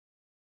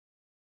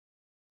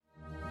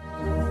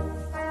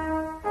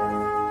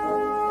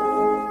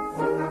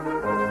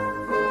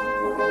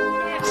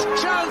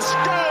chance,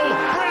 goal,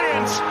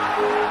 brilliant.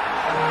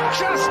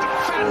 Just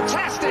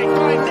fantastic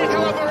by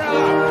Nicola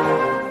Barella.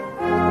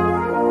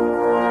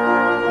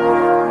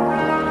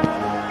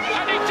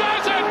 And he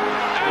does it,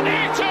 and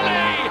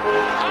Italy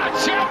are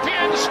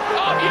champions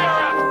of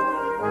Europe.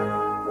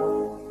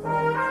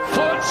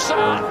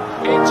 Forza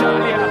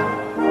Italia.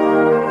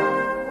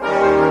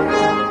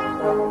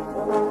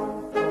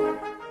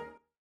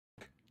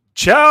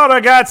 Ciao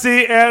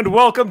ragazzi, and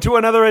welcome to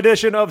another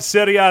edition of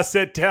Serie A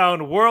Sit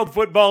Down, World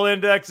Football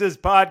Index's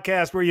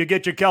podcast where you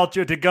get your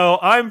culture to go.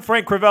 I'm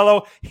Frank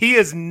Crivello. He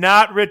is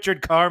not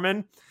Richard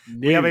Carmen.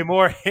 We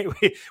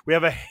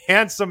have a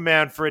handsome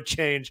man for a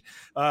change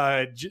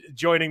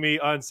joining me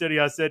on Serie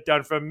A Sit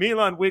Down from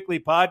Milan Weekly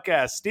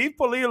Podcast, Steve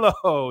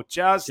Polillo.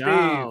 Ciao,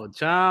 Steve.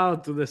 Ciao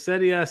to the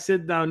Serie A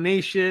Sit Down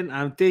Nation.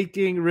 I'm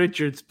taking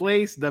Richard's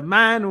place, the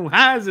man who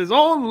has his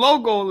own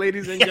logo,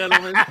 ladies and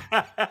gentlemen.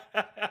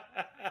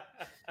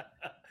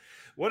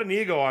 What an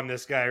ego on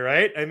this guy,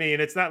 right? I mean,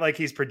 it's not like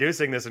he's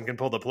producing this and can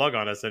pull the plug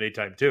on us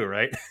anytime too,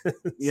 right?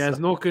 He has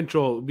no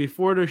control.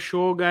 Before the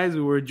show, guys,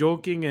 we were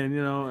joking,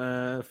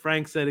 and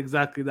Frank said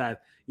exactly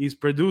that. He's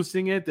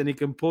producing it, and he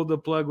can pull the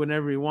plug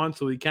whenever he wants,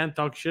 so we can't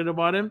talk shit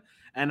about him.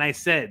 And I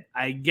said,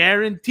 I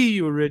guarantee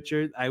you,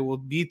 Richard, I will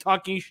be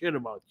talking shit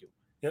about you.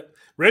 Yep.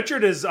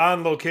 Richard is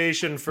on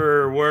location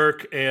for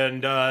work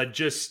and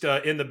just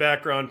in the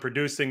background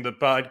producing the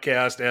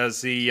podcast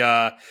as he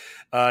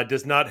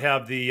does not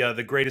have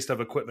the greatest of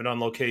equipment on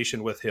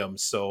location with him.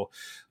 So,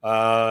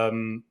 but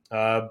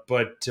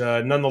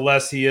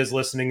nonetheless, he is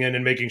listening in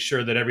and making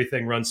sure that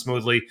everything runs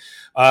smoothly.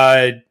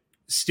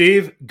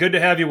 Steve, good to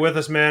have you with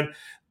us, man.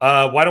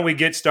 Why don't we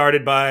get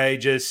started by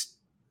just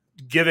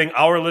giving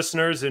our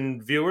listeners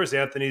and viewers,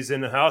 Anthony's in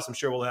the house, I'm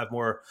sure we'll have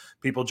more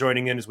people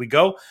joining in as we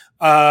go.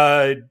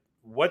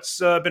 What's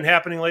been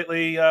happening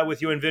lately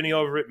with you and Vinny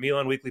over at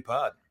Milan Weekly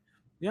Pod?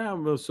 Yeah,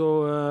 well,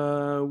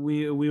 so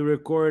we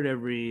record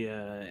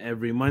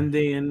every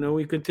Monday, and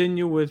we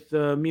continue with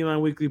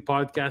Milan Weekly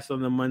Podcast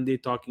on the Monday,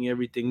 talking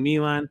everything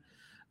Milan.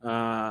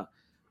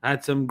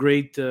 Had some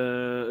great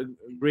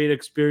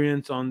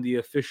experience on the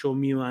official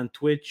Milan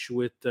Twitch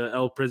with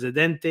El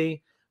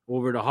Presidente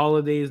over the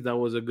holidays. That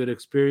was a good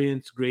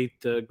experience.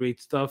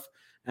 Great stuff.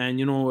 And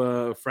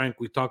Frank,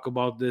 we talk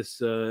about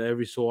this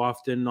every so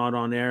often, not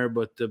on air,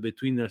 but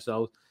between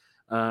ourselves.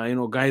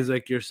 Guys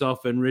like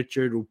yourself and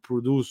Richard who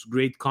produce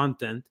great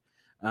content.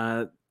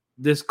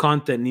 This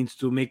content needs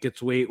to make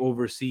its way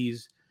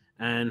overseas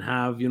and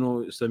have,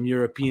 some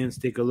Europeans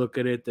take a look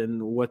at it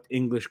and what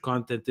English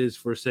content is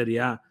for Serie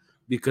A,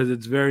 because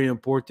it's very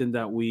important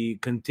that we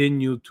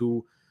continue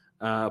to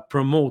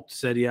promote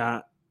Serie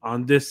A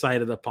on this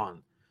side of the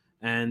pond.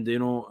 And,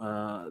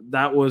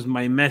 that was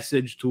my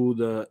message to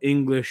the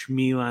English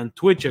Milan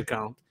Twitch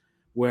account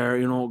where,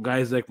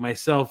 guys like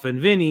myself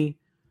and Vinny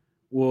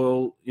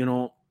will,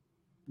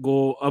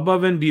 go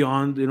above and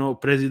beyond.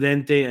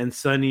 Presidente and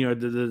Sonny are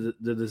the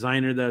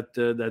designer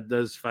that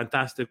does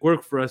fantastic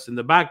work for us in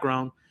the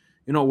background.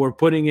 We're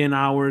putting in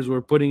hours,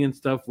 we're putting in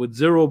stuff with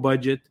zero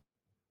budget,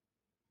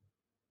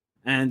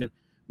 and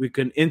we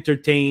can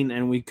entertain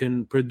and we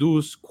can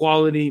produce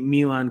quality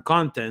Milan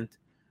content,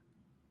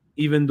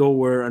 even though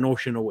we're an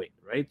ocean away,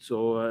 right?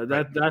 So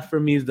that for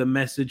me is the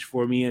message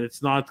for me, and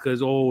it's not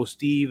because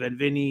Steve and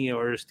Vinny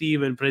or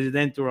Steve and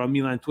Presidente are on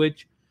Milan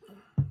Twitch.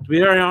 To be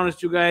very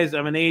honest, you guys,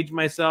 I'm an age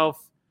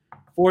myself,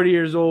 40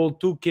 years old,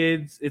 2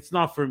 kids. It's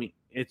not for me.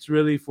 It's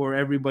really for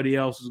everybody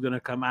else who's going to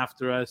come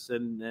after us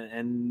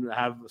and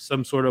have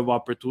some sort of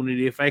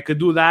opportunity. If I could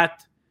do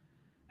that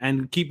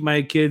and keep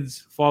my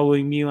kids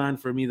following Milan,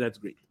 for me, that's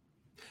great.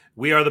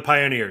 We are the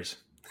pioneers.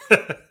 No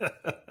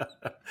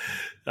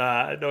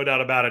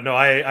doubt about it. No,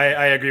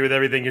 I agree with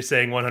everything you're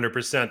saying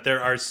 100%.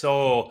 There are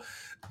so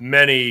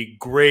many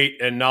great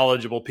and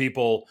knowledgeable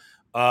people,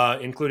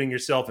 including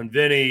yourself and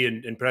Vinny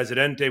and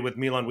Presidente with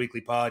Milan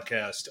Weekly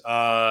Podcast.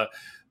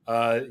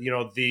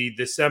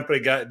 The Sempre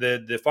guy,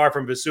 the Far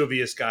From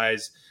Vesuvius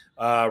guys,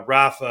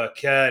 Rafa,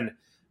 Ken,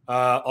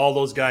 all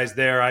those guys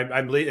there.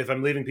 If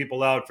I'm leaving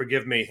people out,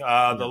 forgive me.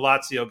 The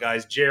Lazio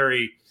guys,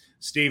 Jerry,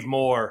 Steve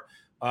Moore,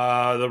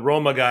 the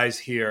Roma guys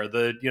here.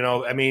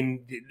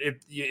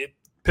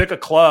 Pick a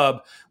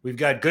club. We've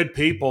got good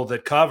people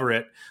that cover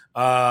it,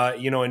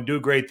 and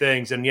do great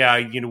things. And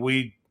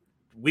we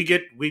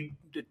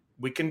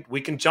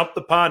can jump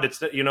the pond.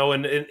 It's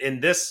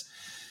in this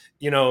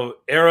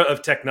era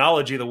of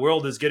technology, the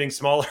world is getting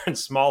smaller and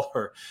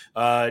smaller,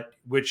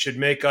 which should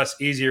make us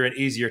easier and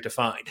easier to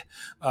find.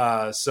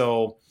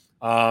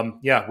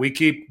 We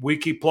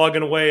keep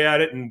plugging away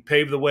at it and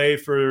pave the way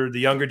for the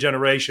younger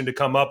generation to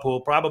come up, who will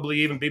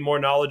probably even be more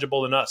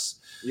knowledgeable than us.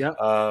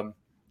 Yeah.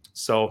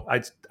 So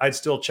I'd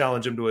still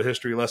challenge him to a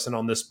history lesson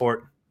on this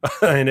sport.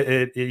 in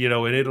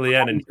Italy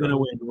and in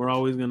we're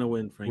always gonna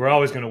win, Frank. We're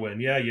always gonna win.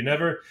 Yeah, you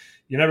never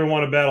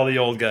want to battle the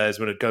old guys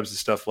when it comes to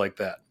stuff like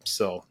that.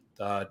 So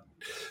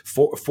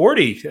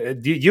 40.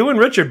 You and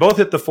Richard both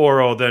hit the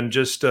 4-0 than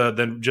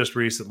just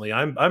recently.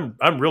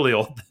 I'm really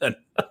old then.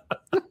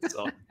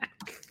 So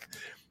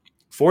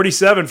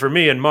 47 for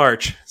me in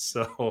March.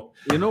 So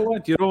You know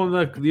what? You don't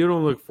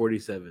look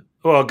 47.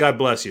 well, God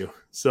bless you.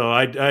 So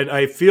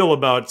I feel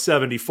about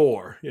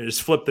 74. You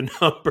just flip the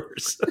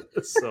numbers.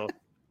 So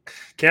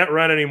can't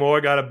run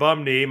anymore. Got a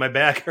bum knee. My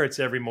back hurts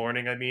every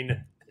morning. I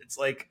mean, it's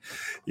like,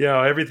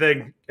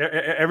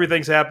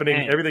 everything's happening.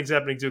 Hey. Everything's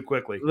happening too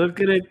quickly. Look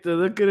at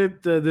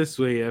it this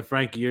way,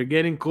 Frankie. You're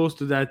getting close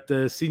to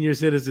that senior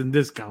citizen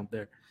discount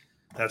there.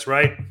 That's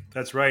right.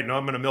 No,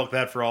 I'm going to milk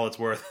that for all it's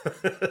worth.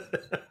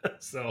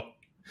 So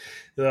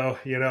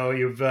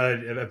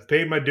I've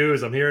paid my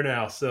dues. I'm here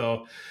now.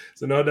 So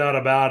no doubt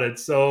about it.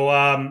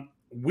 So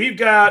we've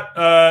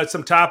got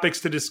some topics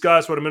to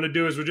discuss. What I'm going to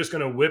do is we're just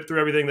going to whip through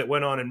everything that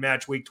went on in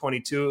match week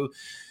 22.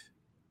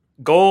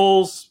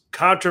 Goals,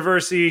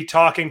 controversy,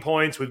 talking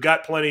points. We've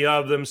got plenty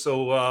of them.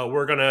 So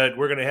we're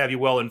gonna have you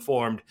well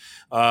informed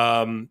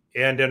and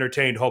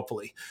entertained,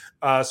 hopefully.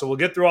 So we'll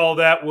get through all of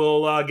that.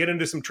 We'll get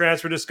into some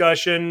transfer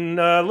discussion,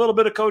 a little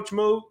bit of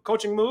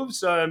coaching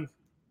moves.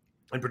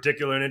 In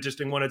particular, an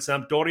interesting one at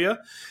Sampdoria.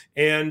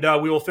 And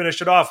we will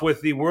finish it off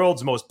with the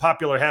world's most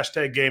popular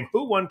hashtag game,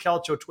 Who Won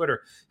Calcio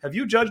Twitter. Have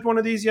you judged one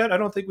of these yet? I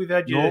don't think we've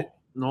had you.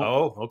 No.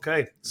 Oh,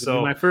 okay.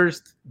 So my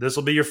first. This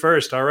will be your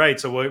first. All right.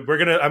 So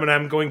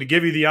I'm going to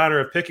give you the honor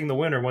of picking the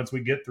winner once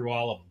we get through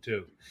all of them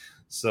too.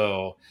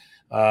 So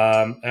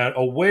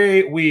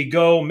away we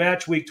go.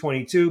 Match week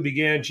 22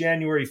 began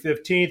January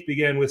 15th,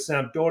 began with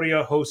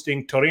Sampdoria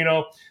hosting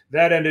Torino.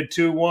 That ended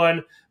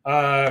 2-1.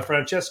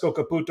 Francesco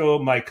Caputo,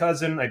 my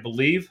cousin, I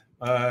believe,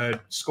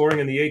 scoring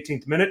in the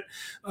 18th minute.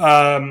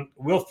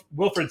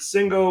 Wilfred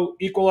Singo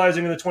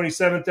equalizing in the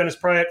 27th. Dennis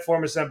Pryatt,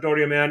 former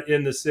Sampdoria man,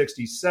 in the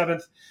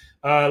 67th.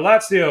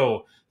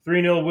 Lazio,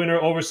 3-0 winner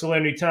over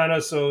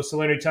Salernitana. So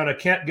Salernitana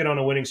can't get on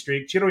a winning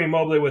streak. Ciro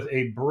Immobile with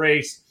a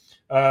brace,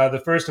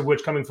 the first of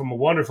which coming from a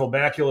wonderful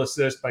backheel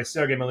assist by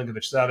Sergej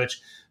Milinkovic-Savic.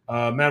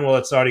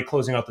 Manuel Azzarri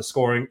closing out the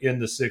scoring in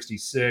the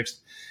 66th.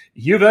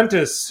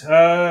 Juventus,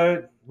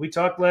 we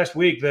talked last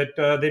week that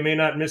they may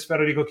not miss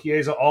Federico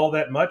Chiesa all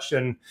that much,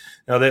 and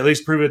they at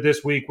least proved it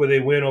this week with a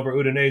win over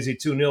Udinese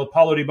 2-0.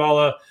 Paulo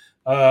Dybala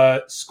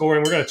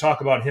scoring. We're going to talk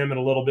about him in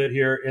a little bit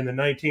here in the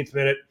 19th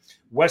minute.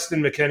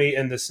 Weston McKennie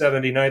in the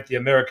 79th, the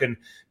American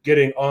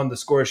getting on the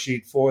score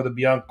sheet for the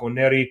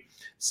Bianconeri.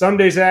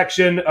 Sunday's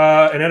action,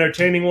 an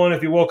entertaining one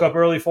if you woke up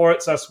early for it.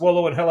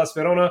 Sassuolo and Hellas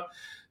Verona.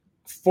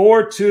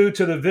 4-2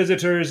 to the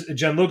visitors.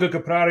 Gianluca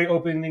Caprari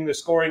opening the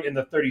scoring in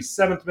the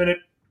 37th minute,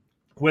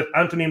 with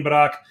Antonin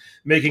Barak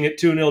making it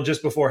 2-0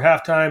 just before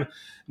halftime.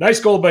 Nice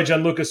goal by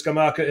Gianluca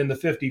Scamacca in the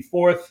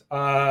 54th,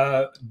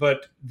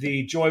 but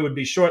the joy would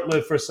be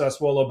short-lived for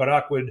Sassuolo.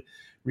 Barak would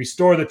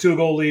restore the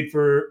 2-goal lead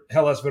for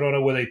Hellas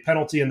Verona with a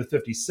penalty in the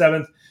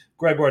 57th.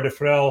 Gregoire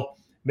Defrel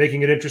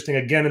making it interesting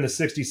again in the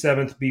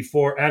 67th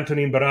before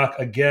Antonin Barak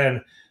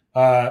again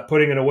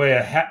putting it away,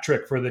 a hat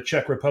trick for the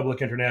Czech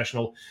Republic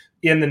international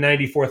in the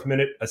 94th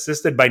minute,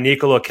 assisted by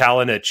Nikola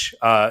Kalinic,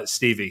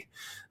 Stevie.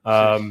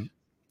 Hard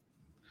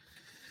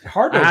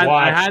to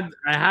watch.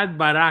 I had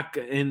Barak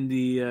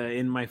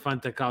in my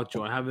Fanta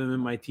Calcio. I have him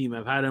in my team.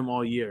 I've had him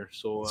all year.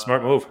 So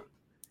smart move.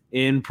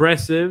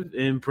 Impressive.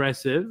 Played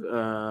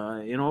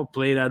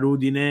at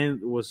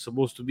Udine. Was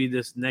supposed to be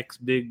this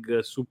next big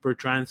super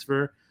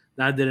transfer.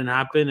 That didn't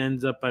happen.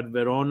 Ends up at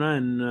Verona,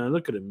 and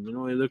look at him. He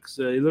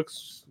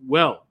looks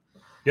well.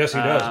 Yes, he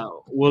does.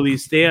 Will he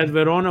stay at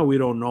Verona? We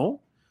don't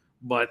know.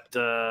 But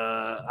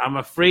I'm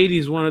afraid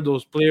he's one of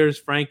those players,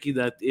 Frankie,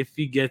 that if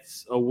he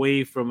gets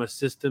away from a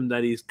system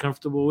that he's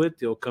comfortable with,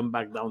 he'll come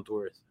back down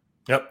to earth.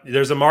 Yep,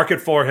 there's a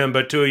market for him,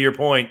 but to your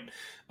point,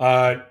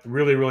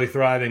 really, really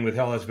thriving with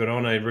Hellas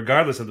Verona,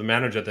 regardless of the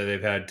manager that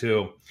they've had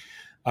too.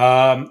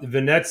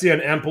 Venezia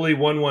and Empoli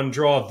 1-1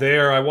 draw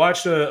there. I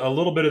watched a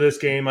little bit of this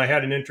game. I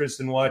had an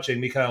interest in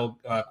watching Mikhail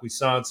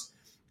Cuisance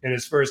in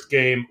his first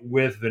game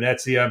with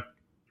Venezia.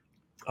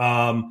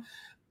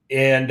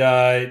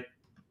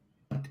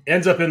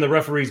 Ends up in the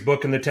referee's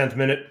book in the 10th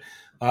minute.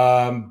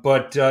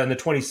 But in the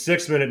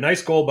 26th minute,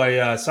 nice goal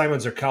by Simon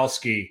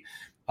Zerkowski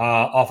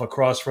off a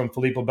cross from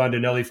Filippo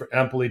Bandinelli for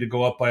Empoli to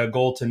go up by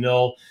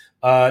 1-0.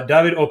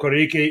 David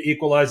Okorike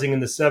equalizing in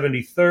the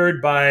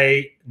 73rd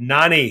by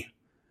Nani,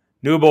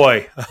 new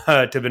boy,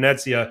 to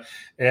Venezia.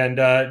 And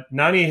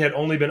Nani had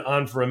only been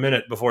on for a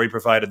minute before he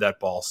provided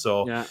that ball.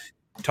 So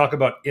Talk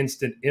about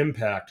instant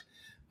impact.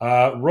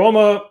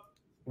 Roma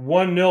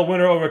 1-0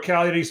 winner over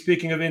Cagliari.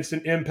 Speaking of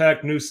instant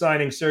impact, new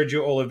signing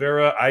Sergio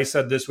Oliveira. I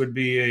said this would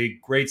be a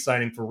great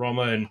signing for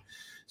Roma, and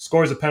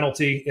scores a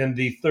penalty in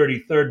the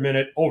 33rd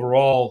minute.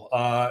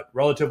 Overall,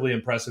 relatively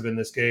impressive in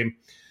this game.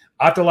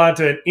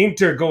 Atalanta and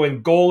Inter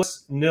going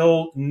goalless,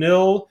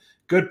 0-0.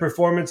 Good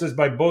performances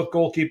by both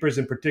goalkeepers,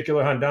 in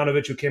particular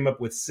Handanovic, who came up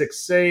with 6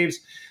 saves.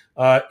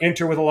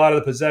 Inter with a lot of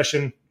the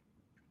possession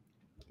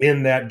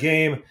in that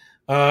game.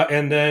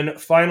 And then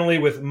finally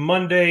with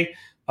Monday,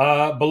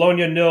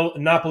 Bologna 0,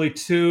 Napoli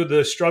 2.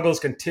 The struggles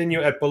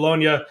continue at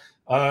Bologna.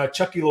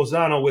 Chucky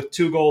Lozano with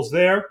 2 goals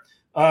there.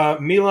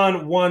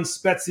 Milan 1,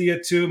 Spezia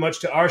 2, much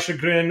to our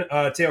chagrin.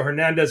 Theo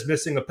Hernandez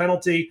missing a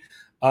penalty.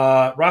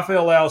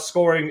 Rafael Leao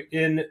scoring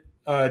in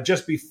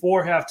just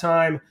before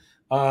halftime.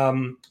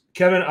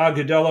 Kevin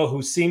Agudelo,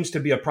 who seems to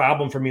be a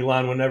problem for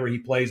Milan whenever he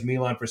plays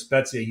Milan for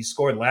Spezia. He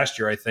scored last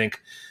year, I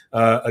think,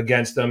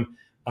 against them,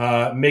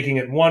 making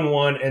it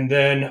 1-1. And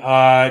then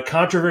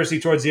controversy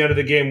towards the end of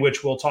the game,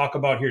 which we'll talk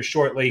about here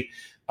shortly.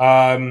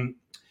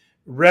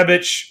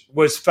 Rebic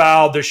was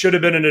fouled. There should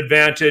have been an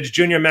advantage.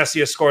 Junior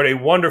Messia scored a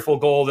wonderful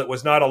goal that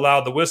was not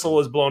allowed. The whistle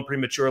was blown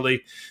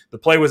prematurely. The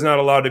play was not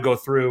allowed to go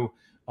through.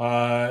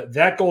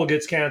 That goal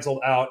gets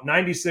canceled out.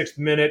 96th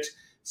minute,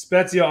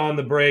 Spezia on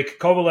the break.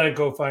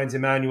 Kovalenko finds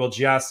Emmanuel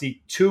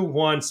Giassi.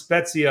 2-1.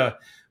 Spezia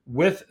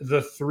with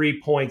the 3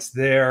 points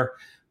there.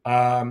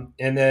 And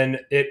then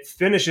it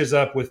finishes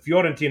up with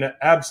Fiorentina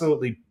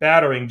absolutely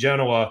battering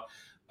Genoa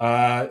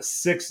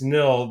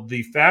 6-0.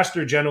 The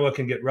faster Genoa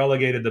can get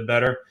relegated, the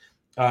better.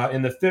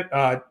 In the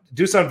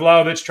Dusan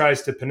Vlahovic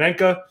tries to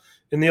Panenka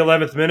in the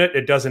 11th minute.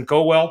 It doesn't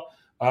go well,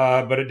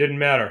 but it didn't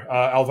matter.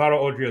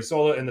 Alvaro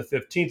Odriozola in the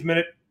 15th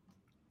minute.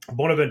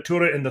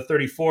 Bonaventura in the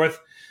 34th.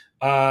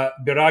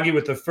 Biraghi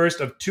with the first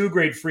of two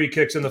great free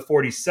kicks in the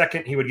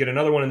 42nd. He would get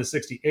another one in the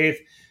 68th.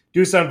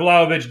 Dusan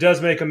Vlahovic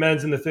does make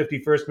amends in the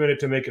 51st minute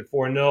to make it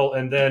 4-0.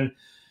 And then,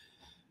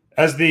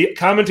 as the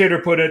commentator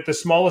put it, the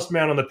smallest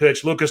man on the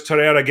pitch, Lucas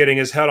Torreira, getting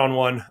his head on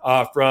one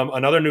from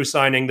another new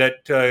signing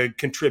that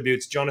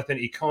contributes, Jonathan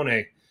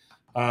Ikone,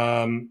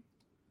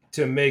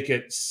 to make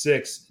it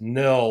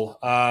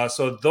 6-0.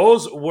 So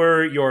those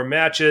were your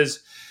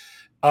matches.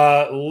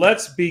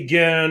 Let's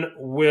begin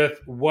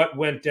with what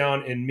went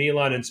down in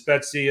Milan and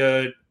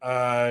Spezia,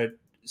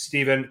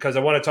 Stephen, because I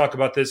want to talk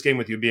about this game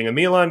with you being a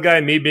Milan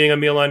guy, me being a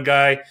Milan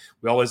guy.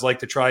 We always like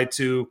to try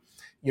to,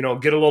 get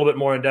a little bit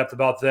more in depth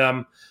about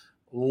them.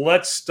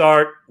 Let's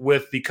start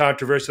with the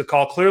controversial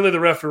call. Clearly, the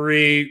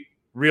referee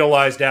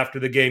realized after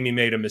the game he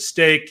made a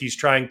mistake. He's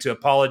trying to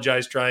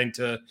apologize, trying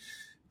to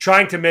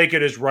make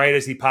it as right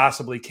as he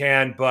possibly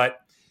can,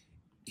 but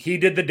he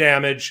did the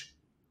damage.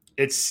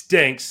 It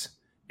stinks.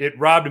 It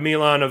robbed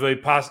Milan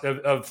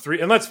of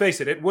three. And let's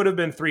face it, it would have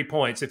been 3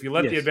 points if you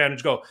let the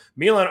advantage go.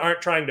 Milan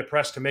aren't trying to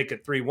press to make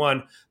it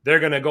 3-1. They're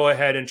going to go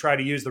ahead and try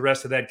to use the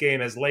rest of that game,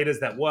 as late as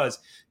that was,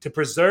 to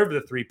preserve the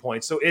 3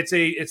 points. So it's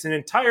an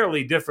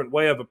entirely different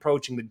way of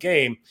approaching the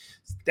game.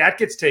 That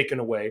gets taken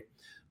away.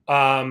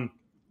 And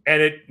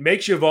it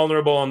makes you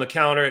vulnerable on the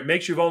counter. It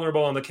makes you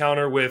vulnerable on the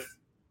counter with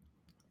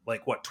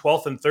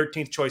 12th and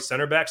 13th choice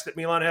center backs that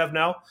Milan have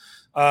now.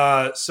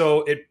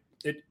 So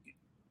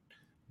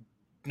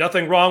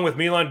nothing wrong with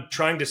Milan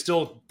trying to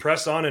still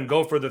press on and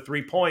go for the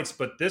 3 points,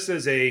 but this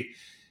is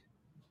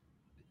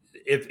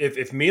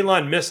if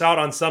Milan miss out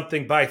on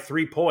something by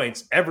 3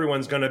 points,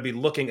 everyone's going to be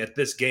looking at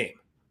this game.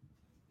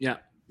 Yeah,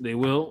 they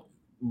will.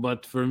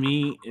 But for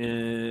me,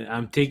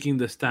 I'm taking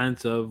the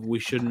stance of we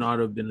should not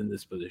have been in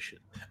this position.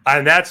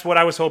 And that's what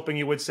I was hoping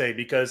you would say,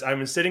 because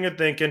I'm sitting and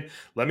thinking,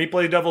 let me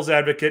play devil's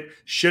advocate.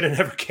 Should have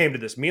never came to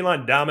this.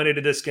 Milan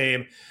dominated this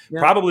game.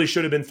 Yeah. Probably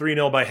should have been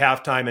 3-0 by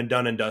halftime and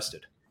done and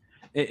dusted.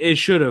 It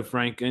should have,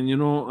 Frank. And,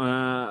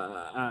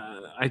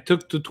 I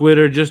took to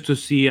Twitter just to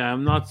see.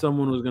 I'm not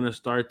someone who's going to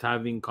start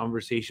having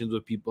conversations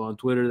with people on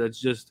Twitter.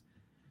 That's just,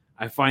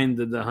 I find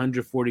that the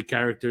 140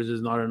 characters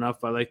is not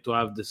enough. I like to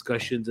have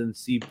discussions and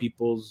see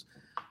people's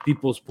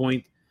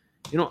point.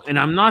 And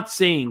I'm not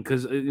saying,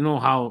 because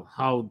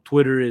how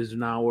Twitter is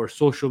now or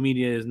social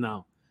media is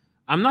now.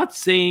 I'm not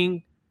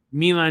saying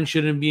Milan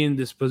shouldn't be in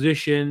this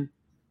position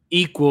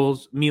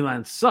equals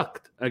Milan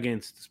sucked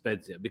against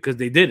Spezia, because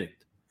they didn't.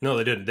 No,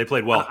 they didn't. They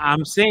played well.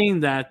 I'm saying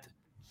that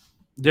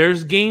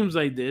there's games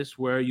like this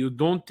where you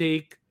don't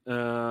take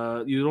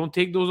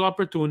those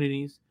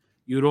opportunities,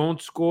 you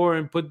don't score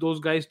and put those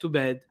guys to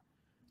bed,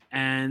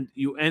 and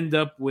you end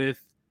up with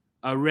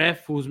a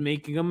ref who's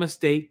making a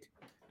mistake.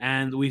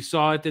 And we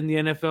saw it in the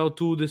NFL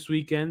too this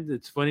weekend.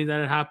 It's funny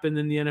that it happened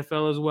in the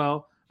NFL as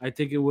well. I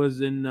think it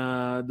was in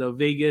the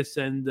Vegas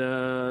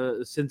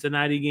and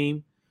Cincinnati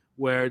game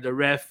where the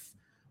ref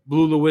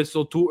blew the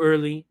whistle too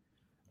early.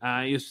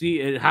 You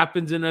see, it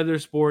happens in other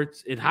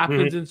sports. It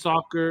happens in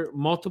soccer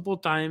multiple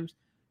times.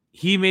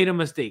 He made a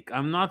mistake.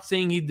 I'm not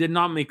saying he did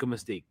not make a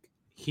mistake.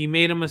 He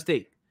made a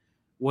mistake.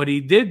 What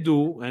he did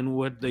do, and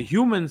what the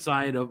human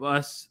side of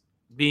us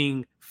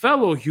being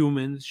fellow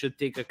humans should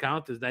take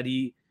account, is that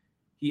he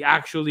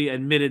actually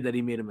admitted that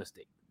he made a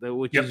mistake,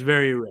 which is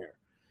very rare.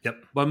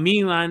 Yep. But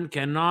Milan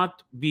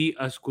cannot be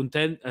a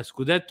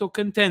Scudetto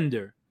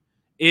contender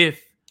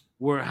if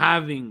we're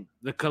having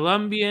the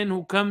Colombian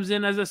who comes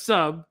in as a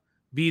sub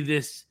be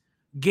this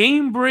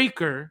game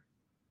breaker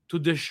to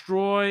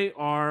destroy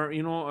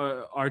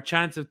our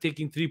chance of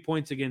taking 3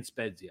 points against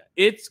Spezia.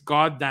 It's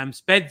goddamn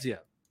Spezia.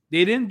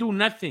 They didn't do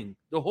nothing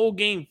the whole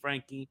game,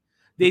 Frankie.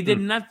 They did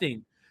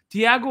nothing.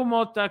 Thiago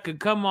Motta could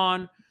come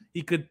on.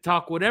 He could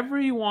talk whatever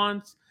he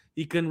wants.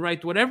 He can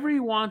write whatever he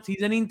wants.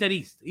 He's an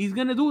Interista. He's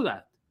going to do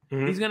that.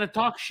 He's going to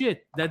talk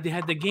shit that they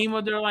had the game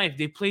of their life.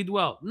 They played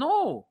well.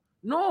 No.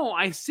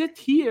 I sit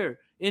here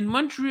in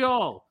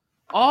Montreal,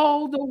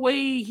 all the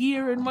way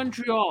here in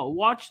Montreal,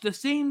 watch the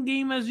same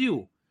game as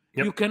you.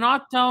 Yep. You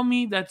cannot tell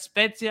me that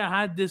Spezia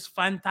had this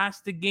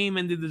fantastic game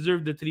and they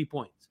deserved the 3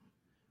 points.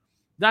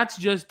 That's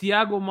just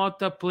Thiago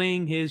Motta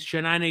playing his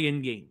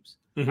shenanigan games.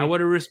 Mhm. I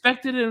would have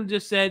respected it and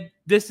just said,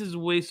 this is the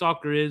way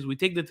soccer is. We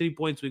take the 3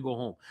 points, we go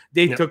home.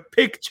 They took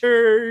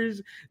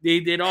pictures.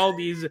 They did all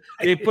these.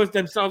 They put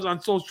themselves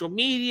on social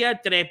media,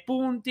 Tre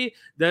Punti,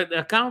 the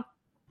account.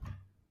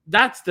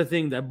 That's the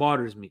thing that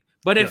bothers me.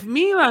 But if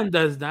Milan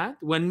does that,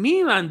 when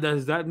Milan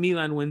does that,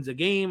 Milan wins a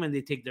game and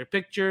they take their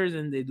pictures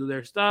and they do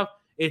their stuff,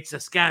 it's a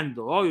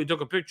scandal. Oh, you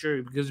took a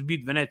picture because you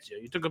beat Venezia.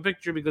 You took a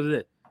picture because of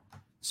it.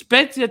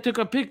 Spezia took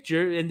a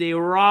picture and they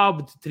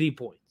robbed 3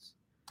 points.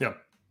 Yeah.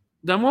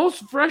 The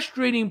most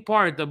frustrating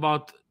part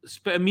about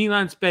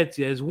Milan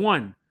Spezia is,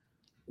 one,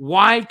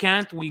 why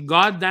can't we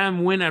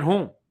goddamn win at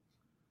home?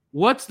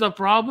 What's the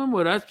problem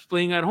with us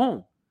playing at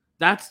home?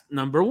 That's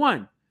number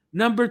one.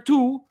 Number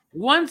two,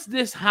 once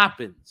this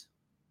happens,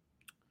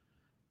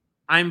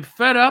 I'm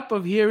fed up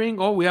of hearing,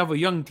 oh, we have a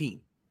young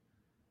team.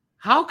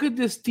 How could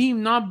this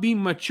team not be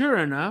mature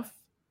enough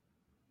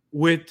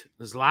with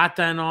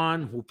Zlatan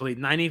on, who played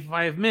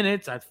 95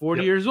 minutes at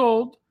 40 years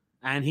old,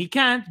 and he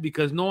can't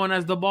because no one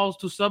has the balls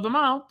to sub him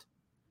out?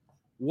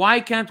 Why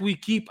can't we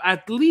keep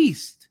at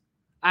least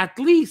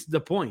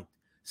the point?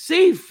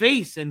 Save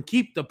face and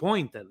keep the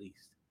point at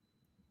least.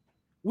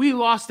 We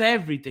lost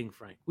everything,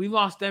 Frank. We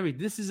lost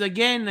everything. This is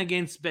again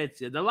against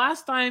Spezia. The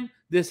last time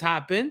this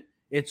happened,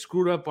 it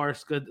screwed up our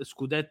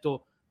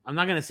Scudetto. I'm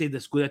not going to say the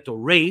Scudetto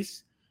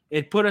race.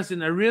 It put us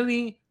in a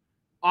really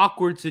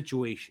awkward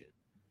situation.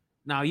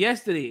 Now,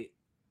 yesterday,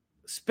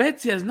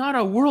 Spezia is not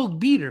a world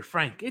beater,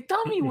 Frank.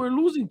 Tell me we're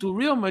losing to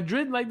Real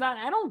Madrid like that.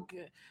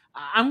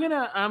 I'm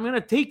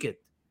gonna take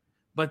it.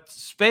 But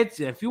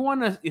Spezia, if you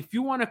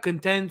wanna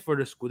contend for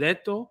the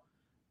Scudetto,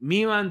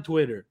 Milan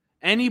Twitter,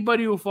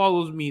 anybody who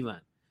follows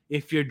Milan,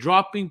 if you're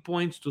dropping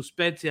points to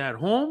Spezia at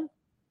home,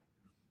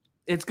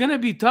 it's gonna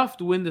be tough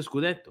to win the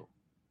Scudetto.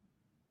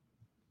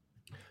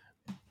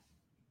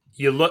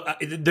 You look,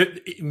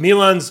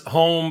 Milan's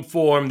home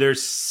form, they're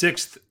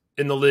 6th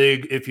in the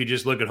league if you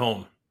just look at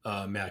home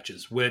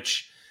matches,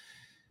 which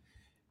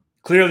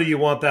clearly you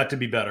want that to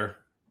be better.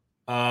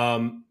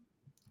 I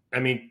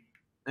think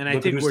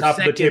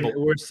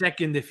we're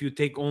second if you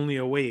take only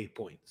away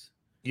points.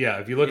 Yeah,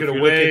 if you look at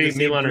away,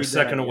 Milan are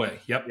second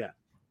away. Yep. Yeah.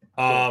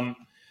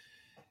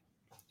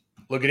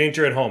 Look at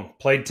Inter at home.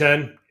 Played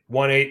 10,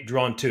 won 8,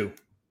 drawn 2.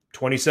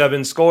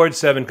 27 scored,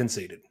 7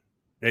 conceded.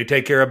 They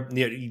take care of.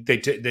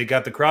 They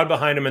got the crowd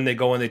behind them, and they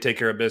go and they take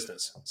care of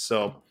business.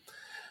 So,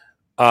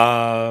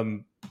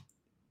 Roma,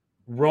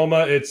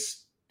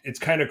 it's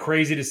kind of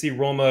crazy to see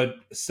Roma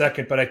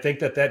second, but I think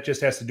that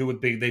just has to do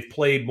with they've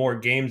played more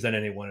games than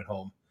anyone at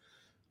home.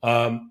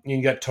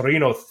 You got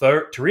Torino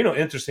third. Torino,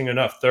 interesting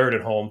enough, third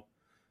at home.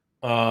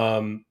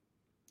 7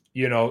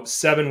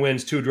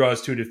 wins, 2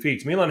 draws, 2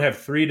 defeats. Milan have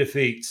 3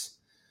 defeats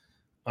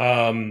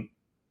at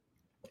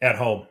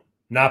home.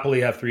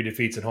 Napoli have 3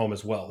 defeats at home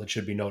as well. It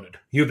should be noted.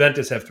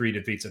 Juventus have 3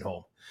 defeats at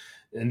home.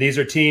 And these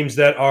are teams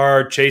that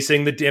are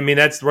chasing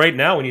that's right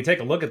now, when you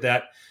take a look at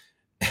that,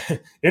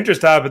 Inter's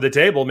top of the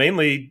table,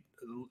 mainly,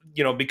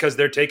 because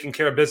they're taking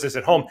care of business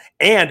at home.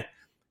 And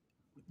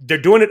they're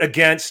doing it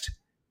against,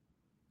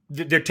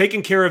 they're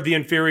taking care of the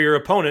inferior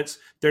opponents.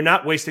 They're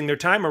not wasting their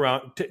time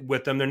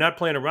with them. They're not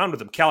playing around with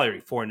them.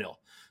 Cagliari, 4-0.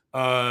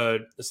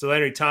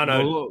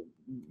 Salernitana, it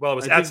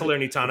was at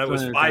Salernitana. It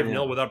was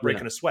 5-0 without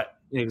breaking a sweat.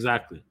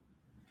 Exactly.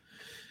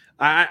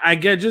 I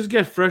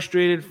get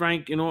frustrated,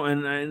 Frank, and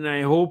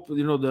I hope,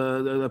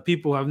 the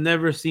people who have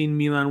never seen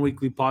Milan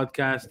Weekly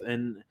podcast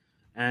and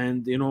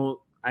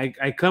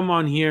I come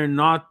on here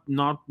not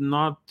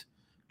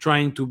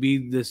trying to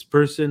be this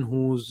person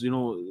who's,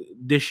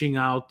 dishing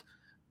out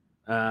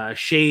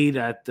shade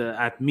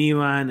at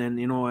Milan, and,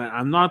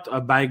 I'm not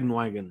a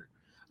bandwagoner.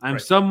 I'm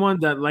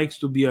someone that likes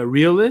to be a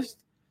realist,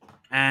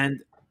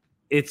 and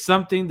it's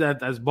something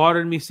that has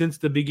bothered me since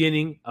the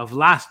beginning of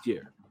last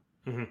year.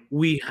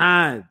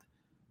 Mm-hmm.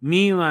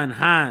 Milan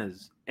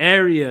has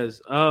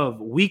areas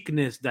of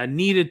weakness that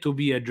needed to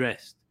be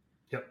addressed.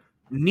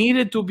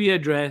 Needed to be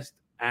addressed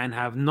and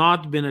have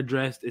not been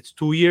addressed. It's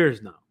 2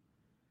 years now.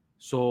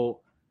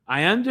 So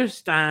I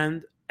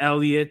understand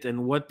Elliott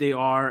and what they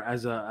are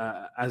as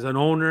an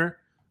owner,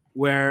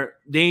 where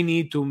they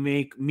need to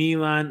make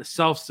Milan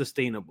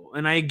self-sustainable.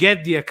 And I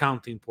get the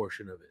accounting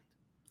portion of it.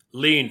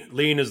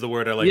 Lean is the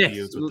word I like to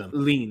use with them.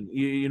 Lean,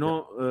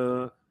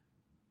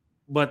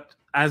 but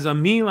as a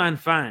Milan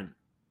fan,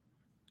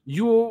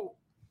 you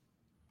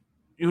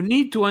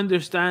need to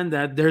understand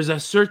that there's a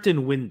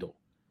certain window.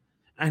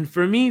 And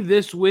for me,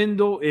 this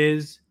window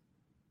is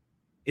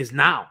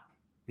now.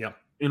 Yeah.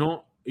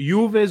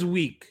 Juve is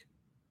weak.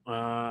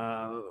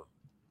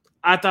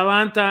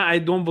 Atalanta, I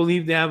don't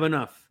believe they have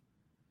enough.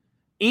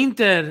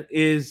 Inter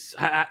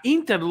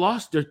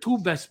lost their 2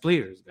 best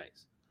players,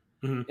 guys.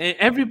 Mm-hmm. And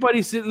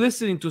everybody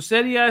listening to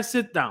Serie A,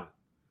 sit down.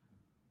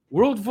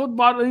 World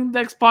Football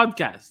Index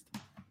podcast.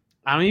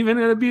 I'm even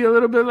going to be a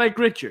little bit like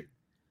Richard.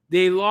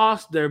 They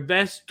lost their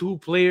best 2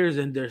 players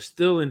and they're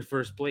still in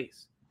first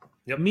place.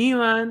 Yep.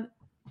 Milan,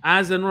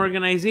 as an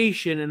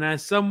organization and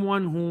as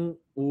someone who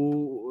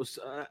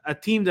a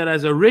team that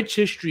has a rich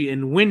history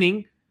in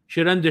winning,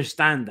 should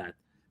understand that.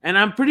 And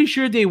I'm pretty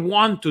sure they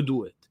want to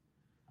do it.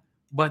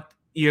 But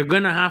you're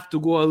going to have to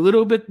go a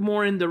little bit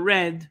more in the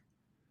red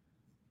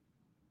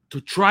to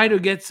try to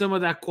get some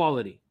of that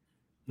quality.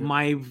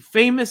 My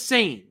famous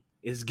saying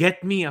is,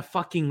 get me a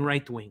fucking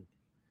right wing.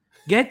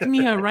 Get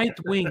me a right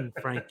wing,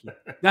 Frankie.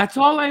 That's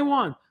all I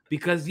want.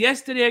 Because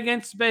yesterday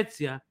against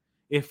Spezia,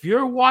 if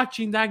you're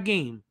watching that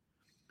game,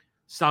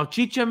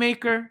 Salchicha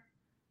maker,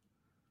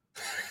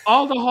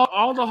 all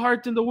the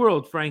heart in the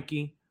world,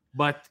 Frankie.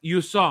 But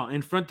you saw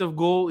in front of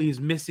goal, he's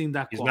missing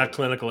that quality. He's not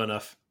clinical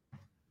enough.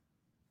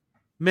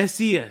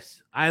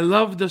 Messias, I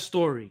love the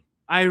story.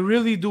 I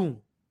really do.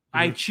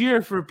 I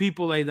cheer for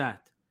people like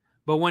that.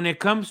 But when it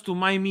comes to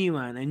my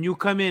Milan and you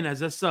come in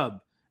as a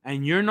sub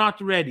and you're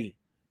not ready,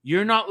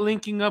 you're not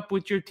linking up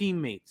with your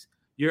teammates,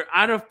 you're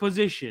out of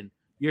position,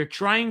 you're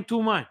trying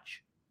too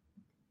much,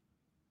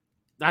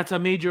 that's a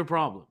major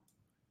problem.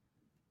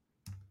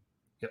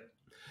 Yep.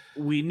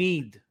 We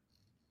need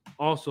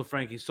also,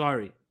 Frankie,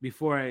 sorry,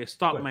 before I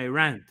stop my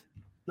rant.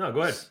 No,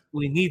 go ahead.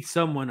 We need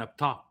someone up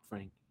top,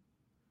 Frankie.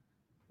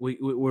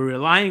 We're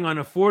relying on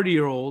a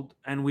 40-year-old,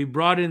 and we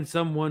brought in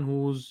someone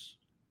who's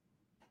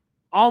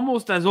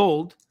almost as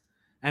old,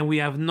 and we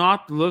have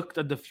not looked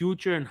at the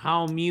future and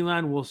how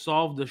Milan will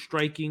solve the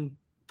striking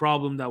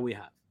problem that we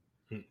have.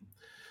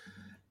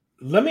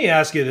 Let me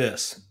ask you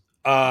this.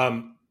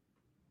 I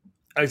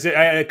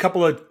had a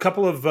couple of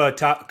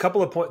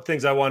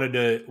things I wanted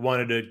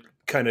to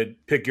kind of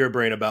pick your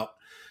brain about.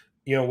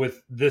 You know,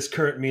 with this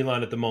current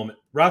Milan at the moment,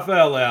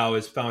 Rafael Leao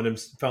has found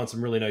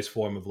some really nice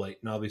form of late,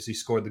 and obviously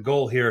scored the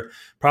goal here.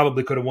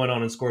 Probably could have went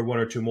on and scored one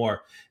or two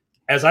more.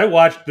 As I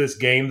watched this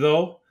game,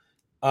 though,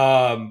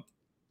 and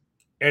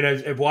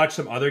I've watched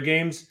some other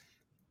games,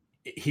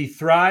 he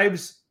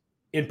thrives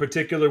in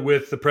particular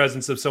with the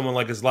presence of someone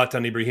like a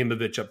Zlatan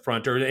Ibrahimovic up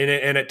front,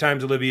 and at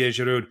times Olivier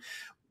Giroud,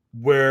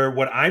 where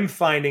what I'm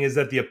finding is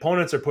that the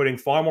opponents are putting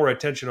far more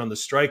attention on the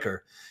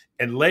striker,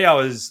 and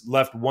Leao is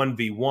left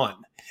 1v1.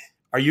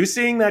 Are you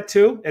seeing that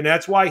too? And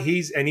that's why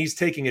he's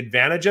taking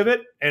advantage of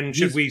it. And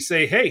should we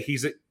say, hey,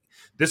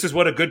 this is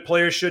what a good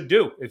player should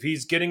do. If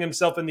he's getting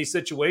himself in these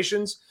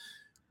situations,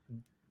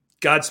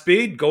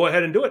 Godspeed, go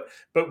ahead and do it.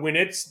 But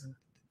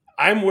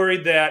I'm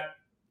worried that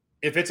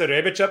if it's a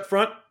Rebic up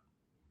front,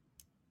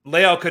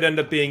 Leao could end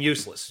up being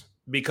useless,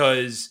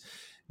 because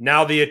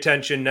now the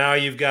attention, now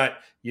you've got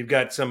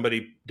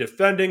somebody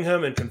defending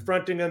him and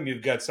confronting him.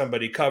 You've got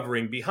somebody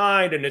covering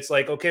behind, and it's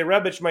like, okay,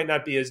 Rebic might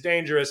not be as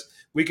dangerous.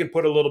 We can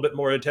put a little bit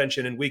more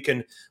attention, and we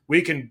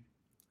can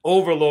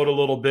overload a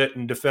little bit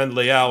and defend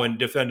Leao and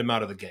defend him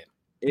out of the game.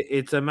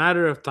 It's a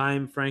matter of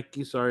time,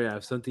 Frankie. Sorry, I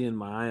have something in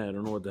my eye. I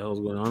don't know what the hell's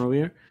going on over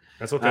here.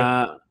 That's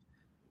okay.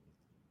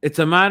 It's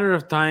a matter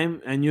of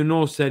time, and you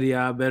know Serie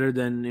A better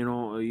than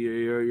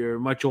you're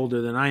much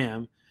older than I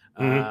am.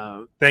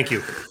 Thank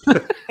you.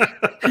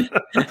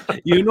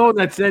 You know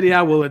that Serie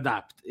A will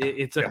adapt.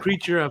 It's a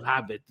creature of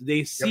habit.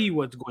 They see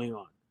what's going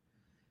on.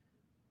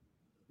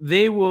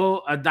 They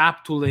will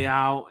adapt to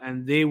Leao,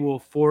 and they will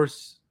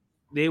force.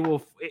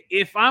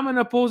 If I'm an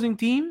opposing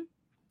team,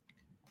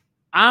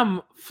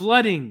 I'm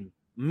flooding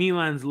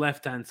Milan's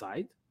left-hand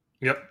side.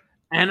 Yep.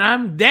 And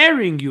I'm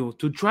daring you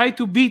to try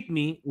to beat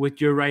me with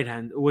your right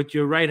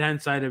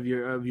hand side of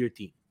your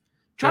team.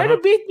 Try to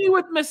beat me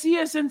with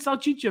Messias and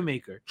Salchicha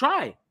Maker.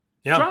 Try.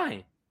 Yeah.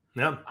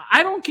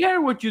 I don't care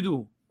what you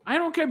do. I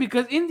don't care,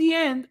 because in the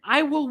end,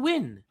 I will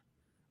win.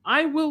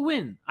 I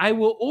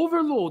will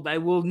overload. I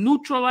will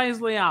neutralize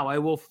Leao. I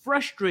will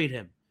frustrate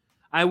him.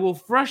 I will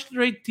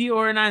frustrate Theo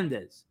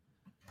Hernandez.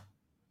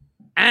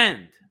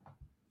 And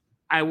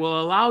I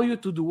will allow you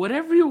to do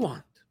whatever you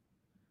want.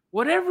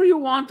 Whatever you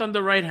want on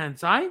the right-hand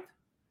side.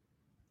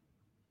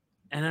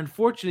 And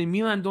unfortunately,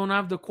 Milan don't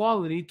have the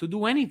quality to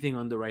do anything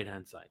on the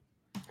right-hand side.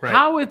 Right.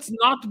 How it's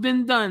not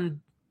been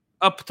done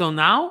up till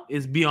now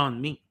is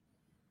beyond me.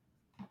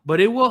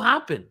 But it will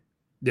happen.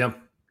 Yeah.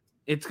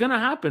 It's going to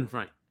happen,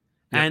 Frank.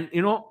 Yeah. And,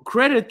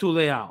 credit to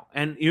Leao.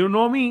 And you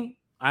know me,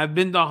 I've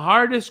been the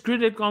hardest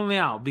critic on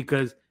Leao,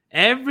 because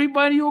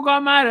everybody who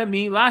got mad at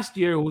me last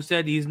year who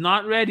said he's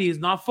not ready, he's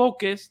not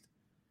focused,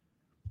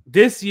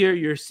 this year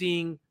you're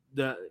seeing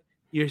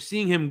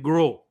him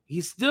grow.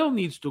 He still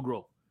needs to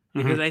grow,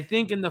 because I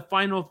think in the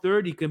final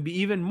third he can be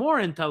even more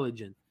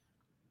intelligent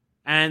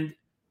and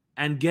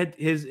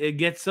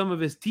get some of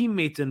his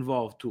teammates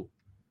involved too.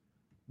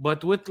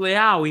 But with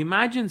Leao,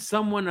 imagine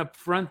someone up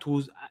front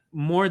who's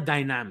more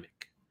dynamic,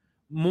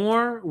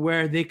 more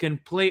where they can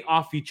play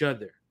off each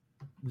other.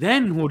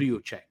 Then who do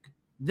you check?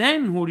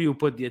 Then who do you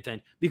put the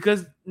attention?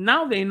 Because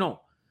now they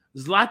know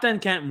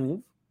Zlatan can't move.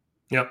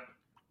 Yep.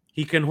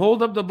 He can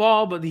hold up the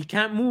ball, but he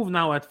can't move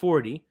now at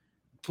 40.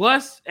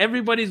 Plus,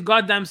 everybody's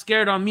goddamn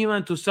scared on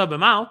Milan to sub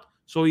him out,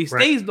 so he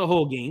stays the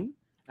whole game,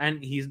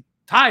 and he's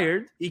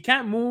tired. He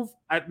can't move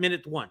at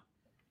minute 1.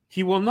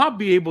 He will not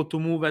be able to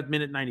move at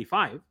minute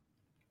 95.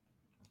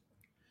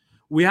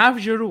 We have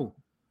Giroud.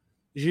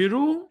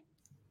 Giroud,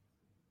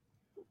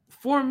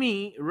 for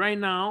me, right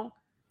now,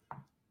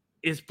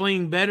 is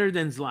playing better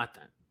than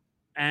Zlatan,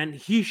 and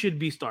he should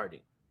be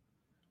starting,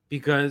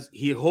 because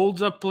he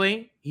holds up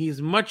play.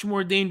 He's much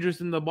more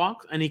dangerous in the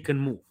box, and he can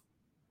move.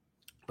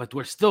 But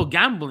we're still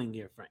gambling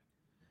here, Frank.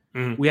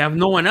 Mm-hmm. We have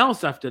no one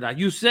else after that.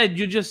 You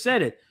just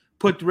said it.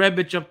 Put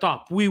Rebic up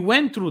top. We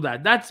went through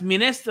that. That's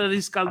Minestra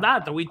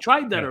Riscaldata. We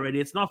tried that already.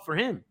 It's not for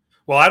him.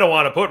 Well, I don't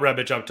want to put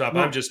Rebic up top.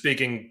 No. I'm just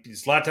speaking.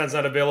 Zlatan's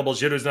not available.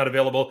 Giroud's not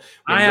available.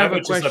 When I have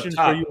Rebic a question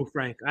for you,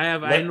 Frank. I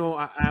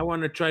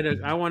want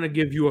to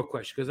give you a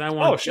question because I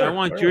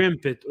want your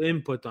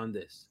input on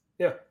this.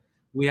 Yeah.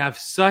 We have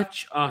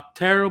such a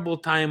terrible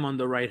time on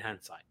the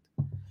right-hand side.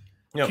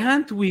 Yep.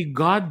 Can't we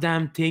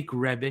goddamn take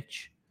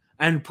Rebic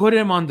and put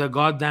him on the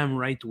goddamn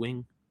right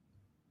wing?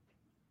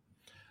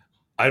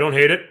 I don't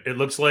hate it. It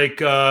looks like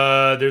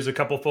there's a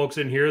couple folks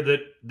in here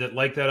that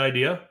like that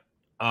idea.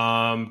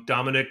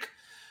 Dominic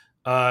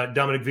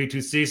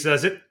V2C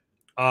says it.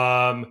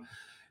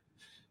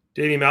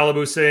 Davey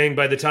Malibu saying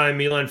by the time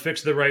Milan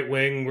fix the right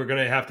wing, we're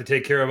going to have to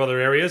take care of other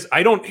areas.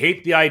 I don't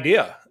hate the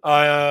idea.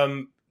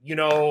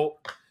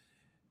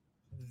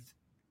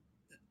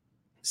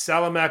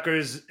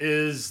 Salamakers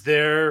is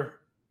there.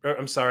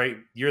 I'm sorry,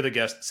 you're the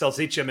guest.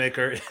 Salsiccia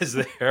Maker is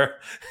there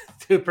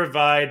to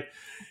provide.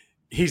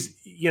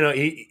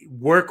 He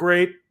work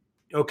rate.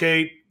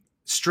 Okay.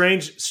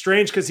 Strange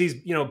because he's,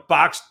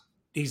 boxed.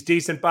 He's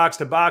decent box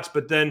to box,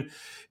 but then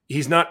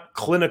he's not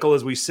clinical,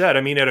 as we said.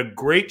 I mean, had a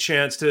great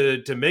chance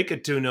to make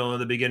it 2-0 in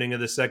the beginning of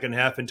the second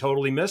half and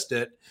totally missed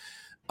it.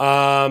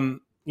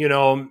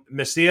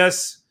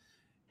 Macias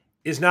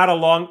is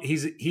not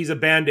he's a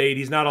Band-Aid.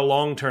 He's not a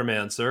long-term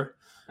answer.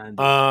 And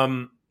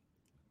then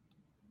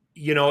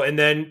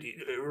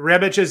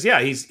Rebic is,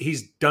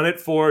 he's done it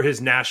for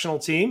his national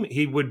team.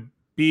 He would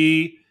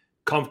be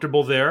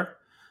comfortable there.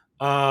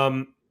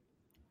 I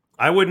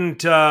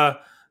wouldn't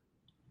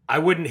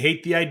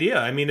hate the idea.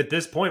 I mean, at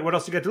this point, what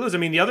else you got to lose? I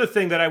mean, the other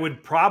thing that I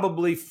would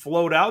probably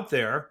float out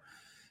there,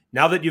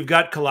 now that you've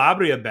got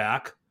Calabria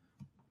back,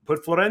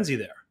 put Florenzi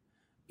there.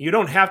 You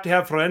don't have to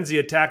have Florenzi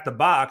attack the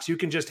box. You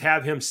can just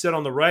have him sit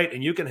on the right,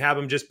 and you can have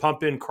him just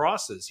pump in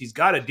crosses. He's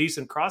got a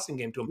decent crossing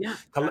game to him. Yeah,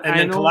 and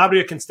then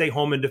Calabria can stay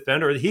home and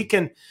defend, or he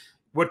can.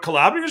 What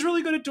Calabria is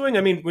really good at doing,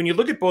 I mean, when you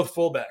look at both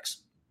fullbacks,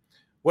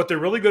 what they're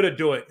really good at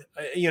doing,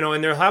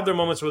 and they'll have their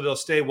moments where they'll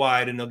stay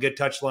wide and they'll get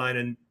touchline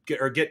and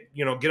get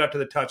up to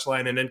the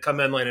touchline and then come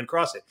in line and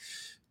cross it.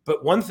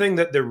 But one thing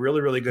that they're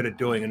really, really good at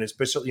doing, and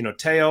especially,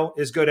 Teo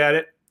is good at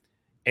it,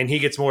 and he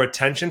gets more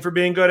attention for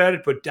being good at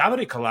it, but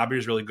Davide Calabria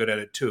is really good at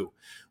it too,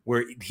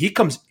 where he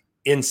comes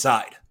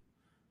inside,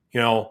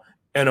 and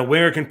a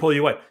winger can pull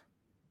you away.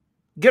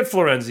 Get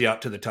Florenzi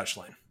out to the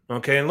touchline.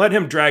 Okay, and let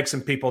him drag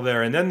some people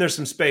there, and then there's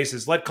some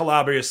spaces. Let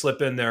Calabria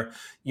slip in there,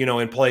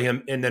 and play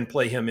him, and then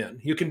play him in.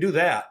 You can do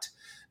that.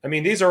 I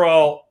mean, these are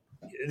all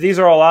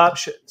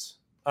options.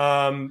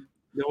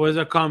 There was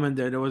a comment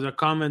there. There was a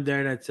comment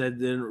there that said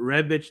that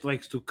Rebic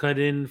likes to cut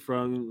in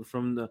from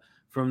the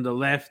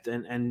left,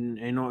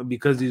 and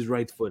because he's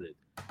right-footed.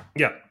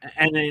 Yeah,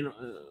 and then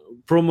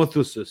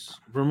Prometheus.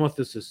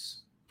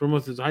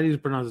 How do you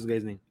pronounce this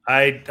guy's name?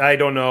 I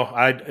don't know.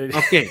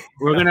 Okay,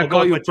 we're gonna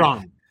call you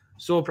Prom.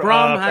 So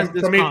Prom has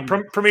this comment.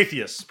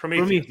 Prometheus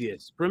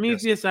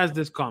has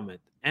this comment,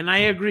 and I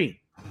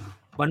agree.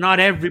 But not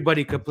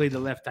everybody could play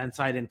the left-hand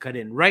side and cut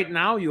in. Right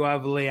now, you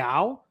have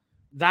Leao.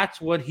 That's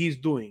what he's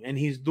doing, and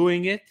he's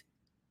doing it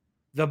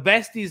the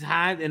best he's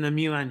had in a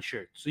Milan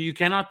shirt. So you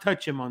cannot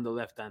touch him on the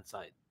left-hand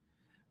side.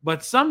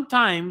 But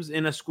sometimes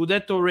in a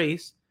Scudetto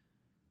race,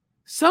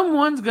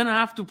 someone's going to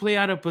have to play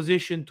out of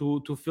position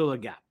to fill a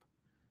gap.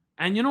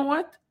 And you know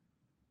what?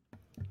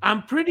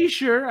 I'm pretty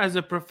sure as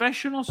a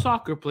professional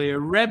soccer player,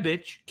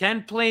 Rebic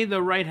can play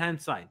the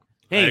right-hand side.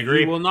 Hey,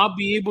 he will not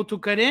be able to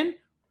cut in?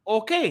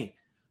 Okay.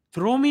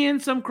 Throw me in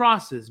some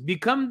crosses.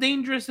 Become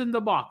dangerous in the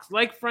box.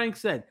 Like Frank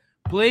said,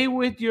 play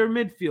with your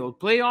midfield.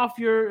 Play off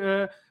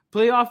your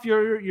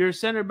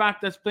center back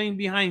that's playing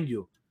behind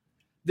you.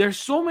 There's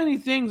so many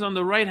things on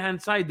the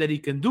right-hand side that he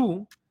can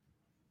do.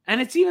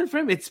 And it's even for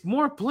him, it's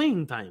more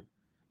playing time.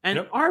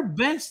 And our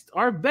best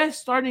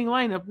starting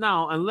lineup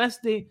now, unless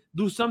they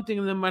do something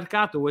in the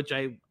Mercato, which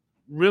I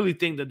really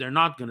think that they're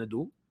not going to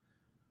do,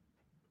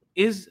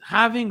 is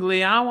having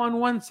Leao on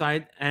one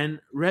side and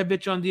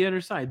Rebic on the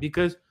other side.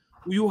 Because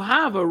you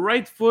have a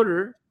right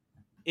footer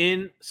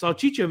in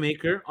Salsiccia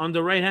Maker on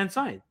the right-hand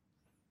side.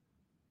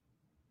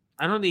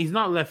 I don't think he's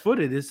not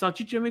left-footed. Is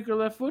Salsiccia Maker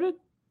left-footed?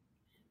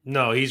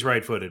 No, he's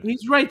right-footed.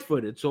 He's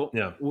right-footed. So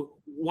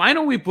why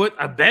don't we put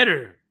a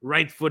better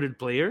right-footed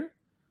player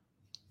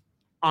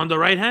on the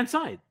right-hand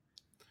side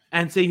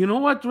and say, you know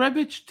what,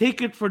 Rebic,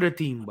 take it for the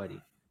team,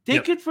 buddy.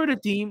 Take it for the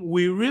team.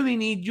 We really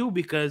need you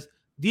because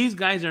these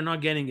guys are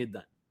not getting it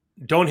done.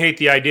 Don't hate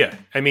the idea.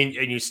 I mean,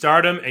 and you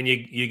start them and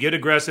you get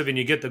aggressive and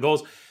you get the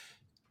goals.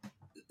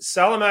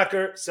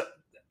 Salamaker,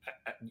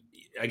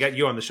 I got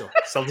you on the show.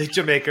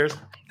 Salsiccia Maker.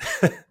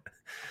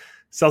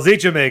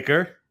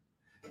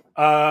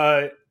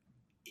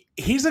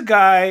 He's a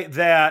guy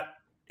that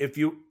if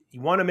you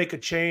want to make a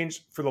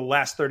change for the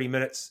last 30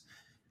 minutes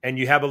and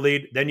you have a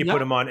lead, then you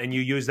put him on and you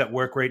use that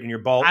work rate and your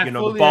ball,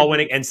 the ball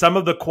winning and some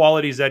of the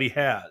qualities that he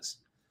has.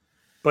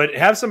 but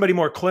have somebody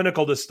more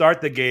clinical to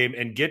start the game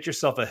and get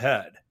yourself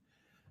ahead,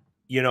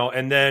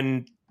 and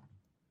then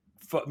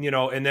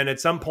at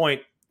some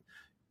point,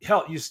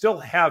 hell, you still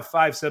have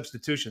 5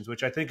 substitutions,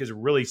 which I think is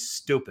really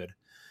stupid.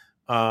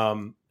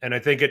 And I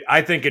think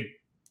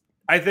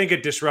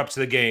it disrupts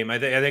the game. I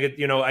think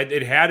it,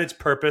 it had its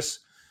purpose,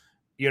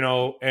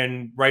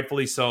 and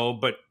rightfully so.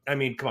 But I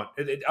mean, come on,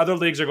 other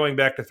leagues are going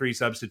back to 3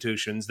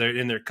 substitutions. They're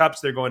in their cups.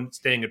 They're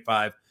staying at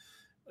 5.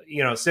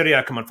 Serie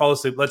A, come on, follow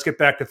suit. Let's get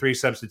back to 3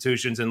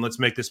 substitutions and let's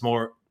make this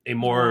let's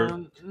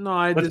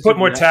put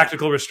more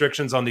tactical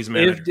restrictions on these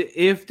managers.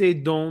 If they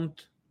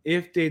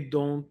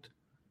don't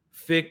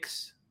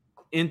fix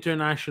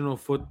international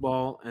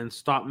football and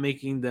stop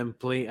making them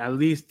play, at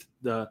least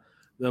the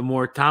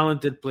more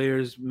talented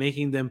players,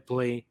 making them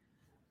play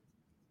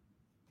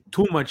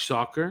too much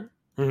soccer,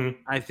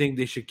 I think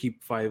they should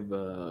keep 5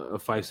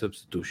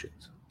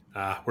 substitutions.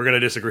 We're going to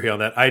disagree on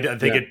that. I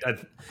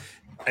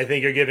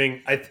think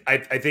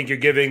you're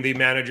giving the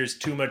managers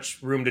too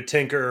much room to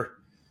tinker.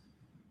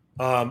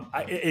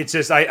 It's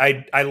just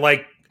I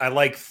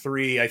like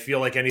 3. I feel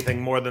like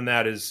anything more than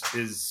that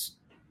is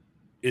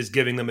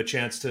giving them a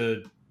chance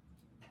to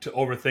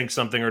overthink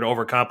something or to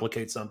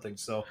overcomplicate something.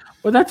 So,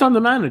 but that's on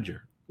the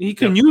manager. He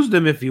can use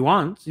them if he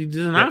wants. He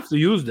doesn't have to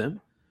use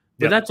them,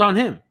 but that's on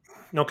him.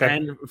 Okay.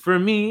 And for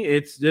me,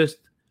 it's just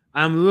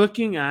I'm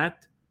looking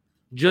at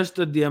just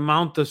the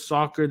amount of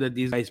soccer that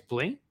these guys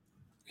play.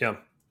 Yeah.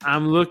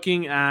 I'm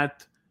looking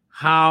at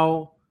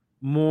how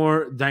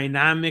more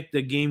dynamic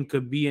the game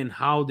could be and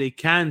how they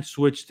can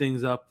switch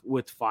things up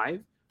with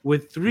 5.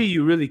 With 3,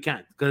 you really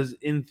can't, because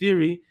in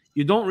theory,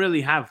 you don't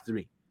really have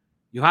 3.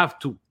 You have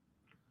 2,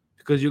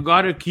 because you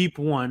got to keep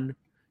one.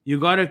 You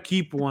got to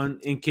keep one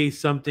in case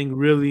something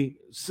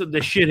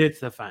the shit hits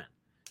the fan.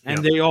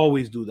 And they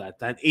always do that.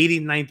 That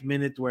 89th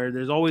minute where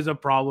there's always a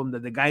problem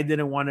that the guy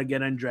didn't want to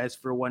get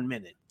undressed for 1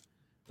 minute.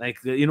 Like,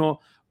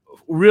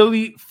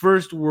 really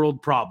first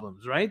world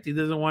problems, right? He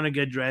doesn't want to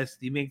get dressed.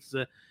 He makes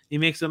a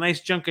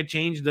nice chunk of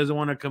change, doesn't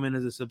want to come in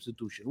as a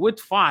substitution. With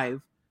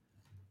 5,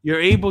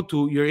 you're able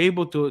to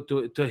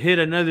hit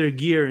another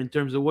gear in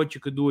terms of what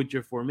you could do with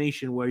your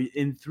formation, where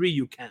in 3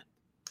 you can't.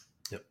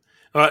 Yep.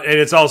 And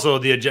it's also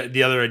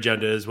the other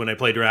agenda is when I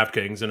play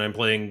DraftKings and I'm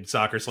playing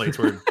soccer slates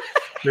where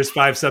there's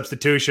 5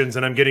 substitutions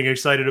and I'm getting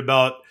excited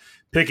about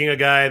picking a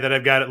guy that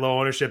I've got at low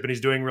ownership and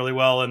he's doing really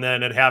well, and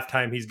then at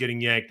halftime he's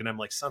getting yanked and I'm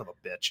like, son of a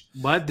bitch.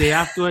 But they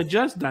have to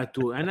adjust that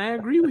too, and I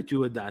agree with you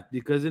with that,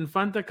 because in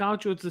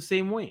Fantacalcio it's the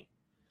same way.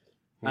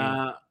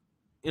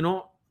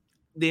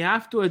 They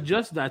have to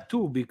adjust that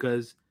too,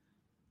 because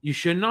you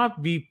should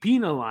not be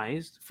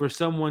penalized for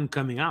someone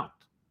coming out.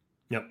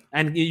 Yep.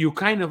 And you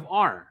kind of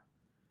are,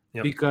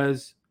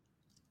 because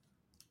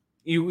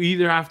you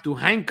either have to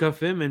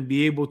handcuff him and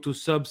be able to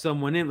sub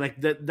someone in,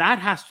 like that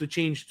has to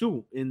change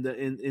too in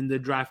the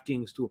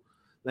DraftKings too.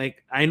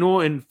 Like, I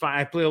know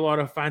I play a lot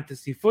of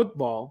fantasy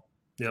football.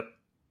 Yep.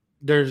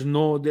 There's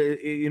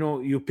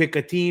you pick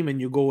a team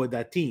and you go with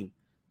that team.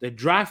 The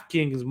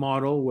DraftKings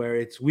model, where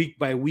it's week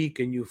by week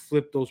and you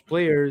flip those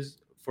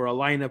players for a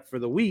lineup for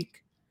the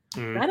week,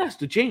 that has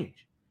to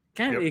change.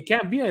 It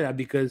can't be like that,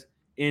 because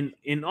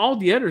in all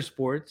the other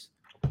sports,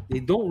 they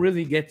don't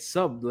really get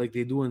subbed like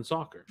they do in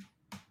soccer.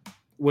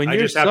 When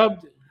you're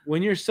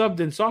subbed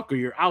in soccer,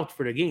 you're out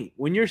for the game.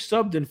 When you're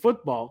subbed in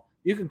football,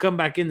 you can come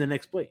back in the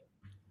next play.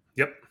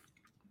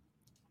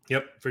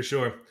 Yep, for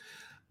sure.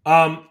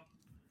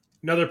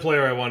 Another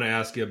player I want to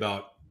ask you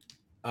about,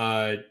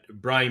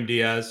 Brahim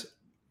Diaz.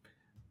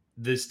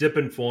 This dip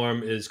in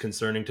form is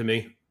concerning to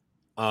me.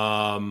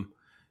 I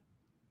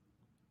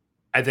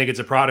think it's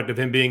a product of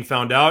him being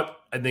found out.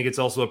 I think it's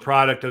also a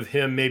product of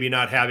him maybe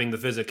not having the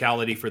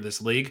physicality for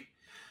this league.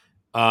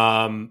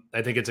 I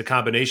think it's a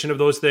combination of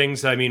those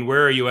things. I mean,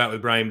 where are you at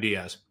with Brahim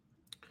Diaz?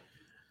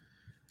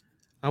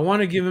 I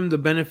want to give him the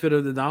benefit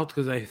of the doubt,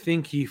 because I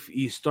think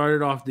he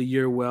started off the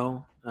year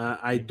well.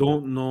 I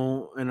don't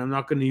know, and I'm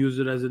not going to use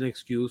it as an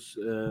excuse.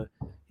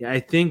 I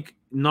think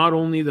not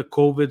only the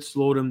COVID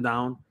slowed him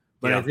down,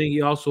 but I think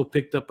he also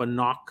picked up a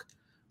knock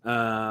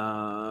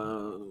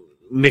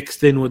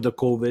mixed in with the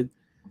COVID.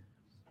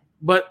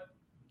 But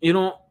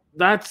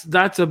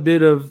that's a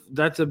bit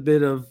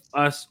of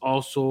us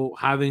also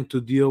having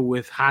to deal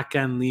with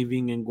Hakan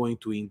leaving and going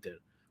to Inter.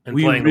 And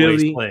we playing really,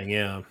 the way he's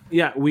playing,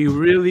 yeah. We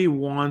really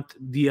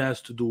want Diaz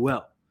to do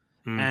well,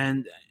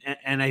 and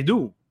I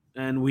do,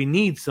 and we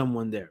need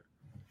someone there.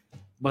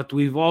 But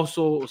we've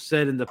also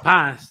said in the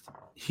past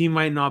he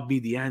might not be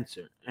the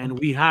answer, and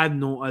we had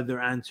no other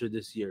answer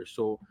this year.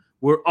 So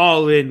we're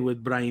all in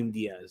with Brahim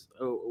Diaz.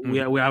 We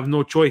have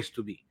no choice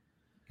to be,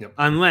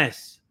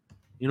 unless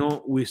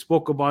we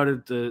spoke about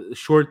it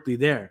shortly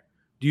there.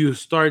 Do you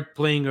start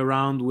playing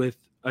around with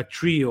a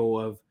trio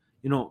of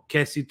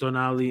Kessie,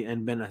 Tonali,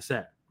 and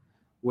Benacer?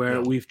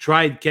 Where we've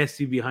tried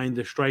Kessie behind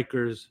the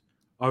strikers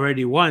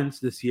already once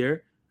this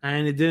year,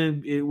 and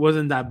it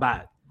wasn't that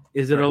bad.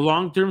 Is it a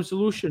long-term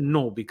solution?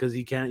 No, because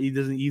he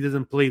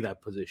doesn't play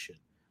that position.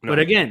 No. But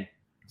again,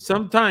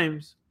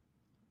 sometimes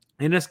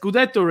in a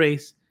Scudetto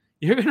race,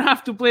 you're gonna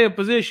have to play a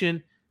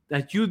position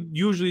that you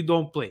usually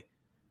don't play.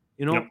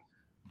 You know, Yep.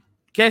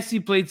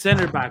 Kessie played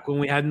center back when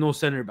we had no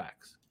center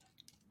backs.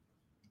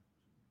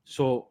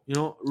 So, you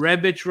know,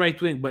 Rebic right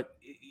wing. But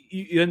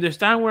you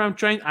understand where I'm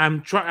trying?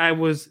 I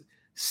was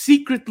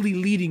secretly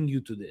leading you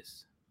to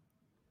this.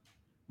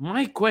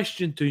 My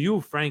question to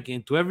you, Frank,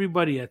 and to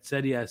everybody at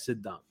Serie A,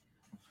 sit down.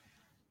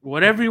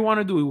 Whatever you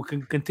want to do, we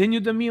can continue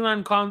the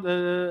Milan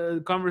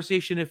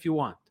conversation if you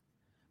want.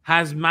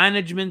 Has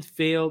management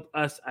failed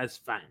us as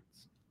fans?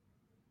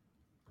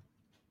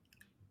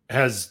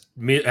 Has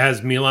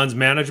Milan's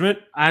management?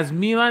 Has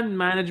Milan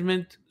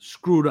management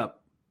screwed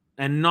up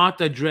and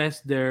not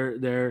addressed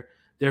their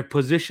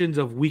positions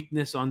of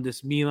weakness on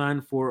this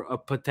Milan for a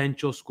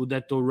potential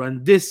Scudetto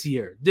run this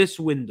year, this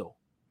window?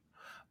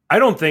 I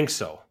don't think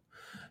so.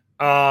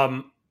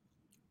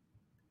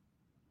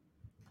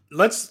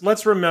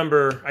 Let's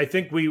remember. I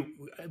think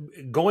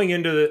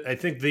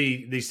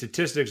the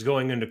statistics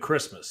going into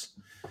Christmas.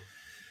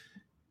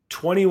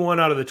 21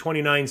 out of the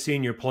 29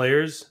 senior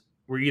players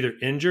were either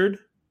injured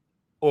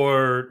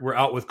or were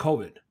out with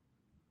COVID,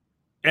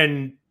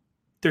 and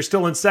they're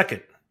still in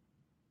second.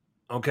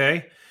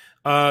 Okay,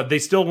 they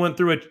still went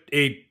through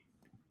a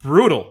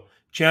brutal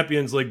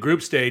Champions League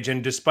group stage,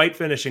 and despite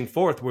finishing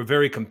fourth, were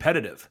very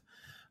competitive.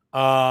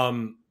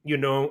 You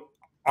know,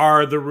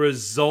 are the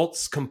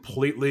results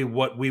completely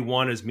what we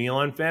want as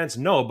Milan fans?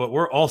 No, but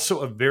we're also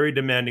a very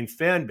demanding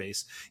fan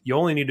base. You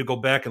only need to go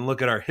back and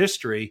look at our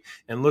history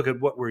and look at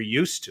what we're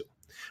used to.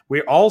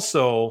 We're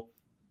also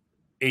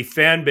a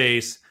fan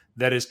base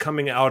that is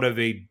coming out of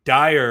a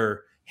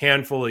dire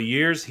handful of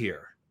years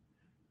here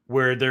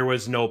where there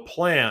was no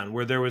plan,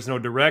 where there was no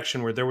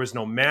direction, where there was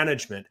no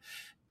management.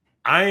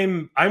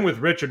 I'm with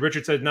Richard.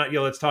 Richard said, not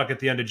yet, let's talk at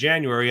the end of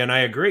January. And I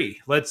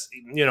agree.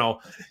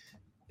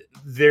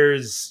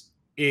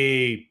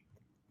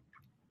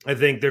 I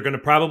think they're going to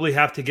probably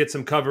have to get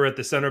some cover at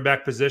the center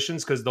back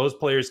positions because those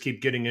players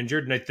keep getting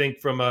injured. And I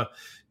think from a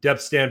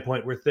depth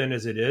standpoint, we're thin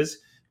as it is.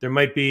 There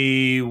might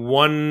be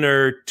one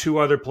or two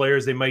other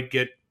players they might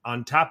get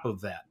on top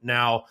of that.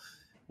 Now,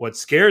 what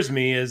scares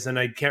me is, and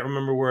I can't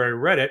remember where I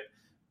read it,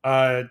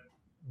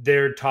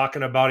 they're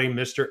talking about a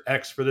Mr.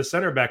 X for the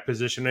center back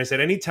position. And I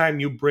said, anytime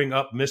you bring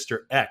up Mr.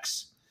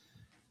 X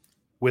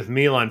with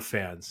Milan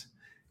fans,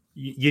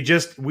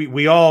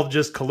 we all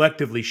just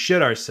collectively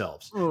shit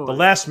ourselves. Oh. The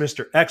last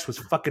Mr. X was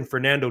fucking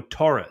Fernando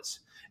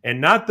Torres,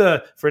 and not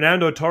the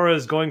Fernando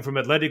Torres going from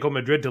Atletico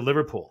Madrid to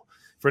Liverpool.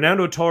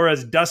 Fernando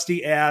Torres,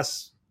 dusty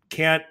ass,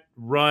 can't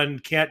run,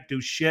 can't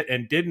do shit,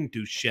 and didn't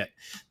do shit.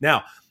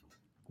 Now,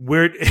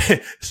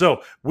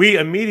 so we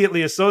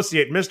immediately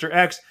associate Mr.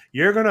 X.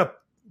 You're going to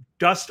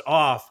dust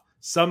off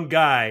some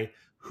guy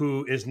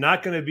who is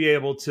not going to be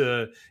able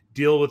to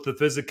deal with the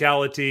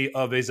physicality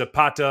of a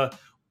Zapata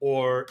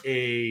or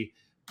a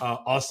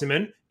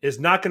Osimhen, is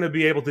not going to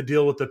be able to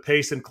deal with the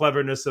pace and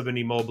cleverness of an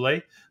Immobile,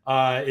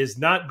 is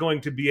not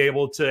going to be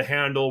able to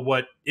handle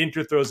what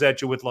Inter throws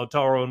at you with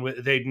Lautaro and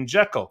with Edin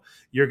Dzeko.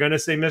 You're going to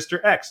say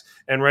Mr. X.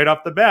 And right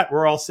off the bat,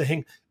 we're all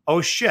saying,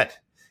 oh, shit.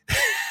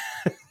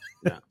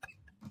 Yeah.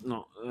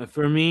 No,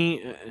 for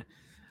me,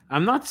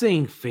 I'm not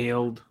saying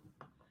failed.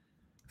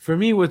 For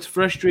me, what's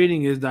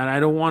frustrating is that I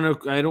don't want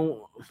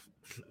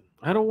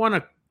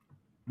to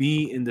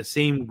be in the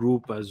same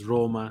group as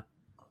Roma,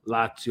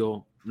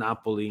 Lazio,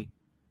 Napoli.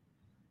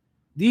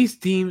 These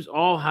teams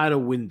all had a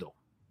window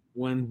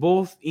when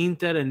both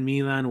Inter and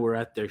Milan were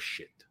at their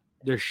shittiest.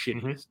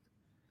 Mm-hmm.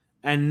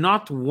 And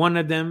not one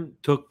of them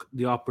took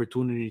the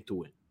opportunity to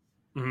win.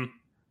 Mm-hmm.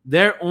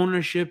 Their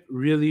ownership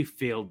really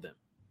failed them.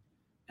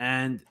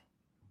 And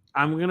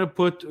we're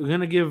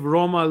gonna give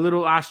Roma a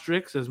little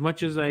asterisk. As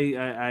much as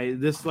I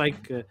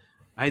dislike,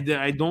 I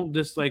don't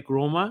dislike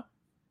Roma.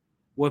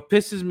 What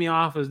pisses me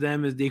off as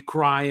them is they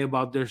cry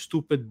about their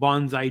stupid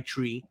bonsai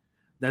tree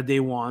that they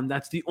won.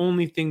 That's the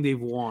only thing they've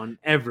won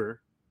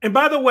ever. And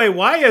by the way,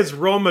 why is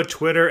Roma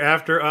Twitter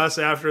after us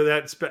after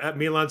that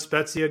Milan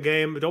Spezia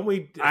game? Don't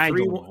we? I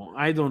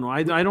don't know.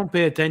 I don't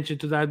pay attention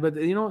to that. But,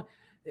 you know,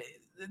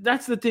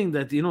 that's the thing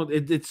that, you know,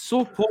 it's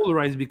so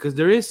polarized because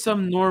there is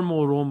some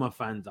normal Roma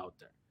fans out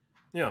there.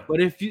 Yeah.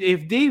 But if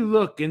they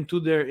look into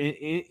their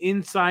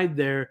inside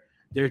their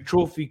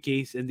trophy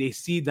case and they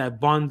see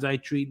that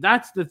bonsai tree,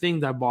 that's the thing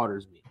that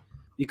bothers me,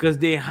 because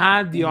they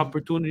had the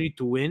opportunity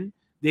to win.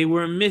 They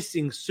were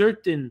missing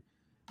certain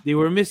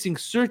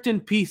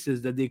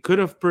pieces that they could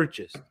have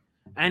purchased.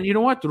 And you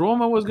know what?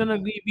 Roma was going to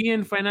be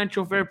in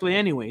financial fair play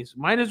anyways.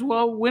 Might as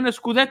well win a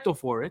Scudetto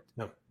for it.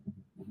 No.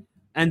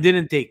 And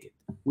didn't take it.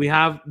 We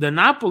have the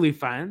Napoli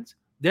fans.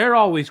 They're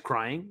always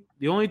crying.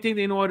 The only thing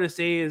they know how to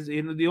say is,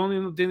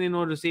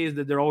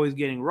 that they're always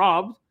getting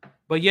robbed,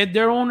 but yet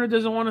their owner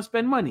doesn't want to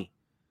spend money.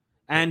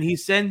 And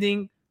he's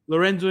sending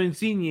Lorenzo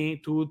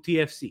Insigne to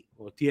TFC.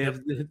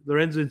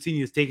 Lorenzo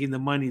Insigne is taking the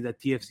money that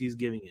TFC is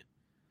giving him.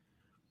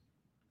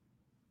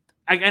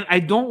 I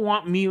don't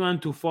want Milan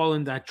to fall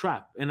in that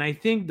trap. And I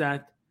think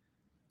that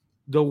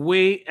the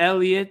way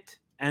Elliott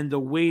and the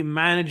way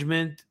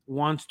management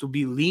wants to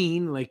be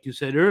lean, like you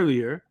said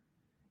earlier,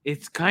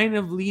 it's kind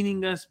of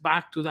leaning us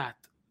back to that.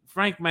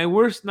 Frank, my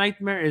worst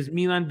nightmare is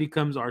Milan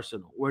becomes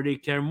Arsenal, where they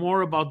care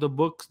more about the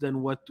books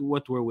than what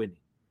we're winning,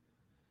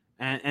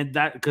 and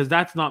that because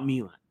that's not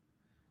Milan.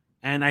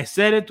 And I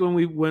said it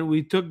when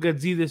we took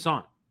Gazidis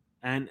on,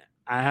 and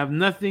I have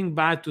nothing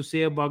bad to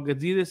say about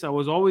Gazidis. I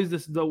was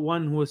always the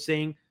one who was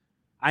saying,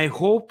 I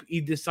hope he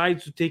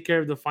decides to take care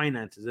of the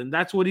finances, and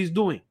that's what he's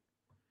doing.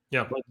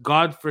 Yeah. But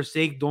God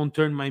forsake, don't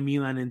turn my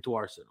Milan into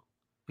Arsenal.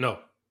 No.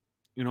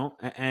 You know,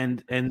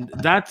 and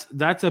that's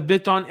a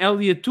bit on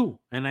Elliot too.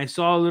 And I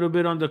saw a little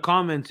bit on the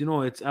comments. You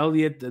know, it's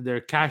Elliot.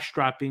 They're cash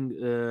strapping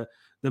the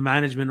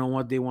management on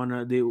what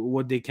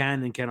they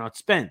can and cannot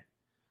spend.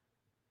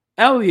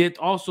 Elliot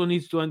also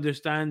needs to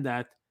understand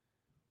that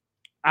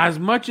as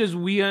much as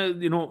we are,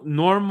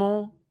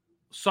 normal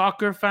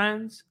soccer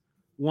fans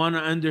want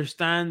to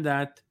understand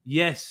that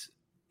yes,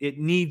 it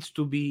needs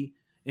to be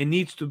in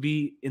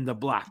the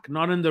black,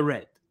 not in the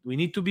red. We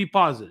need to be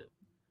positive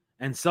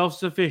and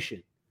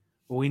self-sufficient.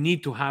 We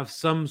need to have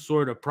some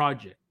sort of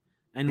project.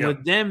 And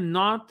with them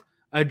not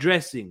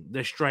addressing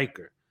the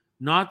striker,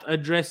 not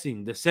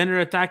addressing the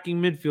center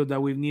attacking midfield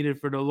that we've needed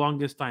for the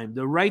longest time,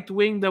 the right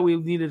wing that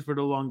we've needed for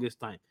the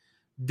longest time,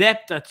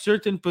 depth at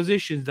certain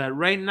positions that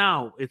right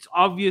now it's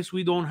obvious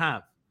we don't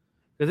have.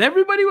 Because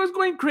everybody was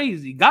going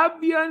crazy.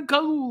 Gabbia and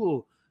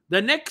Kalulu,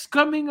 the next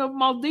coming of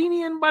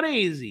Maldini and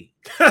Baresi.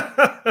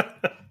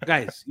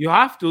 Guys, you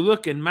have to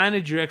look and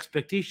manage your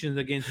expectations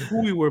against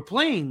who we were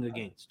playing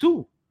against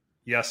too.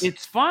 Yes.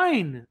 It's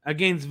fine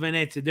against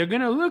Venezia. They're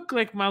going to look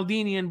like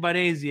Maldini and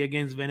Baresi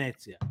against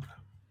Venezia.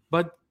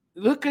 But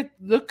look at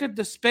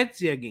the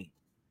Spezia game.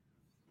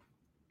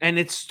 And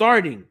it's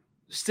starting.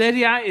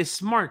 Serie A is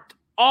smart.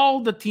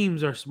 All the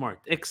teams are smart.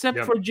 Except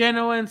for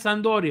Genoa and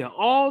Sampdoria.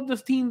 All the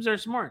teams are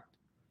smart.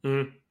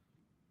 Mm-hmm.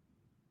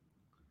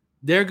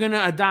 They're going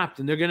to adapt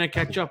and they're going to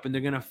catch up and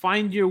they're going to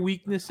find your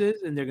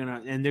weaknesses and they're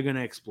going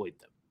to exploit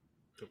them.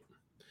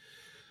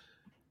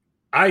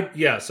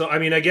 So I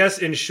mean, I guess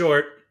in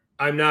short,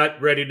 I'm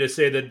not ready to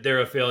say that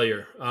they're a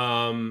failure.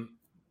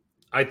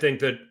 I think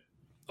that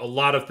a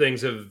lot of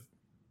things have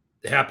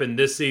happened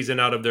this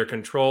season out of their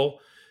control.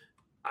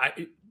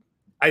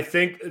 I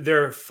think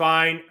they're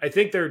fine. I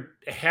think they're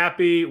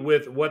happy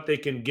with what they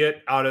can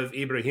get out of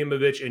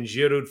Ibrahimovic and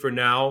Giroud for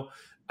now.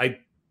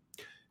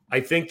 I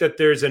think that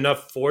there's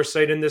enough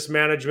foresight in this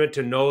management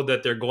to know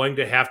that they're going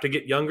to have to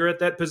get younger at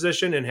that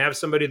position and have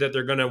somebody that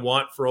they're going to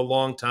want for a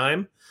long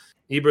time.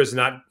 Ibra's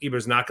not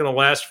going to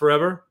last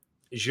forever.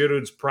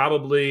 Giroud's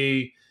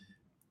probably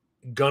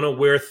gonna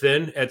wear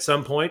thin at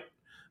some point.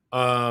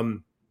 I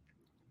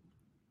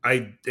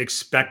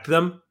expect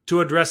them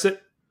to address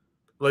it.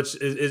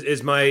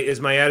 Is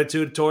my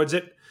attitude towards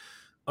it.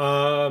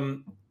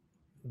 But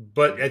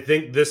I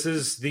think this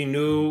is the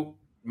new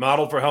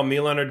model for how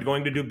Milan are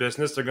going to do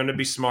business. They're going to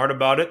be smart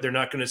about it. They're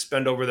not going to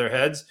spend over their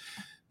heads.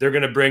 They're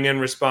going to bring in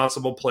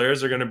responsible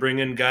players. They're going to bring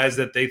in guys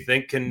that they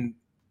think can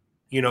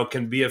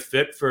be a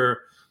fit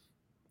for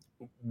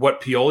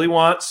what Pioli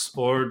wants,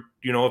 or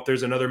if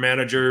there's another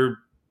manager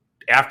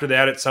after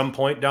that at some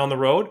point down the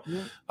road.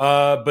 Yeah.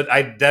 But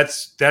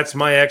that's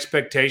my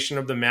expectation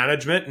of the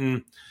management.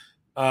 And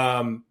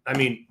I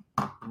mean,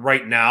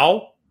 right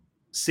now,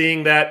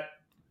 seeing that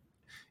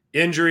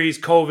injuries,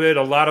 COVID,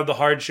 a lot of the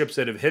hardships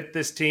that have hit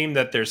this team,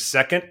 that they're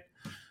second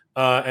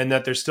and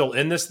that they're still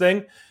in this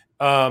thing,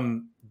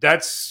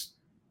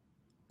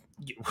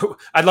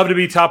 I'd love to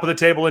be top of the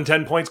table and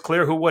 10 points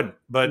clear. Who wouldn't?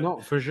 But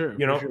no, for sure.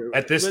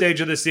 At this stage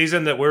of the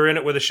season, that we're in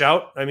it with a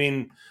shout. I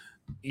mean,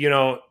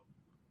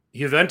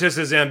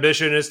 Juventus's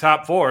ambition is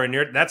top four,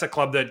 and that's a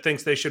club that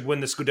thinks they should win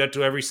the Scudetto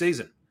every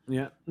season.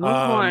 Yeah,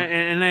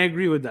 and I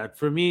agree with that.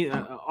 For me,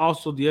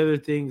 also the other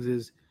things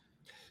is,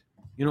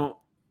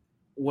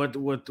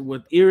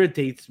 what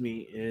irritates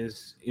me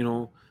is,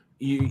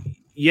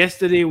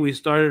 yesterday we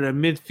started a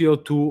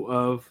midfield two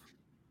of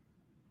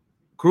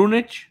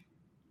Krunic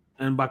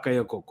and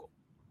Bakayoko.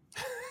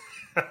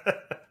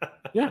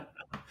 Yeah.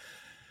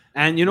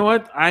 And you know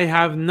what? I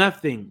have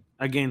nothing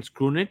against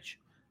Krunic.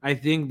 I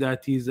think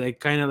that he's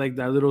kind of like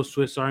that little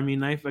Swiss Army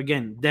knife.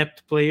 Again,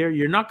 depth player.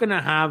 You're not going to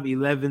have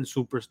 11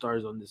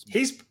 superstars on this.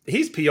 He's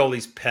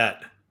Pioli's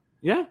pet.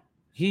 Yeah.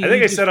 I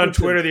think I said on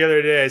Twitter the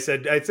other day, I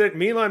said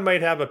Milan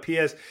could have a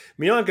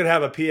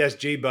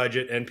PSG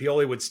budget and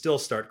Pioli would still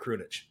start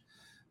Krunic.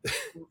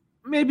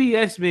 Maybe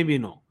yes, maybe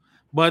no.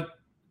 But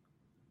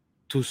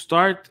to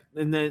start,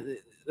 and then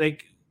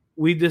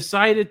we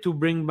decided to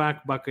bring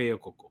back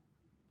Bakayoko.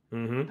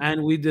 Mm-hmm.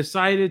 And we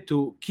decided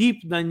to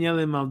keep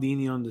Daniele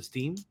Maldini on this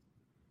team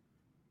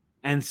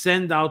and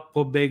send out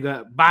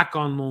Pobega back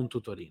on loan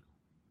to Torino.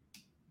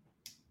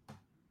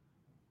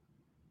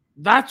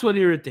 That's what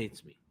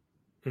irritates me.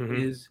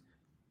 Mm-hmm.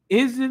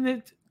 Isn't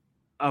it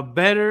a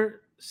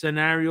better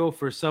scenario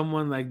for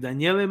someone like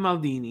Daniele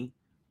Maldini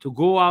to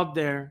go out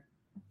there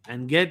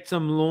and get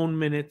some loan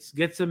minutes,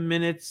 get some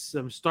minutes,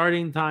 some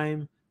starting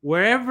time,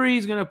 wherever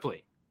he's going to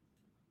play,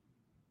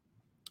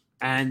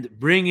 and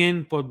bring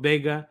in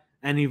Pobega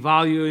and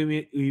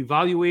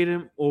evaluate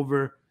him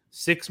over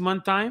 6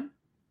 month time?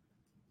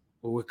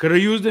 Well, we could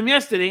have used him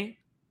yesterday.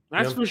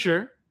 That's for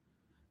sure.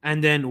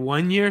 and then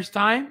 1 year's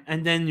time,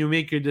 and then you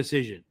make your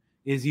decision.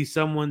 Is he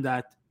someone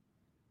that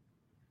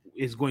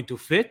is going to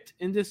fit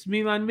in this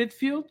Milan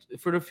midfield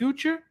for the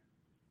future?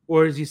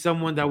 Or is he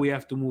someone that we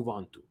have to move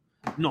on to?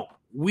 No,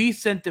 we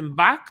sent him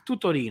back to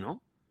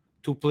Torino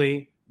to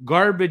play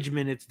garbage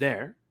minutes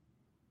there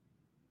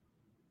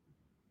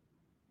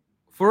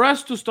for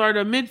us to start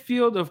a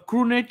midfield of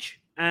Krunic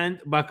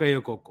and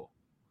Bakayokoko,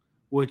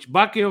 which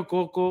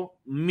Bakayokoko,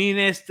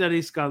 Minestra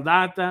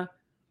Riscaldata,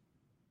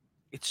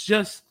 it's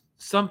just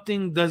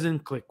something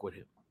doesn't click with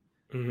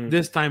him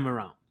this time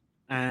around.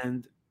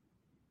 And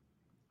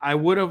I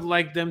would have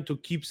liked them to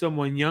keep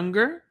someone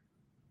younger,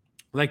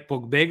 like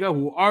Pogbega,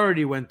 who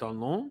already went on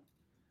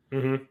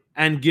loan,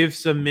 and give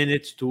some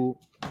minutes to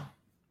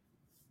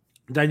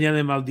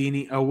Daniele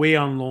Maldini away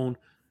on loan.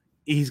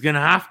 He's going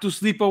to have to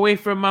sleep away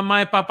from Mama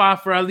and Papa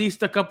for at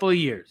least a couple of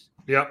years.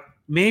 Yep.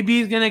 Maybe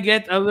he's going to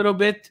get a little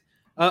bit,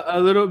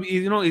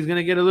 he's going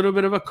to get a little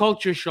bit of a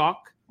culture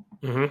shock.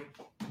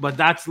 But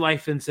that's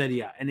life in Serie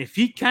A. And if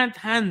he can't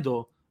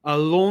handle a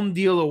loan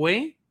deal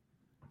away,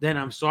 then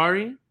I'm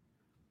sorry.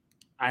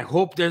 I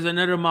hope there's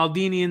another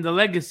Maldini in the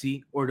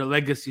legacy, or the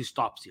legacy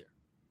stops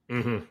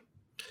here.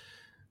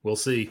 We'll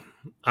see.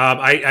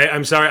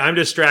 I'm sorry. I'm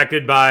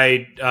distracted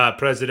by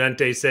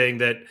Presidente saying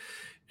that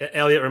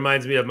Elliot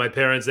reminds me of my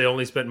parents. They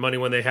only spent money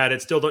when they had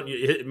it. Still don't.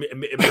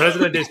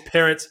 Presidente's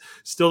parents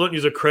still don't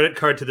use a credit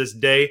card to this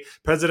day.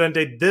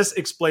 Presidente, this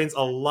explains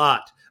a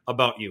lot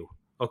about you.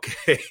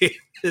 Okay,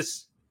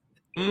 this,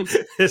 and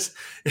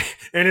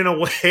in a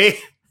way,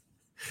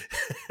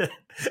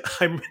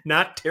 I'm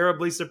not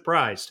terribly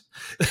surprised.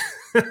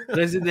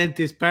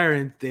 Presidente's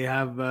parents, they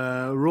have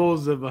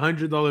rolls of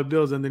 $100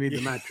 bills underneath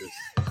the mattress.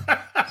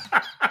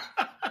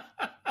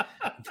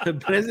 The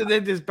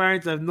Presidente's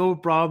parents have no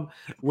problem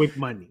with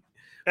money.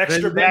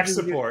 Extra back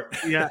support.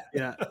 Yeah.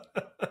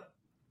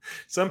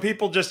 Some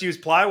people just use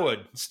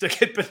plywood,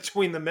 stick it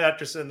between the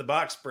mattress and the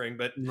box spring,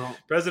 but No.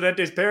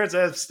 Presidente's parents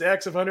have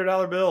stacks of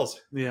 $100 bills.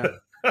 Yeah.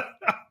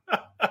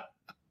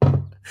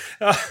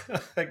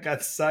 I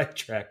got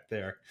sidetracked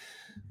there.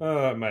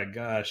 Oh my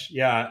gosh.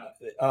 Yeah.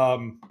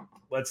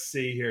 Let's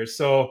see here.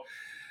 So,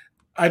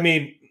 I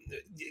mean,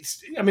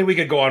 we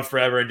could go on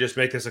forever and just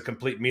make this a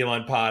complete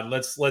Milan pod.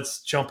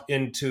 Let's jump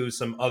into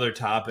some other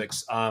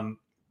topics. The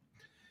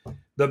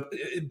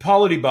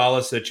Paulo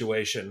Dybala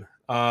situation.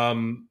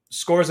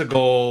 Scores a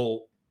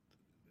goal,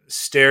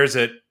 stares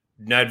at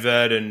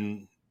Nedved,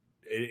 and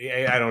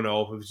I don't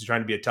know, who's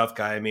trying to be a tough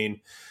guy. I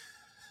mean,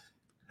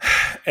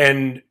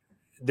 and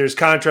there's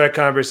contract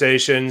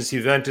conversations.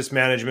 Juventus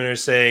management are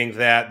saying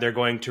that they're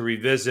going to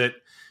revisit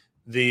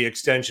the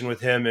extension with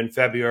him in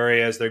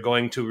February, as they're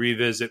going to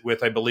revisit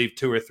with, I believe,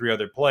 2 or 3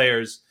 other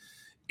players.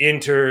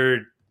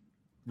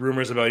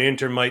 Rumors about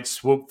Inter might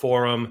swoop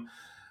for him.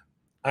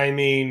 I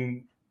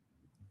mean,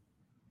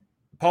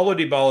 Paulo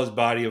Dybala's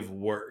body of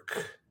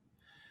work,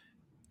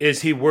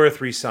 is he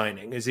worth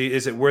re-signing? Is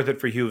it worth it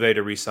for Juve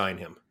to re-sign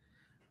him?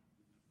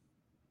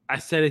 I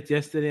said it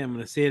yesterday. I'm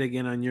going to say it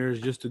again on yours,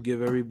 just to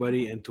give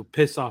everybody and to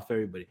piss off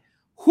everybody.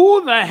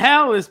 Who the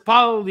hell is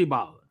Paulo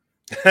Dybala?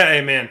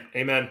 Amen.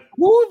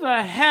 Who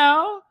the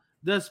hell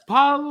does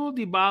Paulo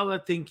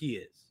Dybala think he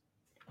is?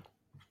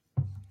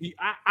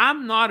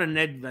 I'm not a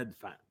Nedved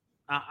fan.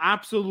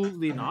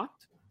 Absolutely not.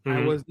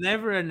 I was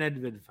never a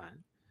Nedved fan.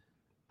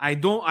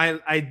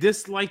 I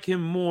dislike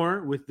him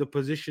more with the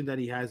position that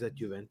he has at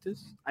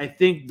Juventus. I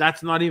think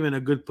that's not even a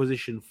good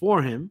position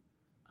for him.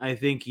 I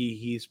think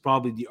he's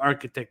probably the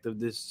architect of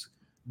this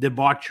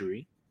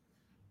debauchery.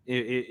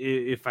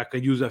 If I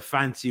could use a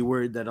fancy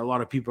word that a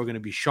lot of people are going to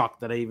be shocked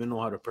that I even know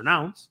how to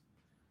pronounce.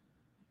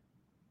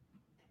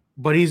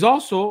 But he's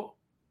also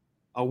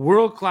a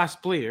world-class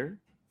player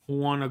who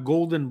won a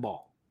golden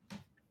ball.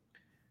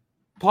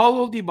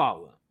 Paulo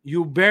Dybala,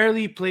 you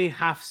barely play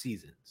half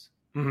seasons.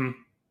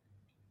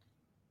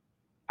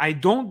 I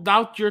don't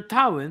doubt your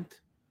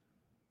talent,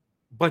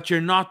 but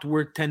you're not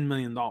worth $10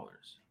 million.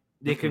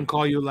 They can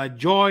call you La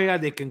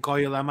Gioia, they can call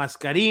you La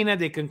Mascarina,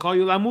 they can call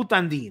you La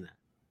Mutandina.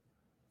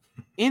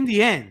 In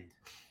the end,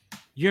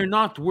 you're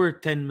not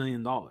worth $10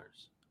 million.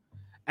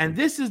 And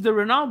this is the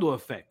Ronaldo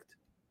effect.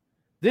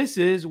 This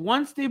is,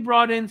 once they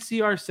brought in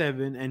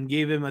CR7 and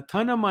gave him a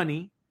ton of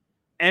money,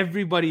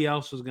 everybody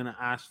else was going to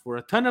ask for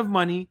a ton of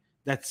money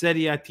that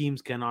Serie A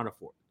teams cannot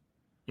afford.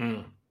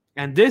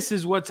 And this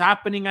is what's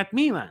happening at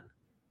Milan.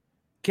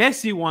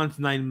 Kessie wants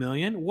 $9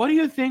 million. What do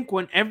you think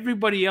when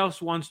everybody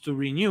else wants to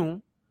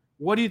renew?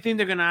 What do you think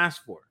they're going to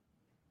ask for?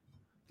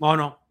 Oh,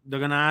 no. They're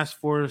going to ask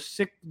for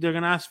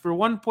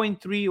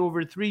 1.3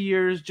 over 3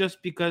 years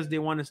just because they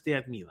want to stay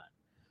at Milan.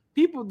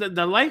 People, the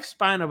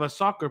lifespan of a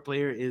soccer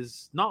player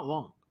is not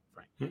long,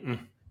 Frank.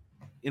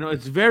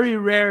 It's very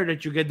rare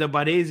that you get the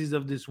Baresis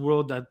of this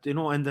world and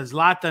the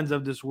Zlatans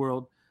of this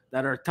world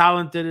that are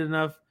talented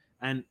enough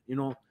and,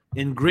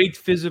 in great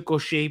physical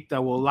shape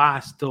that will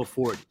last till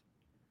 40.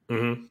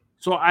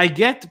 So I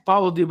get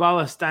Paulo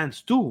Dybala's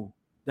stance too,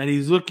 that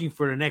he's looking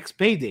for the next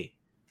payday.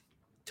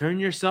 Turn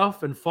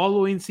yourself and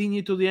follow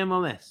Insigne to the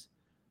MLS.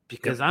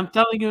 Because I'm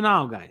telling you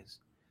now, guys,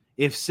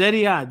 if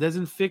Serie A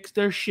doesn't fix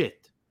their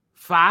shit,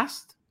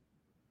 fast,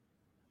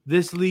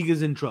 this league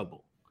is in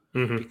trouble.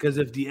 Mm-hmm. Because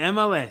if the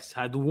MLS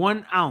had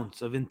 1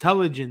 ounce of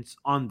intelligence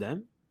on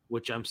them,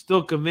 which I'm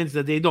still convinced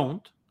that they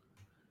don't,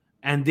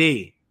 and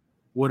they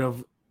would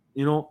have,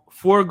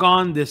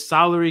 foregone this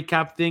salary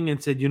cap thing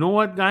and said, you know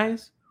what,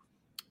 guys?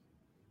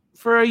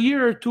 For a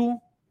year or two,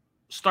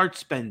 start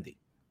spending.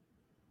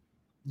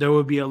 There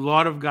would be a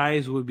lot of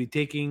guys who would be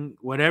taking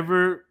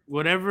whatever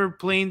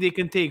plane they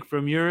can take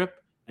from Europe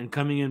and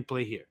coming and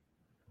play here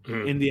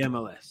in the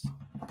MLS.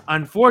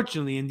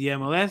 Unfortunately, in the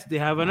MLS, they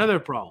have another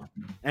problem.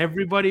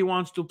 Everybody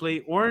wants to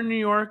play or in New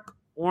York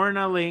or in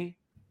LA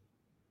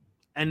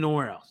and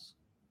nowhere else.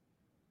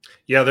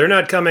 Yeah, they're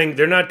not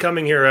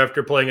coming here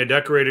after playing a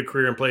decorated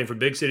career and playing for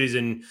big cities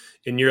in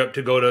Europe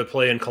to go to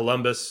play in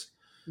Columbus.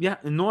 Yeah,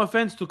 and no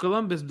offense to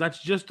Columbus,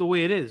 that's just the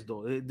way it is,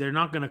 though. They're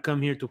not going to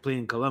come here to play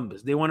in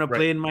Columbus. They want to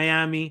play in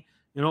Miami.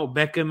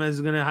 Beckham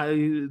is going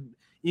to...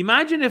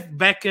 Imagine if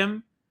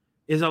Beckham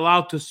is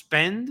allowed to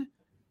spend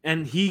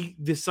and he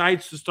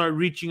decides to start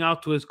reaching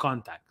out to his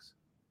contacts.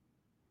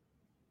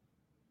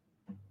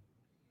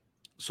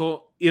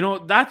 So,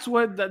 that's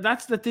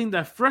the thing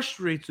that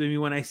frustrates me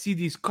when I see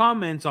these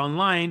comments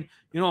online,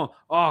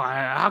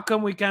 how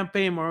come we can't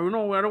pay him? Or,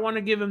 I don't want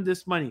to give him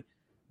this money.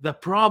 The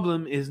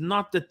problem is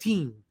not the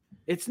team.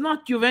 It's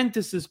not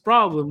Juventus's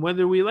problem,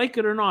 whether we like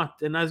it or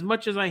not. And as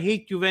much as I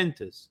hate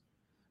Juventus,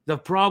 the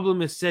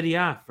problem is Serie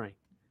A, Frank.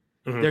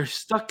 Mm-hmm. They're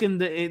stuck in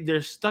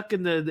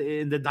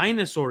the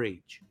dinosaur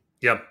age.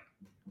 Yep.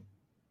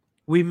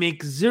 We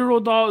make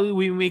 $0.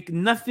 We make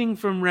nothing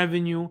from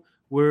revenue.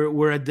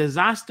 We're a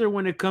disaster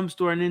when it comes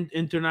to our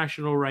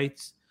international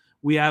rights.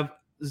 We have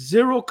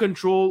zero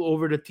control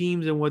over the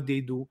teams and what they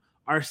do.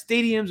 Our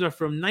stadiums are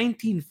from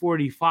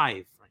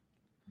 1945.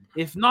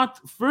 If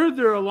not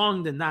further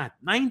along than that,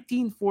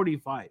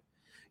 1945.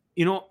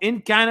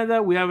 In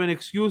Canada, we have an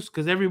excuse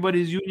because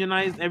everybody's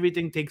unionized.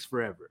 Everything takes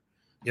forever.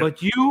 Yep.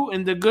 But you,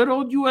 in the good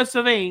old US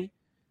of A,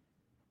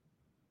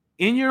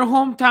 in your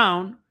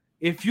hometown,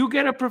 if you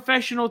get a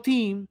professional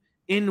team,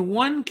 in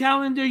 1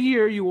 calendar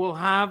year, you will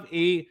have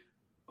a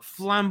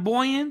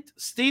flamboyant,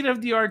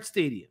 state-of-the-art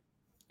stadium.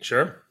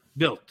 Sure.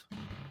 Built.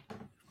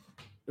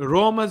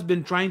 Roma's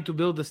been trying to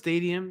build a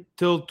stadium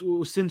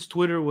since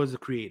Twitter was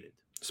created.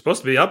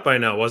 Supposed to be up by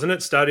now, wasn't it?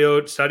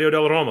 Stadio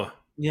del Roma.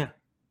 Yeah.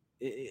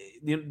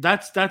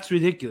 That's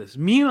ridiculous.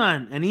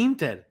 Milan and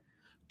Inter,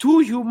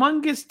 2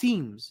 humongous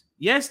teams.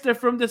 Yes, they're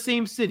from the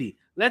same city.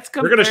 Let's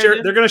compare.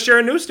 They're gonna share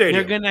a new stadium.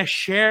 They're gonna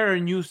share a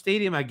new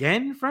stadium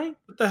again, Frank?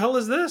 What the hell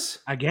is this?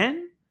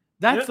 Again?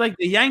 That's like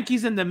the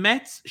Yankees and the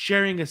Mets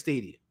sharing a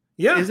stadium.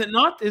 Yeah. Is it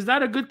not? Is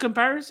that a good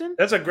comparison?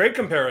 That's a great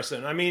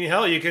comparison. I mean,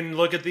 hell, you can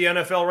look at the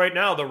NFL right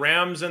now. The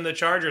Rams and the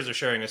Chargers are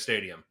sharing a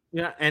stadium.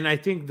 Yeah, and I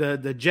think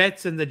the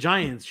Jets and the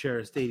Giants share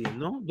a stadium,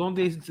 no? Don't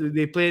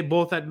they play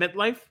both at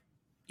MetLife?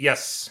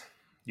 Yes,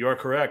 you are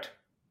correct.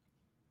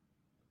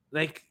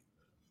 Like,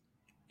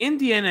 in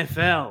the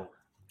NFL,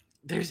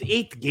 there's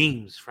 8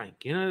 games,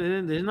 Frank.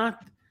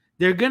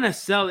 They're gonna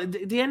sell.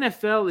 The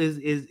NFL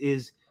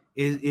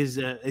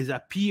is a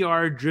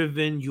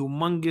PR-driven,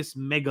 humongous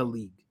mega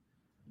league.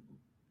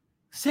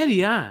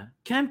 Serie A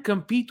can't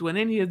compete with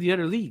any of the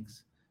other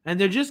leagues. And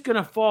they're just going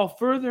to fall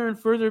further and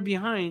further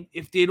behind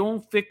if they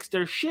don't fix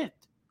their shit.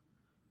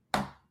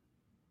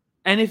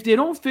 And if they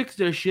don't fix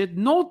their shit,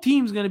 no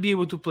team's going to be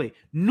able to play.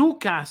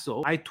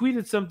 Newcastle, I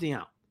tweeted something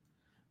out.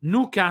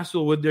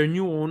 Newcastle, with their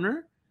new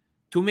owner,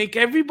 to make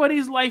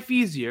everybody's life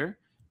easier,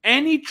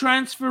 any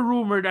transfer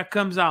rumor that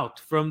comes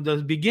out from the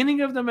beginning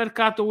of the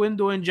Mercato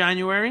window in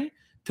January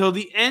till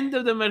the end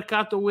of the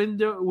Mercato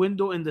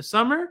window in the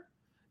summer,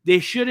 they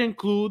should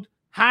include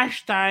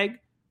hashtag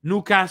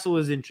Newcastle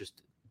is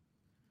interested.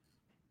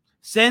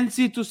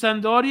 Sensi to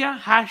Sampdoria,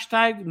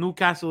 hashtag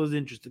Newcastle is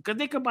interested. Because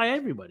they can buy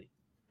everybody.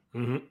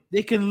 Mm-hmm.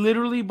 They can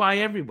literally buy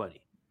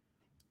everybody.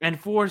 And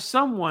for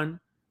someone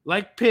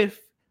like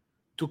Piff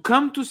to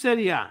come to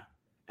Serie A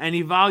and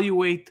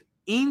evaluate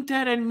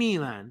Inter and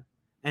Milan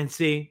and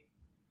say,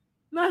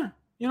 nah,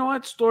 you know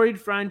what,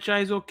 storied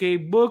franchise, okay,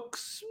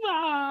 books,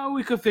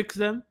 we could fix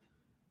them.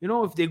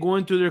 If they go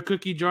into their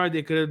cookie jar,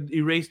 they could have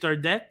erased our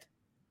debt.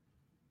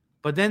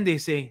 But then they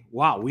say,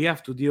 wow, we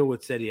have to deal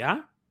with Serie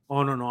A?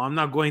 Oh, no, I'm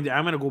not going there.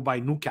 I'm going to go buy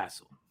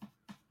Newcastle.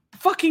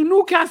 Fucking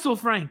Newcastle,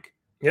 Frank.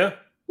 Yeah.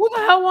 Who the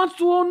hell wants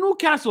to own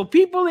Newcastle?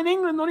 People in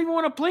England don't even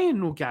want to play in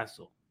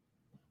Newcastle.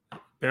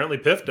 Apparently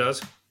Piff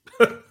does.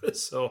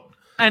 So.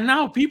 And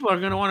now people are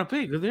going to want to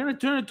play because they're going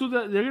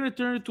to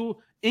turn it to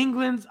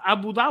England's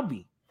Abu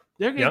Dhabi.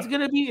 It's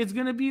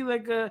going to be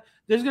like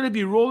there's going to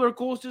be roller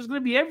coasters. There's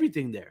going to be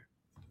everything there.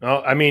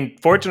 Well, I mean,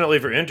 fortunately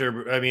for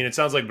Inter, it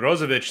sounds like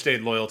Brozovic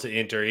stayed loyal to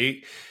Inter.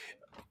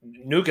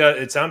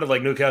 It sounded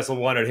like Newcastle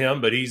wanted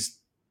him, but he's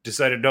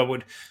decided no.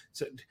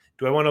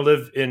 Do I want to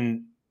live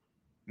in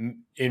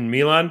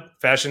Milan,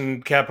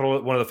 fashion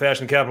capital, one of the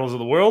fashion capitals of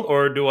the world,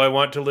 or do I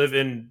want to live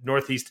in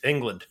Northeast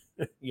England?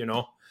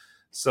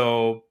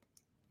 So,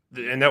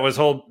 and that was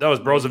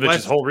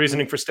Brozovic's whole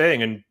reasoning for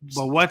staying.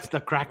 But what's the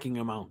cracking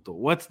amount, though?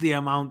 What's the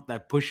amount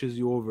that pushes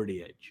you over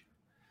the edge?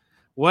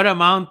 What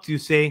amount do you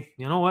say,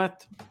 you know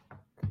what?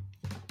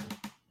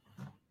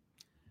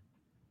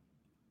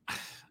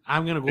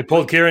 I'm gonna go. They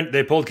pulled Kieran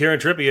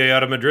Trippier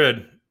out of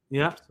Madrid.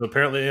 Yeah. So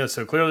apparently,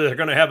 so clearly they're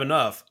going to have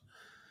enough.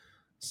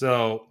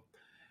 So,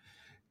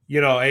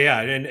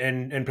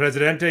 and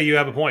Presidente, you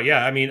have a point.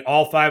 Yeah, I mean,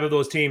 all 5 of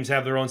those teams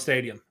have their own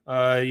stadium.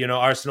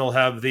 Arsenal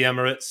have the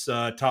Emirates.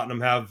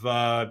 Tottenham have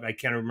I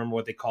can't remember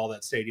what they call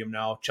that stadium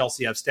now.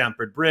 Chelsea have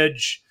Stamford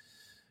Bridge.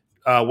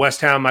 West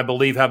Ham, I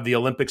believe, have the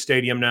Olympic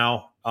Stadium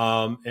now,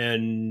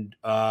 and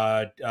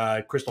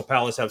Crystal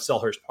Palace have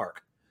Selhurst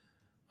Park.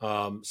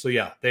 So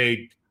yeah,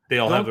 they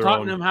all have their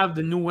Tottenham own. have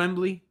the new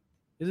Wembley?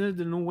 Isn't it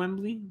the new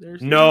Wembley?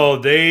 No,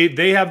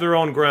 they have their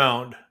own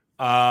ground,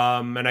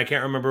 and I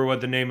can't remember what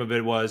the name of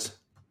it was.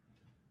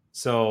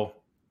 So,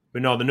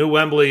 but no, the new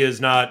Wembley is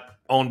not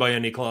owned by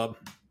any club.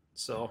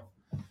 So,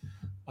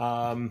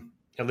 at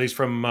least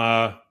from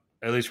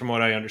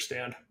what I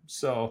understand.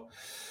 So.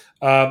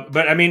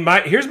 But I mean,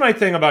 here's my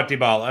thing about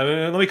Dybala. I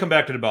mean, let me come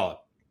back to Dybala.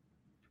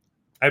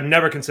 I've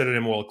never considered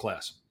him world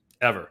class,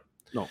 ever.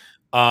 No.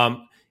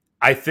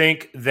 I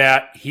think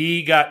that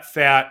he got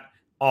fat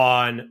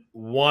on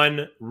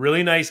one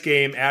really nice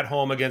game at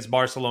home against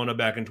Barcelona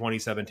back in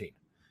 2017.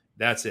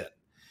 That's it.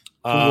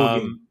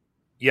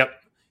 Yep.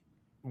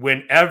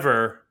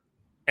 Whenever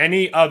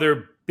any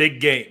other big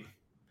game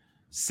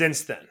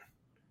since then,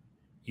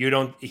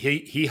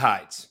 he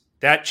hides.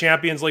 That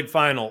Champions League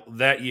final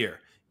that year.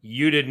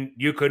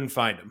 You couldn't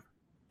find him.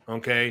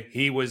 Okay.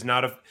 He was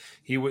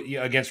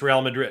against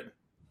Real Madrid.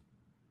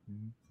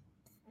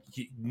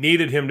 He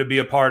needed him to be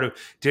a part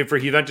for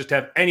Juventus to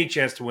have any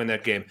chance to win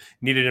that game.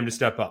 Needed him to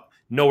step up.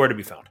 Nowhere to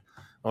be found.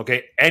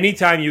 Okay.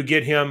 Anytime you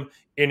get him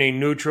in a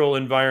neutral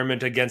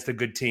environment against a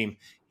good team,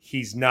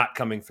 he's not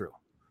coming through.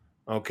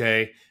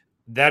 Okay.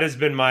 That has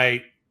been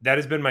my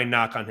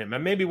knock on him.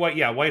 And maybe White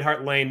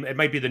Hart Lane. It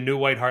might be the new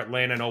White Hart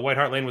Lane. I know White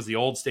Hart Lane was the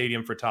old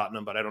stadium for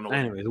Tottenham, but I don't know.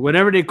 Anyways,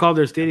 whatever they call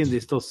their stadium, they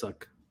still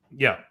suck.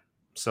 Yeah.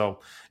 So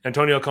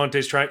Antonio Conte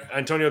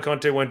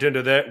went in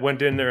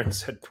there and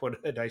said,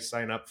 "What did I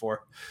sign up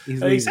for?"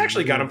 He's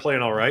actually got him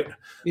playing all right.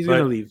 He's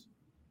going to leave.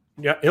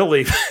 Yeah, he'll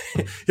leave.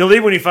 He'll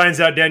leave when he finds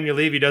out Daniel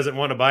Levy doesn't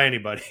want to buy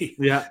anybody.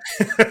 Yeah.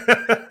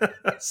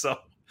 So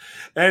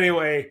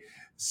anyway,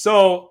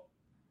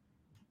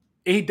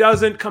 he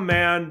doesn't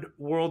command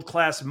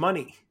world-class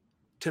money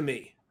to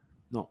me.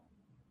 No.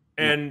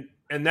 And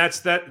that's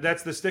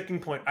the sticking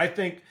point. I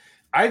think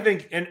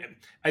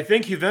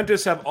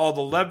Juventus have all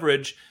the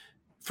leverage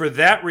for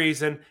that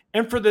reason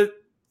and for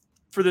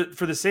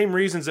the same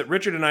reasons that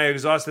Richard and I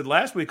exhausted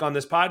last week on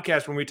this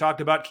podcast when we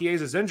talked about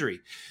Chiesa's injury.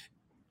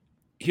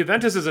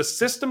 Juventus is a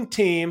system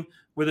team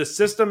with a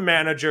system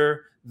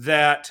manager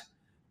that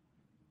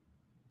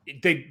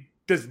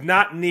does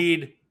not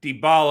need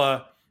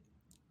Dybala.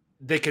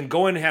 They can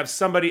go in and have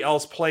somebody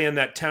else play in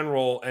that 10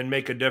 role and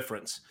make a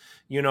difference.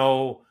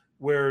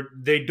 Where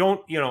they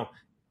don't,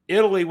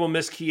 Italy will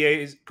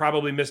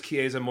probably miss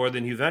Chiesa more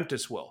than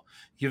Juventus will.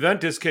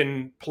 Juventus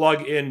can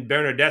plug in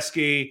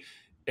Bernardeschi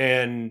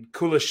and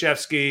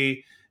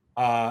Kulusevski,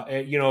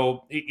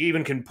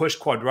 even can push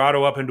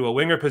Cuadrado up into a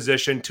winger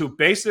position to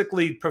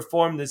basically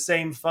perform the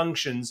same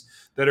functions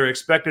that are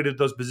expected at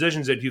those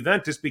positions at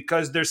Juventus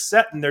because they're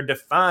set and they're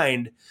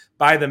defined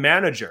by the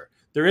manager.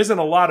 There isn't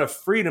a lot of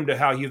freedom to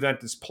how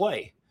Juventus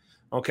play.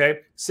 Okay,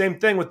 same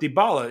thing with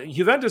Dybala.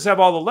 Juventus have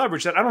all the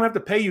leverage that I don't have to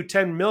pay you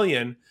 $10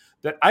 million.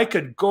 That I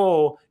could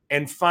go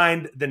and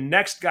find the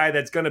next guy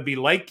that's going to be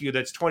like you,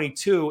 that's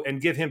 22, and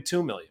give him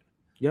 $2 million.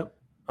 Yep.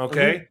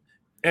 Okay. Mm-hmm.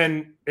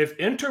 And if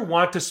Inter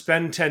want to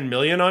spend $10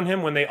 million on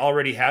him when they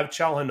already have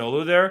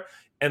Çalhanoğlu there,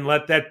 and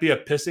let that be a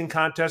pissing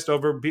contest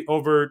over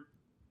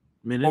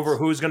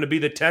who's going to be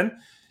the 10,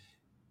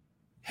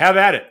 have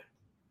at it.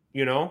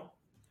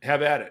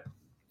 Have at it.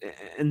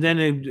 And then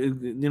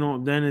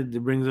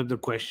it brings up the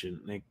question: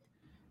 like,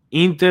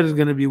 Inter is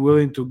going to be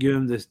willing to give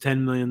him this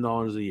 $10 million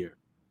a year.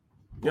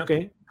 Yeah.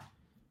 Okay,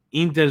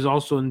 Inter is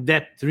also in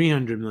debt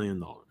 $300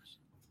 million.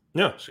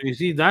 Yeah. So you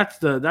see, that's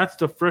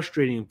the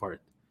frustrating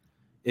part,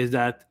 is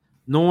that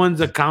no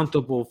one's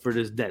accountable for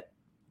this debt,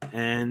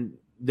 and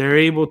they're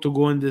able to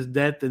go in this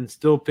debt and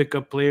still pick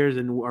up players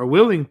and are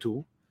willing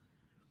to.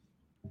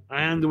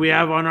 And we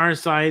have on our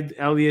side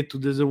Elliott, who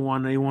doesn't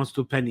want. He wants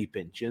to penny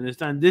pinch. You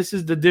understand? This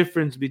is the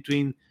difference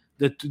between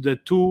the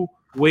two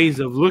ways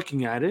of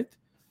looking at it.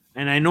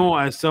 And I know,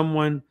 as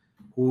someone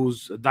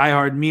who's a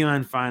diehard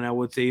Milan fan, I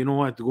would say, you know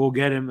what, go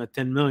get him at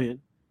 $10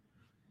 million.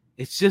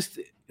 It's just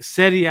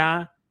Serie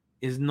A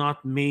is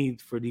not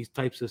made for these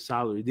types of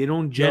salary. They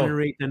don't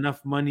generate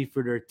enough money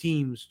for their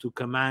teams to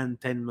command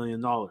 $10 million.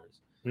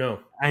 No.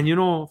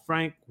 And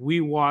Frank,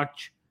 we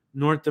watch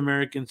North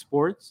American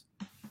sports.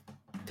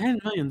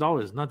 $10 million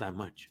is not that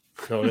much.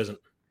 No, it isn't.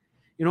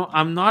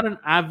 I'm not an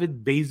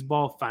avid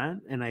baseball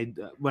fan,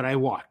 but I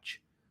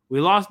watch. We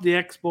lost the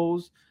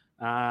Expos,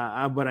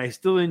 but I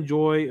still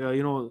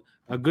enjoy,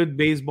 a good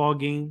baseball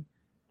game.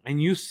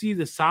 And you see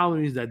the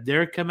salaries that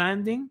they're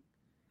commanding.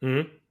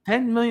 Mm-hmm.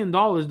 $10 million,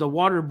 the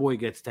water boy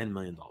gets $10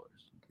 million.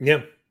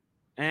 Yeah.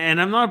 And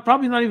I'm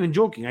probably not even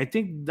joking. I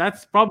think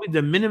that's probably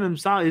the minimum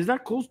salary. Is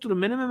that close to the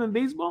minimum in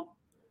baseball?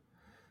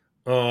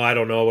 Oh, I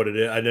don't know what it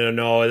is. I don't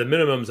know. The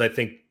minimums, I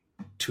think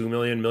 $2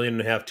 million, $1.5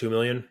 million, $2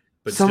 million.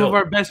 But some still, of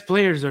our best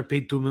players are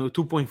paid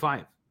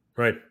 2.5.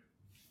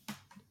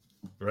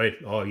 Right.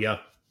 Oh yeah.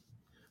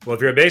 Well,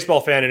 if you're a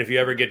baseball fan and if you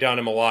ever get down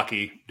to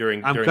Milwaukee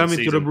during I'm the coming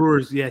season, to the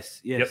Brewers. Yes.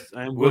 yep,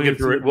 I'm we'll going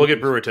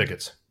get Brewer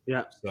tickets.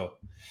 Yeah. So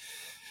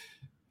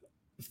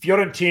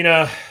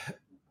Fiorentina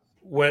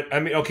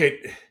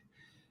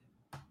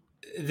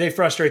they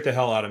frustrate the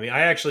hell out of me.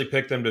 I actually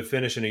picked them to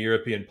finish in a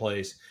European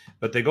place,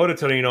 but they go to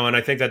Torino, and I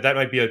think that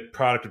might be a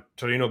product of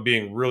Torino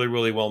being really,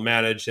 really well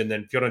managed, and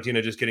then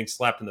Fiorentina just getting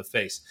slapped in the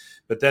face.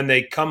 But then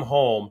they come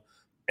home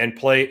and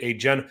play a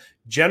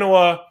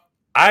Genoa.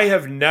 I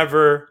have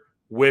never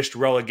wished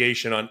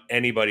relegation on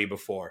anybody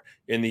before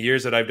in the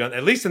years that I've done,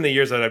 at least in the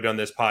years that I've done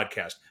this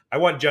podcast. I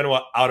want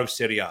Genoa out of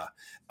Serie A.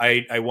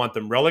 I want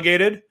them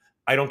relegated.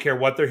 I don't care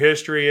what their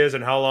history is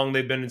and how long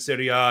they've been in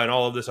Serie A and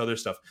all of this other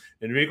stuff.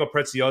 Enrico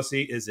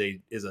Preziosi is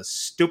a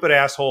stupid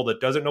asshole that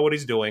doesn't know what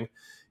he's doing.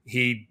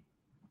 He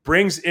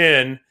brings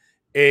in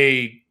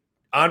a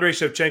Andrei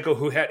Shevchenko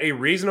who had a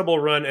reasonable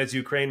run as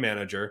Ukraine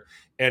manager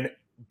and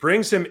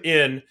brings him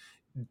in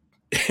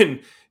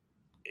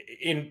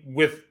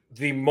with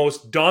the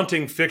most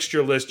daunting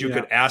fixture list you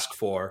could ask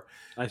for.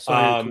 I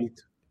saw your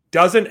tweet.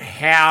 Doesn't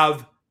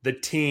have the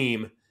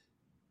team.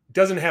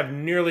 Doesn't have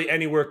nearly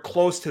anywhere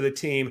close to the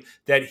team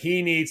that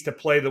he needs to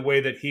play the way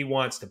that he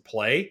wants to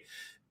play,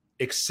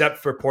 except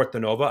for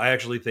Portanova. I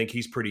actually think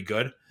he's pretty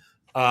good,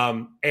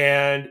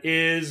 and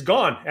is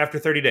gone after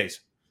 30 days.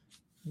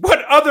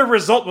 What other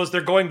result was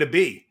there going to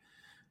be?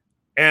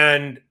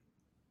 And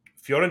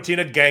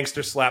Fiorentina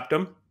gangster slapped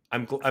him. I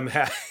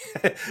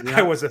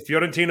was a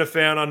Fiorentina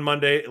fan on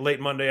late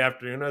Monday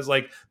afternoon. I was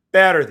like,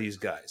 batter these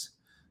guys,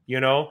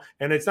 and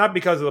it's not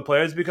because of the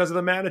players, it's because of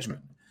the management.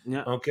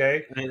 Yeah.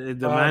 Okay. And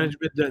the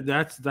management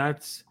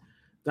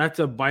that's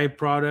a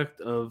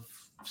byproduct of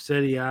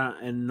Serie A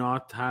and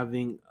not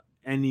having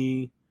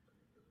any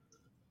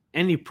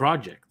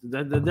project.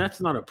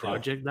 That's not a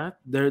project. That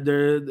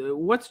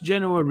what's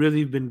Genoa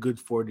really been good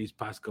for these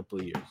past couple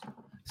of years?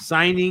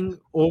 Signing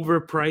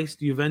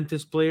overpriced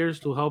Juventus players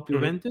to help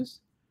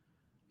Juventus.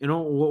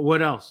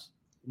 What else?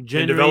 And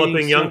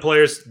developing young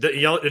players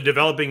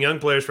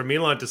from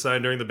Milan to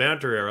sign during the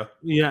banter era.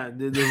 Yeah,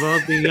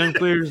 developing young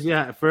players.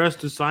 Yeah, for us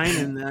to sign,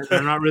 and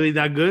they're not really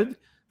that good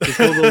to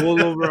pull the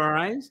wool over our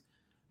eyes.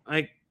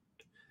 Like,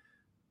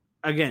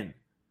 again,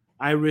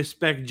 I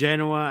respect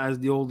Genoa as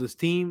the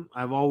oldest team.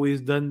 I've always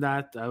done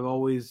that. I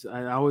always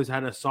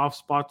had a soft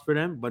spot for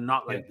them, but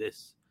not like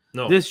this.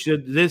 No,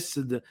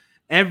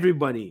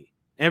 everybody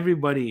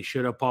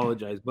should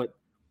apologize. But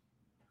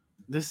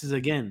this is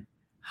again.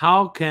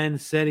 How can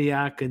Serie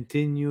A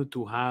continue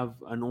to have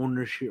an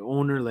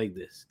owner like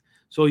this?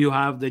 So you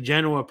have the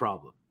Genoa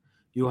problem.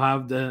 You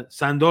have the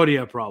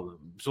Sampdoria problem.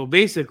 So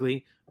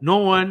basically, no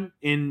one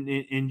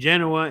in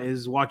Genoa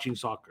is watching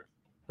soccer.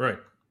 Right?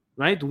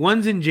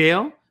 One's in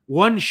jail.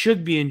 One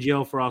should be in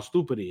jail for how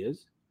stupid he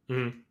is.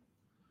 Mm-hmm.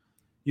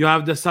 You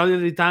have the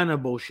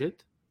Salernitana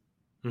bullshit.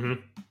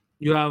 Mm-hmm.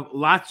 You have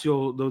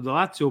Lazio, the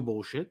Lazio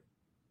bullshit,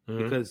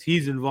 mm-hmm. because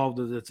he's involved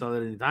with the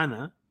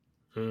Salernitana.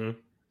 Mm-hmm.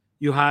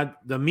 You had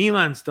the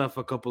Milan stuff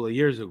a couple of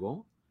years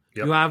ago.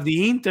 Yep. You have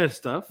the Inter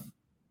stuff.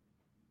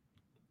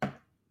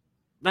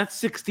 That's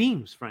 6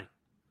 teams, Frank.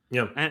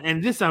 Yeah.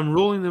 And this, I'm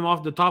rolling them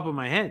off the top of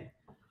my head.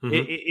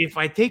 Mm-hmm. If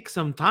I take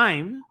some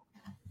time,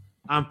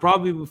 I'm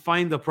probably will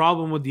find the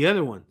problem with the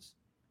other ones.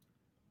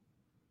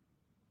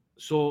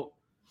 So,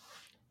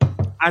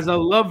 as a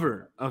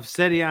lover of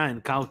Serie A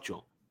and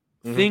Calcio,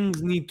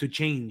 things need to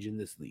change in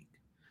this league.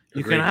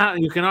 You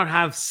cannot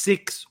have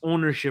 6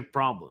 ownership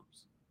problems.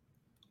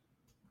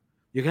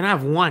 You can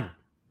have 1.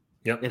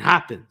 Yep. It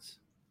happens.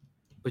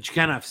 But you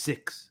can't have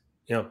 6.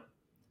 Yep.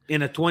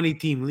 In a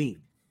 20-team league.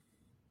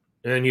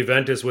 And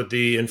Juventus with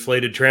the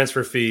inflated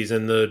transfer fees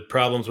and the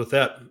problems with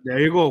that. There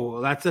you go.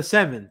 Well, that's a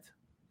 7th.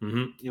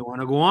 Mm-hmm. You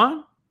want to go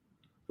on?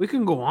 We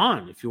can go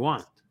on if you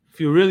want. If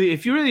you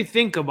really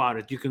think about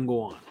it, you can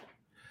go on.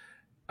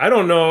 I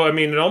don't know. I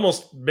mean, it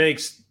almost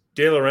makes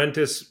De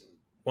Laurentiis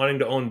wanting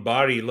to own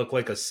Bari look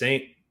like a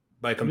saint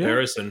by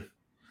comparison.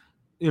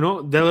 Yeah. De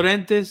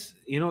Laurentiis,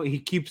 he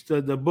keeps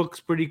the books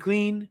pretty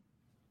clean.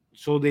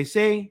 So they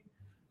say.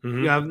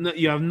 Mm-hmm.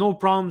 You have no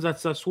problems at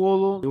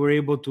Sassuolo. They were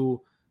able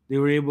to.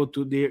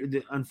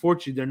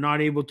 Unfortunately, they're not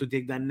able to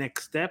take that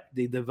next step.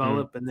 They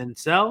develop and then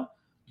sell,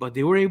 but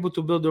they were able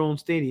to build their own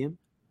stadium.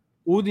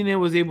 Udine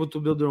was able to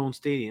build their own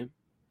stadium.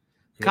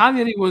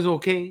 Cagliari was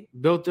okay,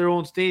 built their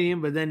own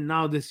stadium, but then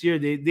now this year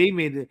they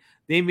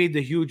made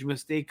the huge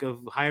mistake of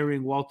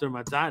hiring Walter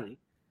Mazzarri.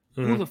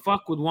 Mm-hmm. Who the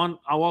fuck would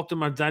want Walter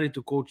Mazzarri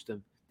to coach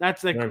them?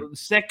 That's like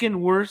second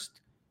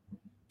worst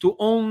to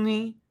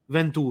only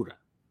Ventura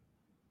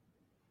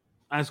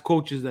as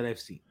coaches that I've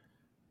seen.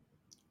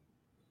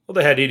 Well,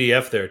 they had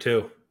EDF there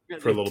too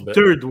for a little bit.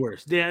 Third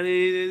worst.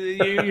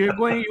 You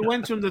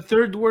went from the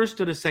third worst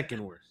to the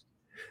second worst.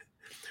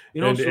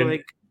 You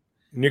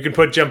can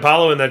put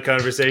Giampaolo in that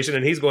conversation,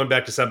 and he's going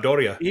back to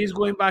Sampdoria. He's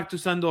going back to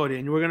Sampdoria,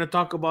 and we're going to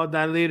talk about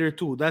that later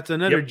too. That's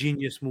another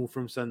genius move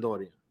from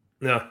Sampdoria.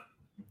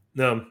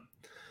 No.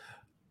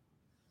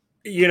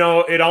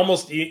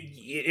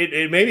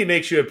 it maybe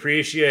makes you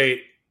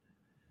appreciate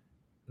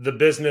the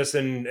business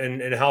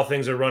and how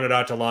things are run at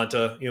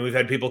Atalanta. We've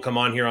had people come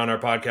on here on our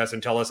podcast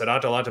and tell us that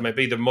Atalanta might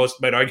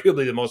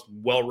arguably the most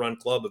well-run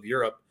club of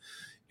Europe,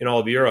 in all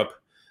of Europe.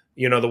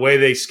 The way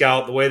they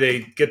scout, the way they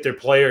get their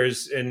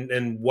players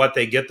and what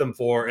they get them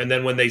for. And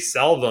then when they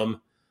sell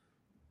them,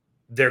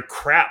 they're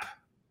crap,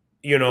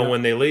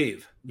 when they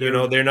leave. They're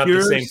not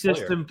the same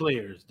system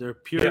players. They're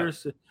pure.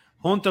 Yeah.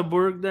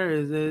 Honteberg there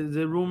is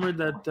a rumor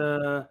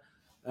that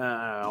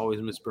I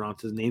always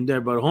mispronounce his name there,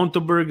 but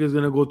Honteberg is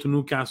going to go to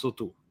Newcastle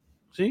too.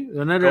 See,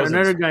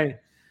 another guy.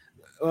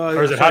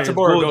 Or is it Hateboer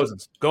or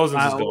Gozens?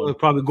 Gozens is going.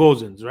 Probably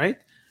Gozens, right?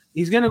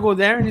 He's going to go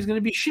there and he's going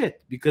to be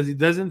shit because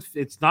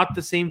it's not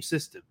the same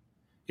system.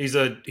 He's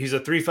a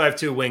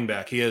 3-5-2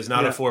 wingback. He is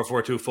not a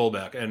 4-4-2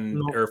 fullback or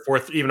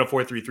even a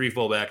 4-3-3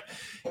 fullback.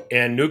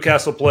 And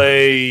Newcastle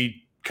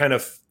play kind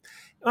of.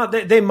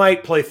 They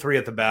might play three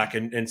at the back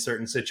in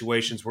certain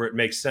situations where it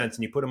makes sense,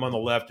 and you put him on the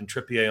left and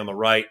Trippier on the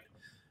right.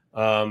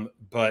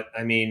 But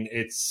I mean,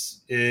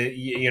 it's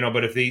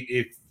but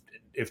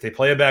if they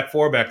play a back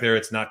four back there,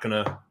 it's not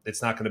gonna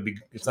be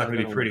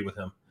pretty with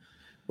him.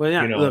 Well,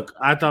 yeah. Look,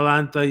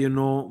 Atalanta.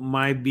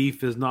 My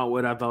beef is not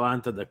with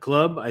Atalanta, the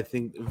club. I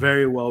think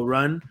very well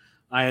run.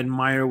 I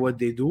admire what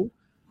they do.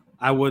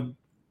 I would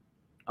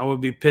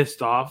be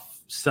pissed off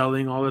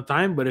selling all the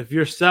time, but if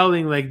you're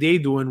selling like they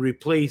do and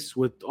replace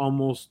with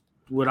almost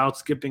without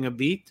skipping a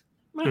beat,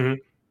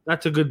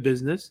 that's a good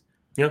business.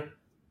 Yeah.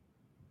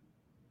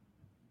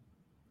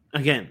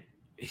 Again,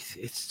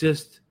 it's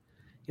just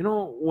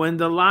when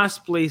the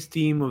last place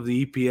team of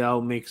the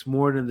EPL makes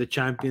more than the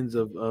champions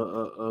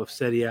of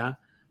Serie A,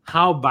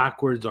 how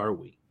backwards are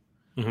we?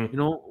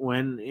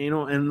 When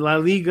and La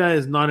Liga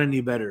is not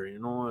any better.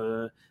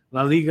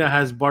 La Liga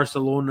has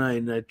Barcelona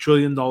in $1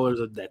 trillion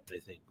of debt, I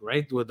think,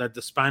 right? That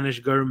the Spanish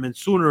government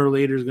sooner or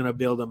later is going to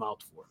bail them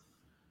out for.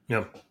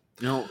 Yeah.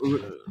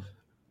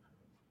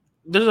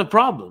 There's a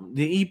problem.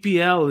 The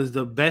EPL is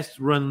the best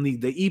run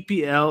league. The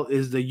EPL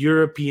is the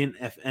European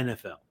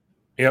NFL.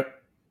 Yep.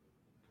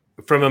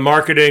 From a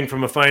marketing,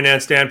 from a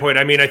finance standpoint,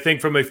 I mean, I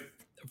think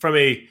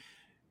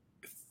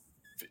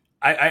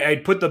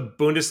I'd put the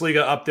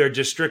Bundesliga up there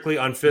just strictly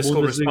on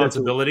fiscal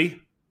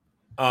responsibility.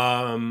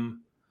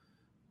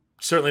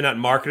 Certainly not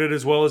marketed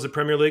as well as the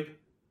Premier League.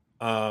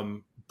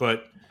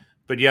 But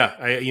yeah,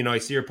 I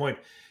see your point.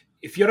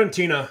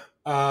 Fiorentina,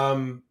 I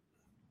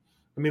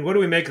mean, what do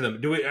we make of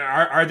them?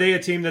 Are they a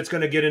team that's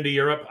going to get into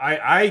Europe?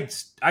 I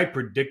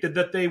predicted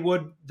that they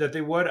would.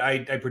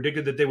 I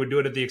predicted that they would do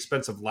it at the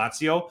expense of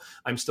Lazio.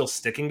 I'm still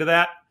sticking to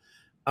that.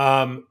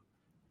 I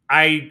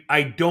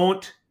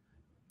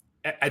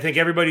think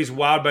everybody's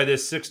wowed by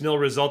this 6-0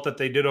 result that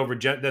they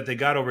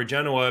got over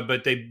Genoa,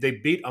 but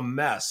they beat a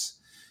mess.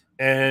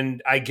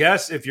 And I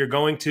guess if you're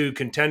going to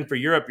contend for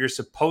Europe, you're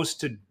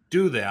supposed to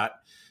do that.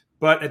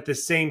 But at the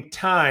same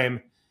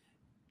time,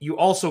 you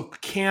also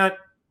can't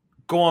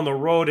go on the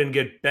road and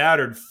get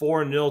battered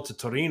 4-0 to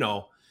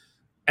Torino.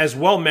 As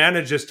well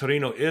managed as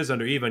Torino is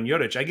under Ivan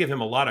Juric, I give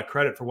him a lot of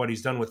credit for what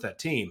he's done with that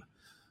team.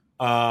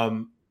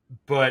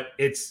 But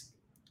it's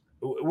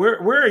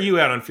where are you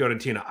at on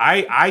Fiorentina?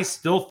 I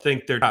still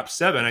think they're top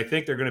 7. I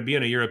think they're going to be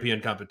in a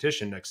European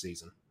competition next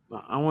season.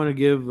 I want to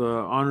give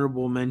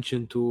honorable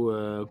mention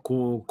to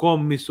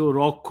Commisso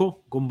Rocco,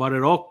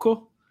 Gombare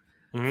Rocco,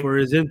 for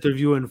his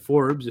interview in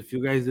Forbes. If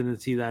you guys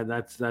didn't see that,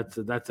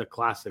 that's a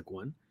classic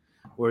one,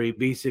 where he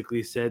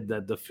basically said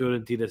that the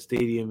Fiorentina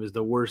Stadium is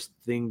the worst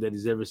thing that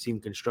he's ever seen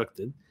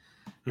constructed.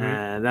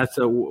 And that's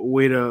a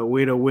way to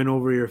win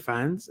over your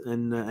fans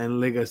and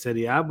Lega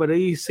Serie A. But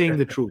he's saying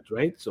the truth,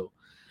 right? So,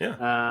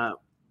 yeah,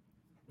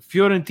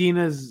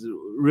 Fiorentina is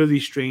really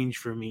strange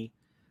for me.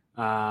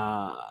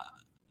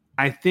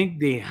 I think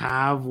they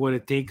have what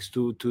it takes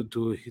to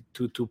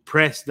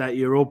press that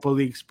Europa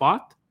League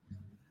spot.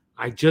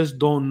 I just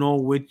don't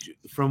know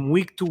from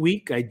week to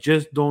week. I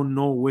just don't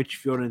know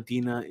which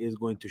Fiorentina is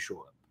going to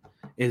show up.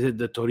 Is it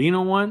the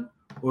Torino one,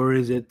 or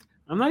is it?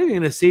 I'm not even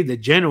going to say the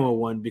Genoa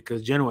one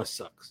because Genoa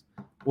sucks.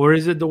 Or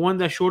is it the one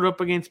that showed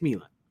up against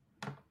Milan?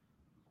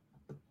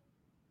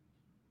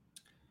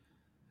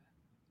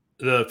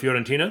 The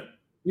Fiorentina?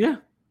 Yeah.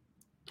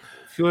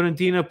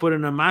 Fiorentina put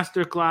in a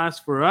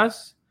masterclass for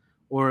us.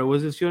 Or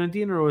was it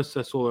Fiorentina or was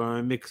Sassuolo?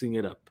 I'm mixing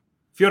it up.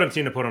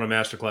 Fiorentina put on a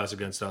masterclass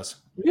against us.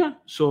 Yeah.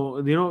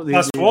 So,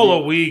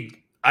 Sassuolo,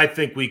 I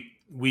think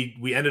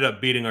we ended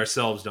up beating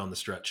ourselves down the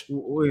stretch.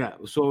 Yeah.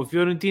 So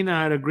Fiorentina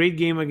had a great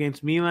game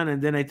against Milan,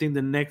 and then I think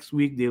the next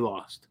week they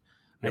lost.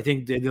 Yep. I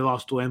think they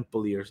lost to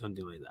Empoli or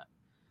something like that.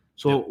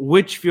 So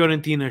which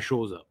Fiorentina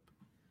shows up?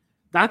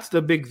 That's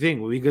the big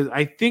thing, because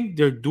I think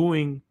they're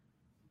doing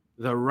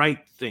the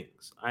right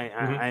things.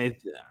 I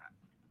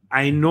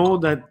know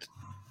that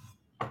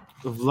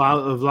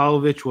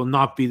Vlahovic will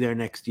not be there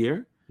next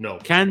year. No.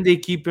 Can they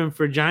keep him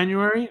for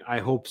January? I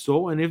hope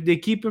so. And if they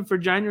keep him for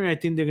January, I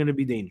think they're going to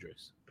be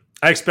dangerous.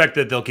 I expect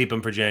that they'll keep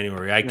him for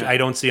January. I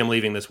don't see him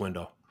leaving this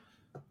window.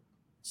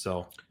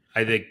 So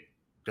I think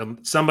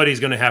somebody's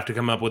going to have to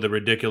come up with a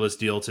ridiculous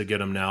deal to get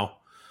him now.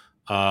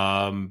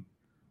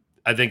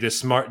 I think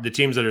the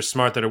teams that are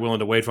smart that are willing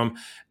to wait for him.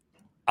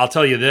 I'll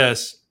tell you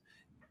this: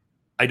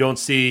 I don't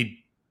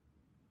see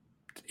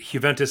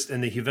Juventus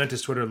and the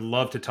Juventus Twitter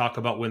love to talk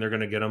about when they're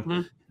going to get him.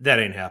 Hmm. That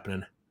ain't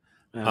happening.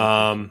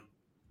 No,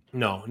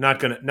 not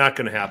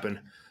gonna happen.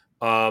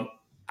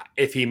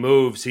 If he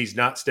moves, he's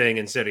not staying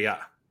in Serie A.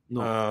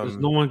 No, because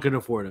no one can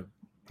afford him.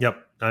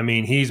 Yep. I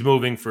mean, he's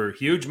moving for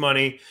huge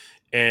money,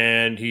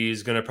 and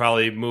he's going to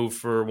probably move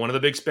for one of the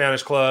big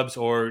Spanish clubs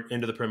or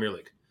into the Premier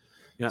League.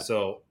 Yeah.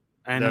 So,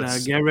 and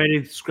get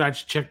ready to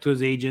scratch check to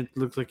his agent.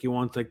 Looks like he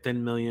wants like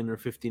 10 million or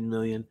 15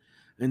 million,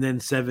 and then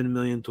 7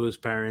 million to his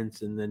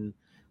parents. And then,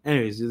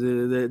 anyways,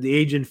 the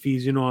agent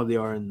fees, you know how they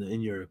are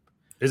in Europe.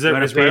 Is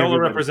Raiola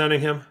representing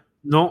him?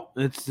 No,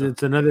 it's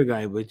another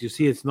guy. But you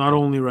see, it's not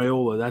only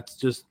Raiola. That's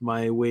just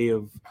my way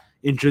of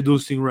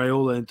introducing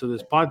Raiola into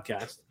this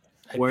podcast,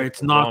 where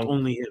it's not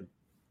only him.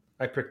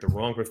 I picked the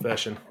wrong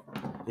profession.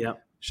 Yeah.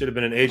 Should have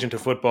been an agent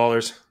of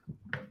footballers.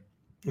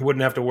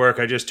 Wouldn't have to work.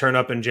 I just turn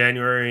up in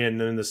January and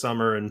then in the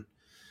summer and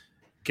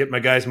get my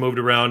guys moved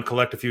around,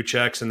 collect a few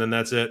checks, and then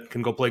that's it.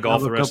 Can go play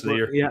golf the rest of the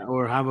year. Yeah,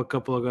 or have a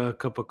cup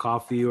of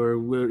coffee, or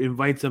we'll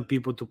invite some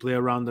people to play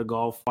around the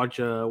golf, watch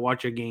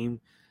a game,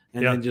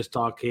 and then just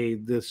talk. Hey,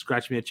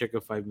 scratch me a check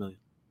of $5 million.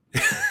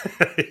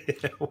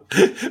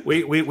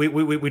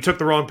 we took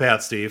the wrong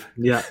path, Steve.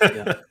 Yeah.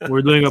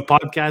 We're doing a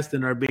podcast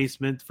in our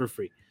basement for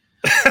free.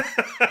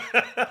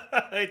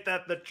 Ain't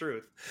that the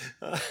truth?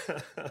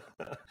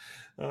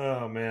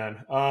 Oh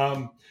man.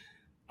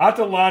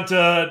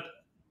 Atalanta,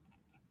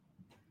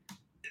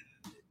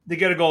 they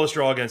get a goalless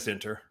draw against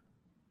Inter.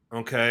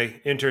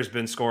 Okay, Inter's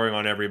been scoring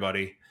on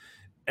everybody,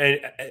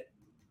 and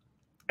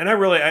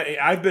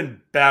I've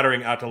been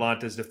battering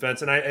Atalanta's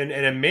defense,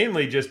 and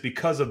mainly just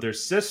because of their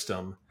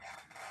system.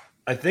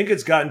 I think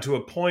it's gotten to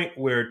a point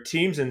where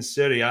teams in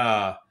Serie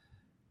A,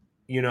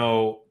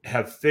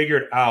 have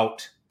figured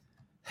out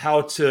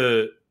how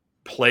to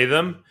play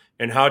them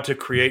and how to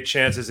create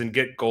chances and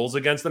get goals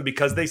against them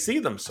because they see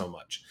them so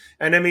much.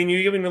 And I mean, you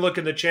even look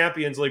at the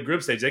Champions League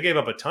group stage; they gave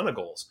up a ton of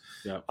goals.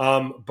 Yeah.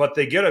 But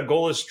they get a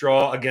goalless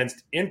draw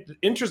against Inter.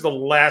 Inter's the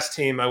last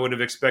team I would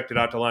have expected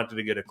Atalanta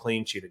to get a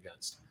clean sheet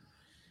against.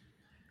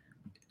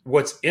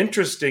 What's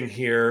interesting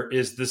here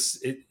is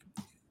this.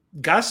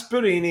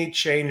 Gasperini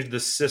changed the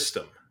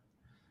system.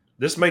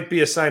 This might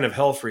be a sign of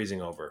hell freezing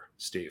over,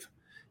 Steve.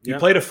 He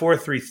played a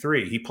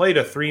 4-3-3. He played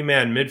a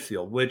three-man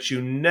midfield, which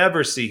you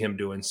never see him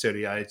do in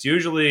Serie A. It's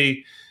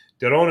usually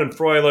De Roon and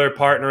Freuler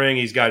partnering.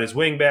 He's got his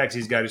wingbacks.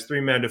 He's got his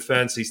three-man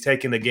defense. He's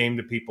taking the game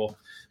to people.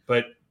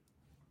 But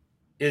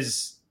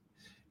is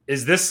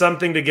this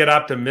something to get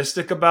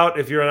optimistic about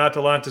if you're an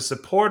Atalanta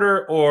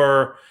supporter,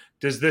 or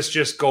does this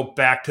just go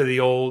back to the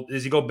old?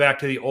 Does he go back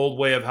to the old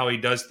way of how he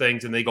does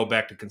things, and they go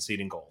back to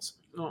conceding goals?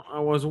 No, I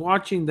was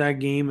watching that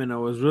game and I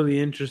was really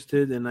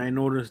interested, and I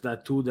noticed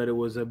that too, that it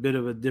was a bit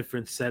of a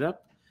different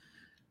setup.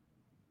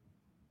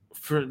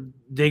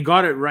 They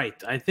got it right.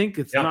 I think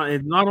it's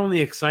not only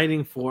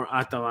exciting for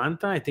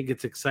Atalanta. I think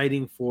it's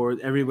exciting for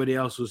everybody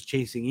else who's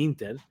chasing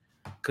Inter,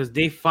 because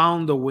they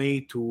found a way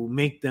to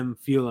make them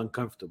feel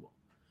uncomfortable.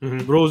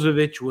 Mm-hmm.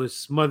 Brozovic was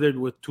smothered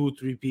with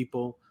 2-3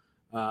 people.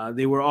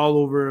 They were all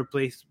over the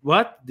place,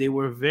 but they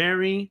were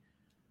very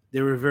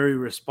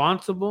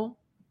responsible.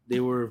 They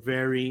were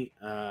very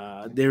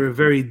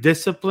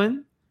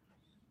disciplined.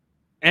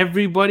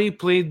 Everybody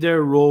played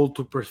their role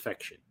to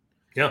perfection.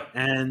 Yeah,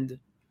 and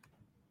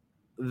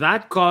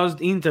that caused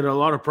Inter a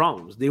lot of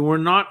problems. They were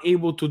not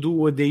able to do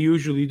what they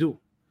usually do.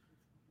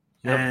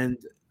 Yep. And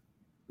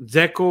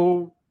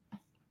Dzeko,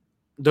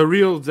 the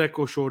real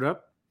Dzeko, showed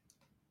up.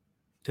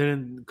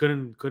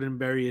 Couldn't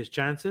bury his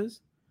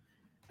chances,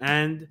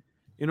 and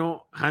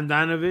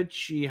Handanovic,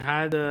 he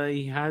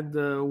had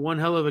one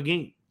hell of a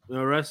game.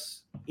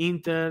 Whereas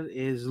Inter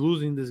is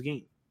losing this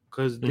game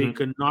because they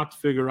could not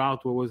figure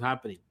out what was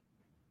happening.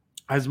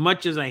 As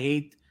much as I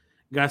hate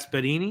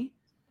Gasperini,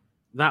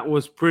 that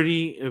was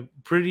pretty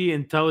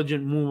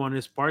intelligent move on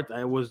his part.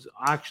 I was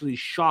actually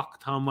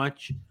shocked how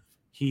much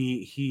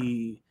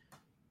he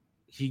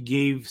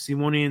gave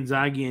Simone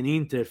Inzaghi and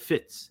Inter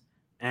fits,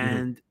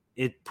 and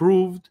it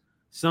proved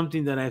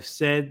something that I've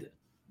said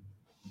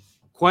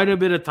quite a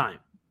bit of time.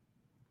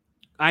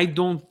 I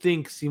don't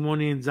think Simone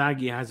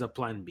Inzaghi has a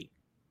plan B.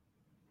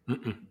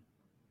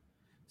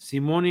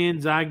 Simone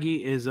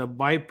Inzaghi is a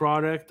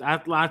byproduct.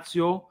 At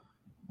Lazio,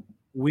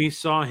 we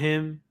saw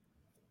him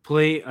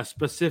play a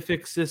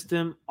specific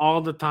system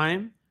all the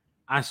time.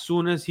 As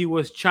soon as he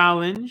was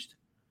challenged,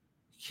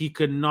 he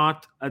could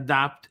not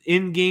adapt.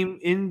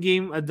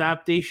 In-game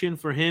adaptation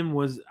for him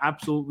was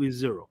absolutely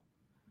zero.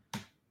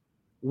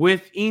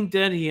 With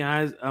Inter, he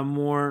has a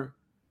more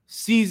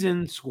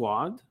seasoned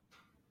squad,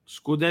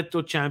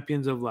 Scudetto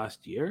champions of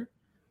last year,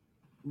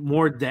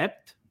 more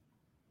depth.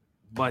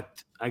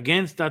 But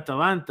against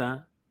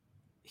Atalanta,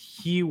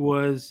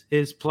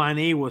 his plan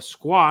A was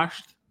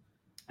squashed,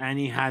 and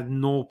he had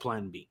no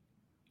plan B.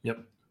 Yep.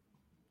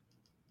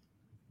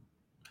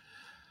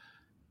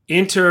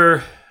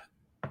 Inter,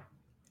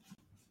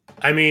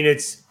 I mean,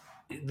 it's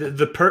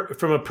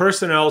from a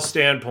personnel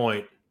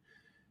standpoint,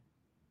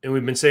 and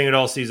we've been saying it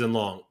all season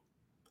long,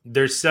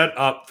 they're set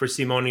up for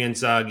Simone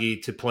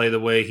Inzaghi to play the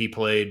way he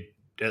played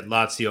at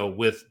Lazio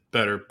with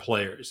better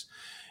players.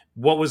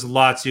 What was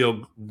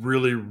Lazio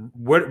really?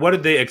 What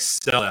did they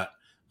excel at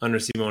under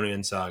Simone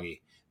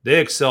Inzaghi? They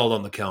excelled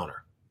on the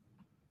counter.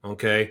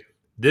 Okay,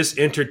 this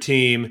Inter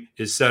team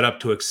is set up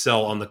to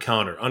excel on the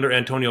counter. Under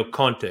Antonio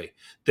Conte,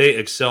 they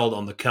excelled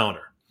on the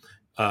counter.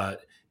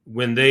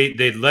 When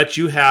they let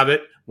you have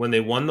it, when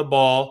they won the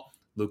ball,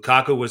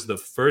 Lukaku was the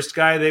first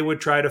guy they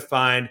would try to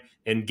find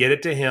and get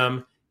it to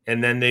him,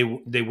 and then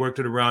they worked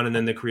it around, and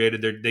then they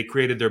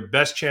created their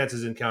best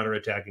chances in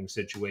counterattacking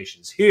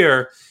situations.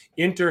 Here,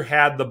 Inter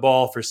had the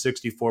ball for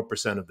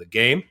 64% of the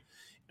game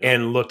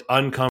and looked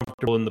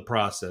uncomfortable in the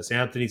process.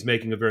 Anthony's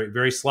making a very,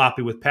 very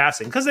sloppy with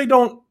passing because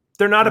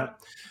they're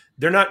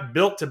not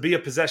built to be a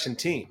possession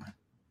team.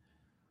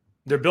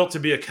 They're built to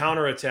be a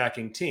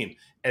counterattacking team.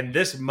 And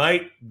this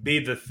might be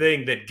the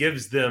thing that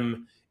gives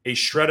them a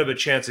shred of a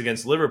chance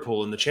against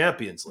Liverpool in the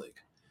Champions League,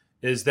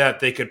 is that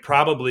they could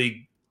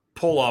probably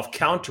pull off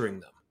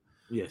countering them.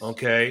 Yes.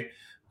 Okay.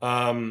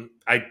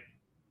 I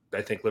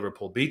think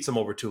Liverpool beats them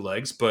over two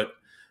legs, but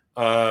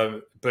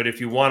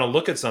if you want to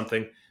look at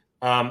something,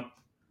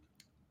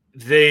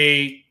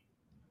 they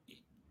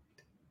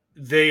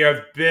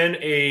have been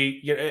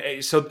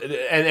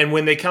and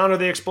when they counter,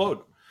 they explode.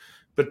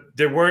 But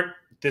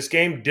this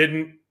game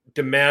didn't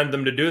demand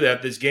them to do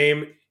that. This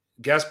game,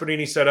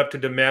 Gasperini set up to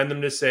demand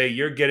them to say,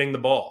 you're getting the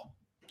ball.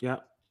 Yeah.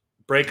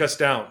 Break us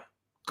down.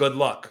 Good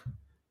luck.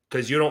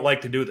 Because you don't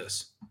like to do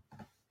this.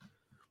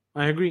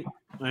 I agree.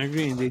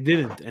 And they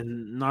didn't.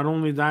 And not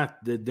only that,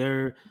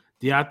 the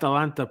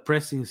Atalanta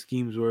pressing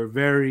schemes were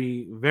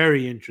very,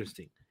 very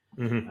interesting.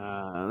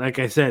 Mm-hmm. Like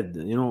I said,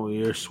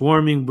 you're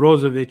swarming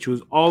Brozovic,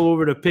 who's all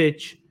over the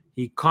pitch.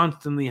 He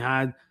constantly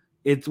had,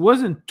 it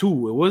wasn't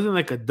two. It wasn't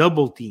like a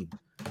double team.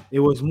 It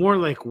was more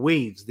like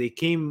waves. They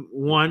came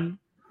one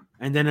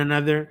and then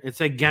another. It's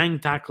like gang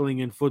tackling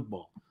in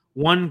football.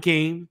 One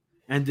came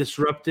and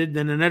disrupted.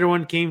 Then another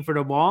one came for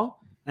the ball.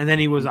 And then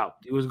he was out.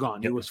 He was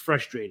gone. Yep. He was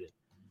frustrated.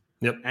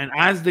 Yep. And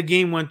as the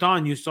game went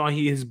on, you saw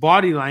his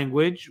body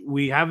language.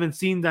 We haven't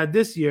seen that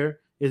this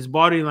year. His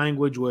body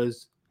language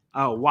was,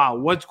 oh, wow,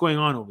 what's going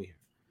on over here?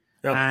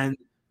 Yep. And,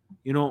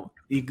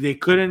 they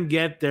couldn't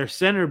get their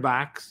center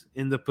backs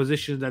in the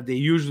positions that they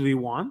usually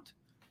want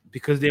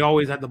because they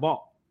always had the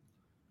ball.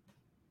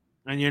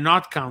 And you're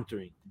not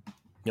countering.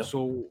 Yep.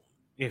 So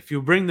if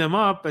you bring them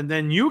up and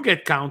then you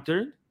get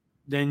countered,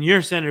 then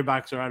your center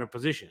backs are out of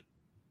position.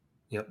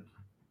 Yep.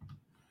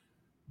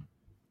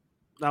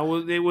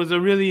 It was a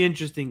really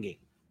interesting game.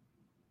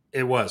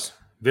 It was.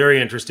 Very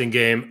interesting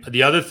game.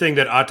 The other thing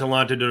that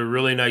Atalanta did a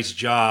really nice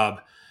job,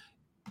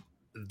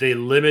 they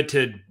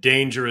limited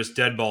dangerous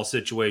dead ball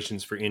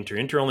situations for Inter.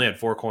 Inter only had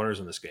 4 corners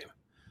in this game.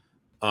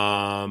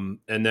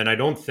 And then I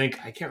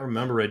can't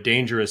remember a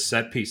dangerous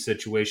set piece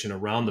situation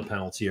around the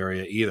penalty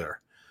area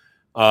either.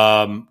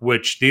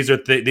 Which these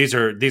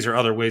are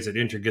other ways that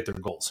Inter get their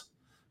goals.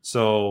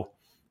 So,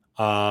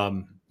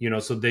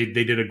 so they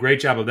did a great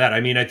job of that.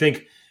 I mean, I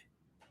think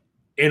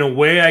in a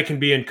way I can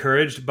be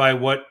encouraged by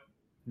what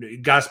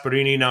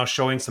Gasperini now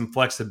showing some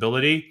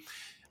flexibility.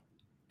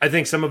 I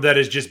think some of that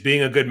is just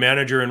being a good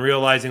manager and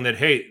realizing that,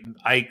 hey,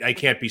 I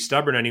can't be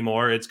stubborn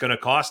anymore. It's going to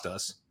cost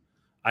us.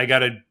 We got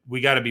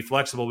to be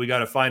flexible. We got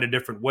to find a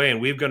different way, and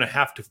we're going to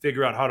have to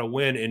figure out how to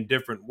win in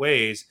different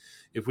ways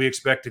if we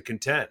expect to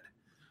contend.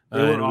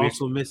 They were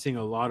also missing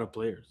a lot of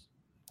players.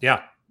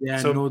 Yeah. They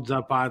had no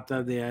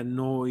Zapata. They had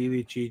no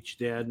Ilicic.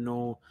 They had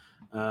no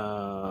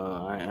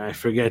I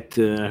forget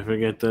that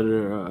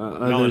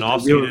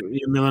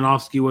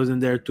Milanovsky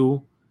wasn't there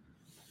too.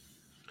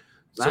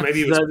 So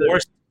maybe he was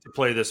forced to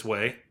play this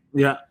way.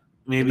 Yeah,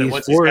 maybe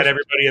once he's got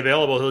everybody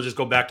available, he'll just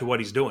go back to what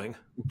he's doing.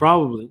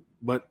 Probably,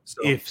 but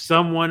if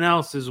someone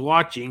else is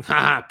watching,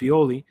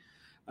 Pioli,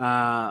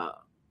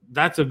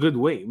 that's a good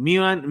way.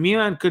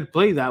 Milan could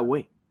play that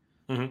way.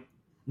 Mm-hmm.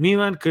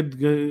 Milan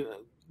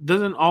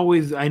doesn't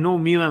always. I know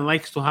Milan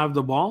likes to have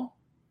the ball.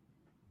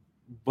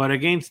 But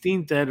against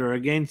Inter or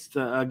against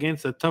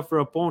a tougher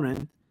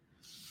opponent,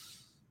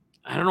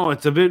 I don't know.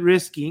 It's a bit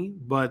risky,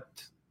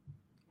 but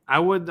I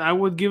would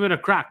give it a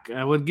crack.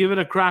 I would give it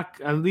a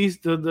crack at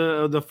least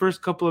the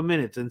first couple of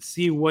minutes and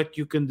see what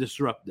you can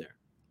disrupt there.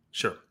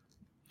 Sure.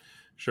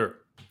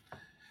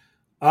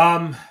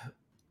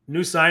 New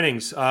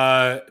signings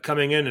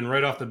coming in and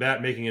right off the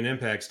bat making an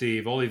impact.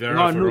 Steve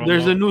Oliveira.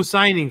 There's a new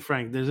signing,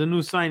 Frank. There's a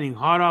new signing,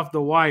 hot off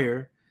the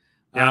wire.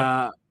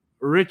 Yeah.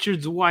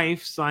 Richard's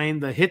wife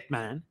signed the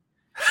hitman.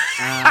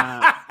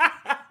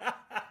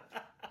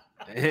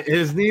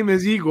 His name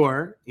is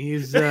Igor.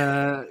 He's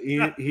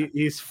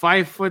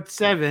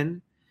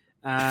 5'7".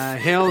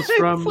 Hails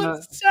from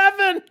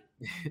 5'7".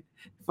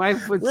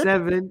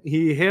 5'7".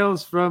 He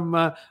hails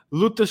from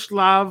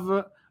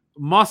Lutoslav,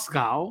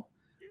 Moscow.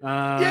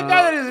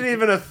 That isn't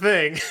even a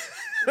thing.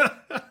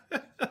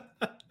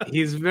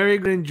 He's very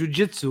good in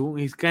jiu-jitsu.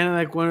 He's kind of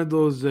like one of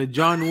those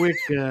John Wick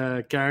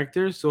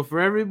characters. So for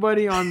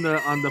everybody on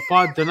the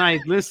pod tonight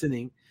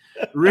listening,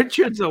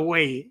 Richard's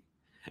away,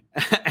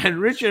 and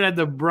Richard had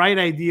the bright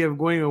idea of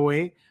going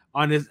away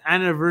on his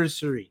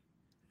anniversary.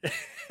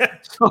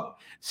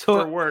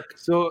 For work.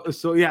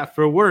 So yeah,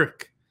 for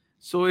work.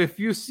 So if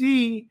you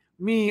see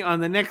me on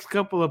the next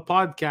couple of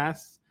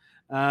podcasts,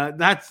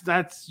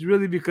 that's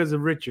really because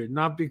of Richard,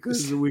 not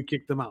because we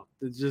kicked him out.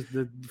 It's just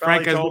that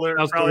Frank has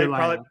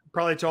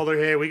probably told her,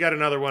 hey, we got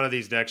another one of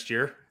these next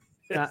year.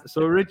 Yeah.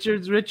 So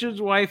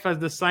Richard's wife has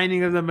the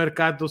signing of the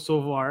Mercato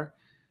so far.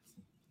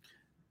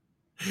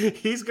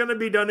 He's going to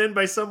be done in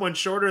by someone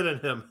shorter than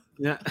him.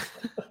 Yeah.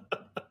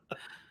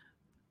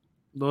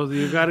 Those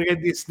you got to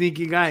get these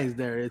sneaky guys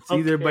there. It's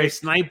either by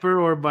sniper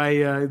or by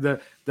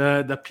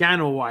the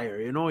piano wire.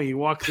 You know, he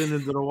walks into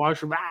the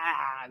washroom.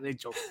 They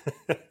choke.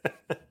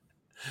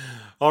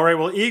 All right.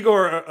 Well,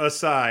 Igor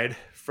aside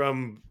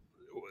from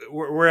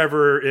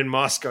wherever in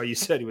Moscow you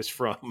said he was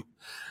from,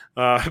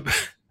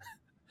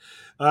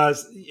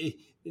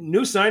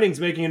 new signings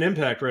making an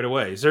impact right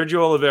away. Sergio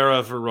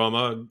Oliveira for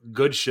Roma,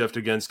 good shift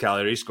against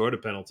Cagliari, scored a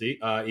penalty.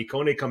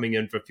 Icone coming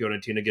in for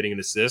Fiorentina, getting an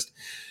assist.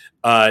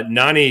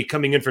 Nani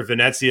coming in for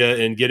Venezia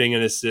and getting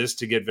an assist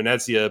to get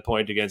Venezia a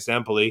point against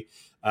Empoli.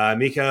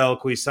 Michael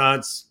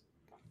Cuisance,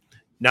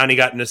 Nani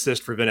got an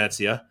assist for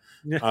Venezia.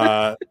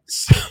 I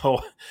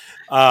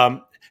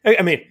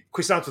mean,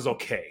 Cuisance was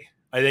okay.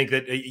 I think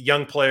that a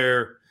young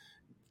player,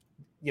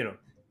 you know,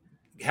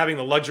 having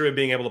the luxury of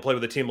being able to play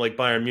with a team like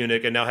Bayern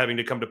Munich and now having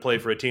to come to play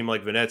for a team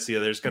like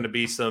Venezia, there's going to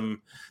be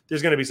some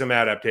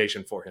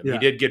adaptation for him. Yeah. He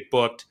did get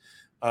booked.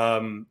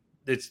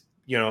 It's,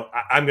 you know,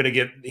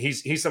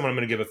 he's someone I'm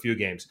going to give a few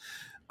games.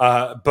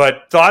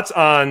 But thoughts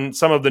on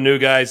some of the new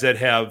guys that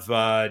have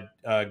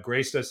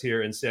graced us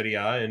here in Serie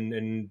A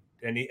and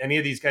any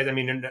of these guys? I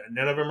mean,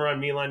 none of them are on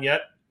Milan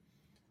yet.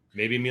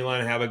 Maybe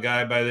Milan have a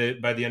guy by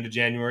the end of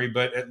January,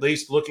 but at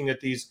least looking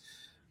at these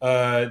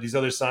other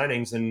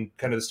signings and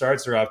kind of the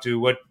starts they're off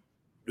to,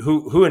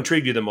 who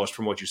intrigued you the most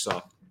from what you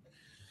saw?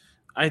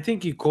 I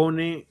think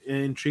Icone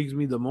intrigues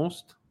me the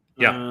most.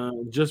 Yeah.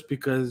 Just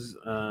because,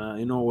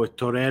 with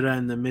Torreira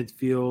in the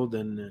midfield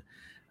and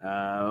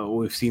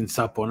we've seen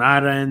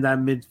Saponara in that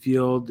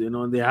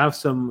midfield, they have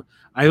some.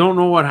 I don't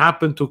know what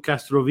happened to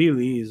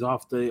Castrovilli. He's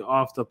off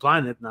the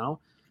planet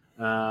now.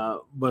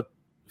 But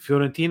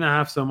Fiorentina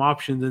have some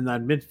options in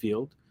that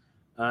midfield.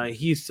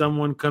 He's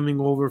someone coming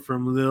over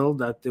from Lille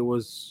that it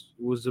was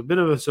a bit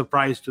of a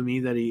surprise to me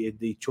that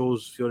they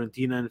chose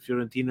Fiorentina, and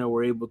Fiorentina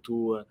were able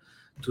to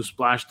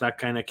splash that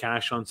kind of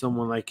cash on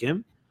someone like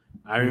him.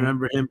 I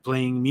remember him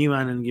playing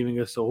Milan and giving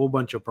us a whole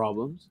bunch of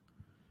problems.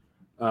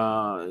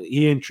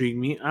 He intrigued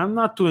me. I'm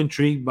not too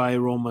intrigued by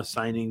Roma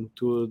signing,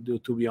 to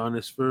be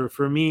honest.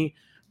 For me,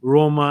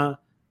 Roma,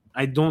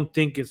 I don't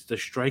think it's the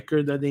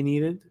striker that they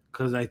needed,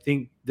 because I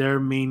think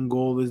their main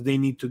goal is they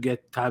need to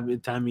get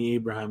Tammy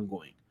Abraham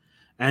going.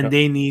 And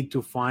they need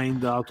to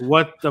find out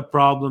what the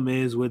problem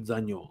is with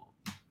Zaniolo.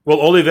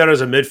 Well,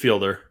 Oliveira's a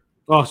midfielder.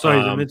 Oh, sorry,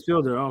 he's a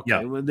midfielder. Okay,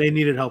 yeah. Well, they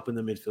needed help in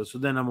the midfield, so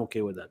then I'm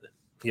okay with that. Then.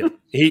 Yeah,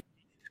 he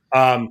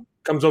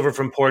comes over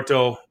from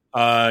Porto,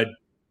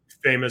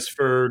 famous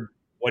for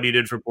what he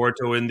did for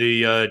Porto in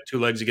the 2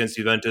 legs against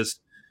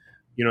Juventus.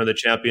 The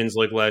Champions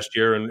League last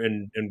year,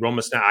 and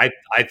Roma. I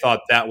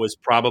thought that was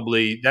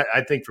probably that.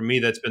 I think for me,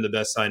 that's been the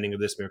best signing of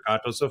this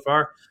Mercato so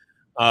far.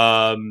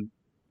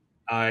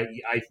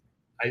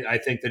 I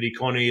think that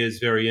Icone is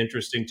very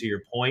interesting to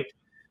your point.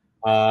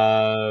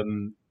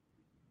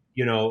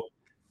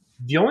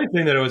 The only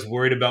thing that I was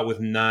worried about with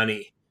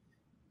Nani,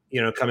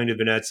 coming to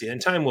Venezia,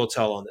 and time will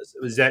tell on this,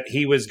 was that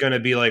he was going to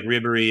be like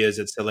Ribéry is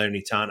at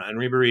Salernitana. And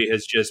Ribéry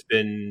has just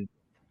been,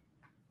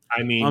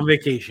 on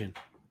vacation.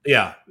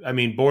 Yeah.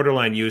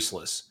 Borderline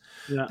useless.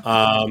 Yeah.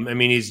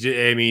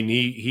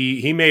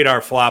 He made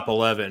our flop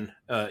 11,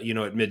 at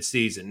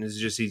midseason. It's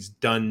just, he's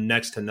done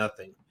next to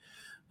nothing.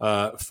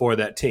 For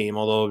that team,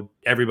 although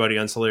everybody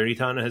on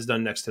Salernitana has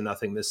done next to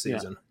nothing this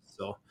season.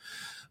 Yeah.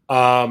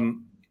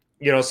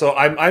 So, so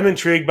I'm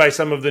intrigued by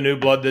some of the new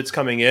blood that's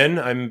coming in.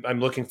 I'm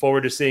looking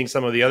forward to seeing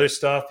some of the other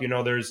stuff.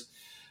 There's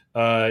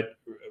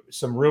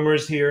some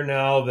rumors here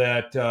now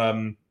that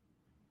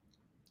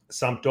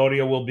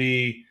Sampdoria will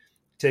be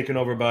taken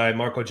over by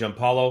Marco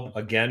Giampaolo.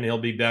 Again, he'll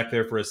be back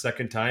there for a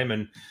second time.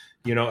 And,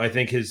 I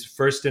think his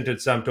first stint at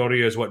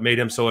Sampdoria is what made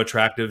him so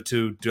attractive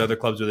to other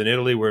clubs within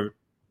Italy, where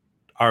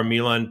our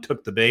Milan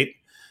took the bait,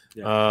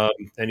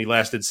 and he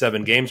lasted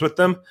 7 games with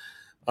them.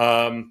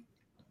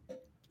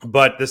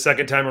 But the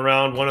second time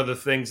around, one of the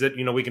things that,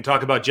 we can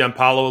talk about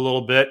Giampaolo a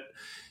little bit.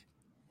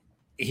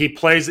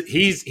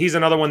 He's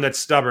another one that's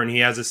stubborn. He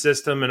has a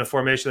system and a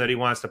formation that he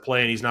wants to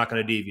play, and he's not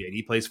going to deviate.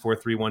 He plays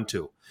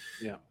 4-3-1-2.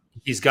 Yeah.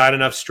 He's got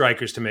enough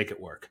strikers to make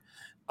it work.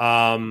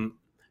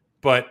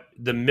 But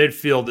the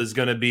midfield is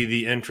going to be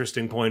the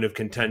interesting point of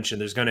contention.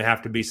 There's going to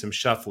have to be some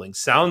shuffling.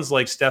 Sounds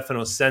like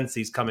Stefano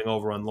Sensi's coming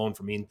over on loan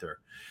from Inter,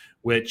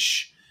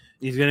 which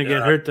he's going to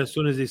get hurt as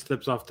soon as he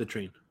slips off the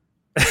train.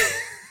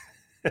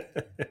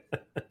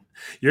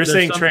 You're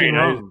saying train.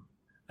 I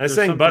was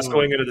saying bus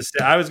going into the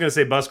stadium. I was going to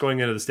say bus going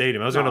into the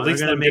stadium. I was going to at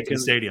least let him get to the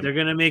stadium. They're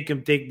going to make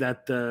him take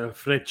that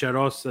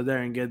Frecciarossa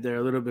there and get there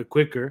a little bit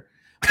quicker.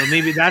 But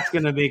maybe that's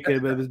going to make it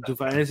a bit too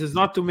far. This is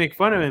not to make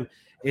fun of him.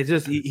 It's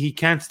just he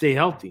can't stay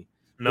healthy.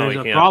 No, There's he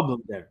a can't.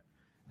 problem there.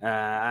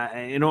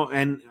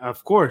 And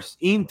of course,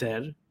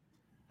 Inter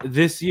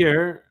this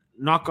year,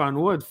 knock on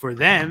wood for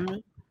them,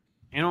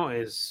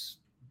 is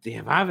they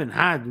haven't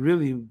had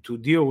really to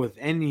deal with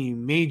any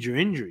major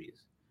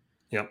injuries.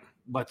 Yep.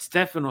 But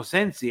Stefano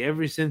Sensi,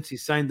 ever since he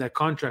signed that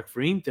contract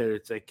for Inter,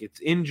 it's like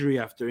it's injury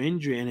after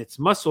injury and it's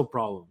muscle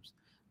problems.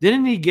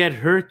 Didn't he get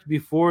hurt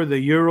before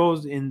the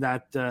Euros in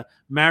that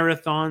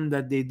marathon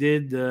that they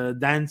did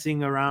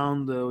dancing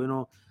around,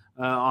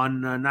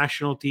 on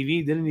national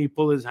TV? Didn't he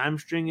pull his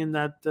hamstring in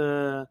that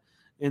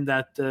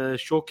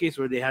showcase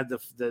where they had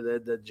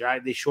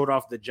they showed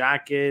off the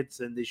jackets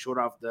and they showed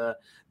off the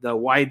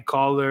wide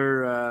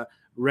collar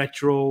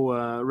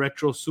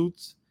retro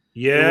suits?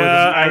 Yeah, It was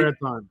a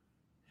marathon.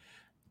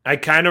 I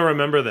kind of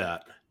remember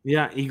that.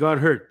 Yeah, he got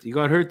hurt. He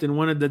got hurt in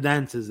one of the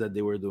dances that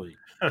they were doing.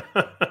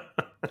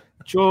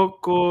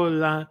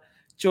 Chocola,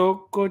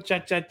 choco cha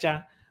cha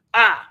cha.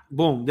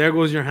 Boom! There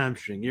goes your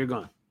hamstring. You're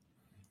gone.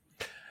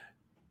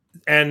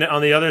 And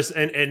on the others,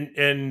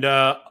 and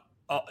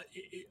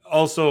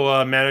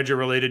also manager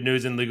related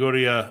news in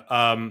Liguria.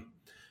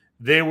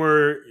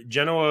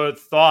 Genoa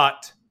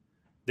thought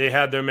they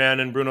had their man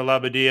in Bruno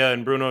Labbadia,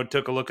 and Bruno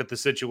took a look at the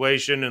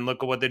situation and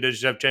look at what they did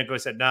to Shevchenko. I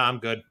said, "Nah, I'm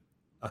good.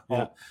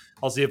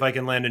 I'll see if I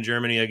can land in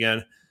Germany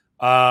again."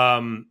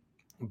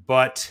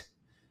 But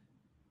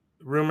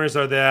rumors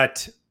are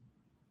that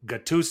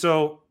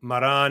Gattuso,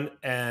 Maran,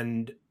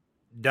 and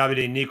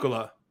Davide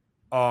Nicola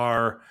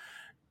are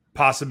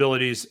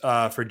possibilities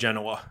for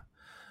Genoa.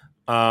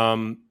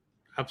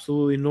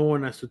 Absolutely no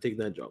one has to take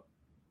that job.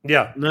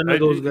 Yeah. None of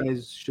those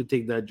guys should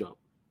take that job.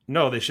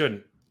 No, they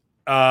shouldn't.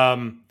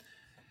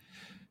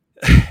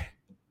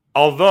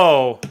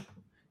 Although,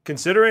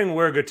 considering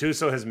where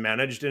Gattuso has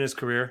managed in his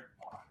career,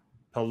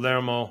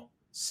 Palermo,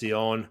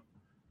 Sion,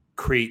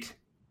 Crete,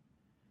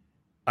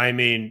 I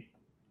mean,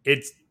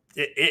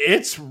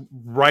 it's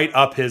right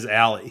up his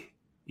alley.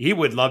 He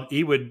would love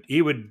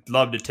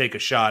to take a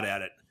shot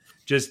at it.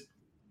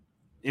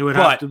 It would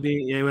have to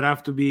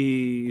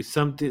be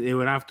something. It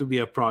would have to be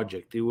a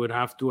project. He would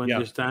have to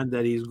understand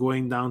that he's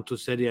going down to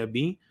Serie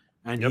B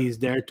and he's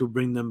there to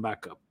bring them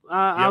back up.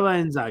 Alla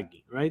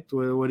Inzaghi, right?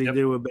 What he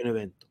did with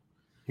Benevento.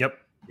 Yep.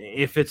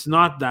 If it's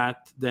not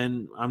that,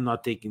 then I'm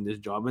not taking this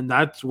job. And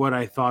that's what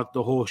I thought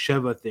the whole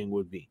Sheva thing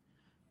would be.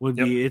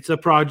 It's a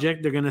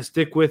project. They're going to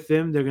stick with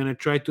him. They're going to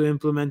try to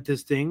implement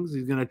his things.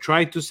 He's going to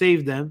try to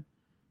save them.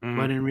 Mm-hmm.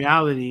 But in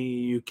reality,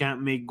 you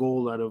can't make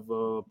gold out of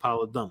a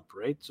pile of dump,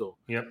 right? So.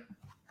 Yep.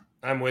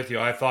 I'm with you.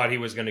 I thought he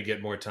was going to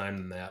get more time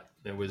than that.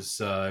 It was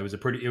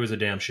a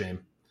damn shame.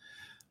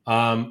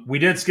 We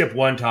did skip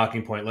one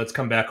talking point. Let's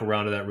come back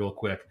around to that real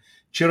quick.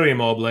 Ciro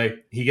Immobile,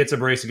 he gets a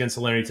brace against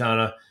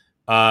Salernitana.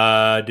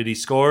 Did he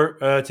score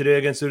today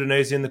against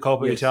Udinese in the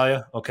Coppa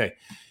Italia? Okay.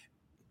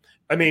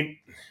 I mean,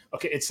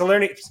 it's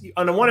Salernitana.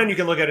 On the one end, you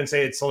can look at it and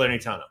say it's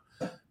Salernitana.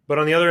 But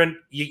on the other end,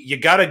 you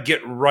got to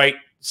get right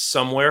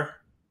somewhere.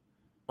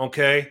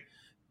 Okay?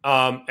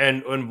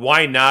 And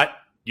why not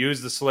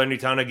use the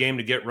Salernitana game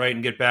to get right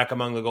and get back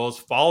among the goals?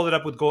 Followed it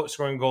up with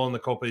scoring a goal in the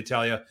Coppa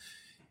Italia.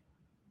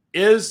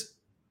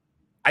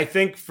 I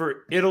think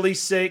for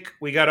Italy's sake,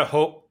 we got to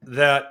hope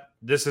that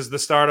this is the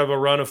start of a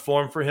run of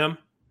form for him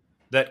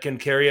that can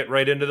carry it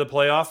right into the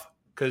playoff,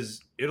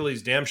 because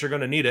Italy's damn sure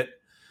going to need it.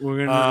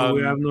 We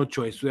have no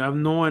choice. We have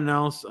no one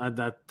else at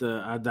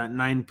that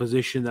 9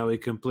 position that we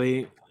can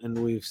play, and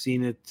we've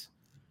seen it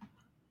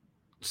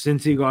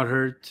since he got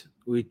hurt.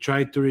 We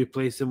tried to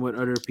replace him with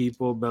other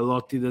people.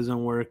 Bellotti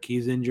doesn't work.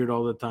 He's injured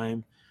all the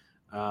time.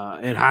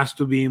 It has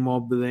to be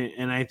Immobile,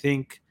 and I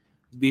think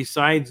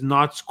besides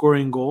not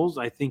scoring goals,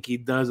 I think he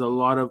does a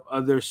lot of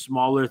other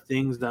smaller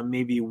things that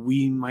maybe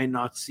we might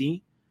not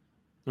see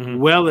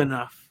well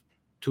enough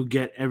to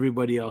get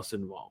everybody else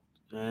involved.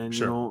 And,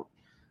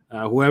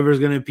 whoever's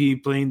going to be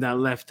playing that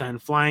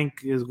left-hand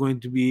flank is going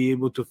to be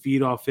able to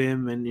feed off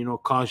him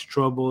and, cause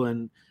trouble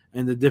and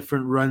the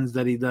different runs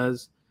that he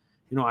does.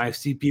 I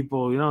see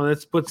people,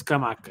 let's put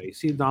Scamacca. You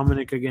see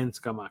Dominic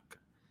against Scamacca.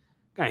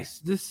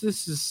 Guys, this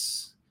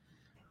is...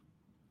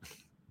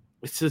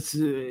 It's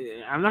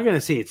I'm not going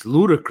to say it's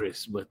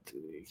ludicrous, but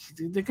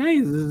the guy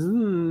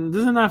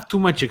doesn't have too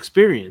much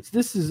experience.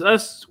 This is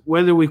us,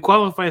 whether we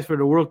qualify for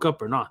the World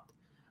Cup or not.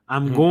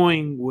 I'm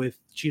going with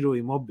Ciro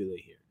Immobile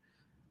here.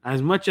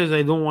 As much as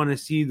I don't want to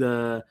see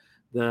the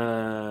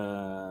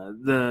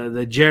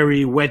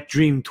Jerry wet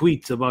dream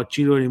tweets about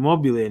Ciro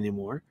Immobile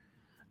anymore,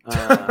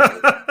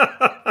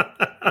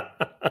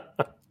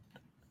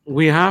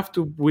 we have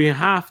to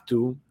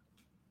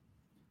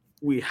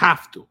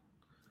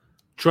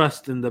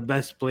trust in the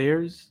best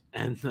players,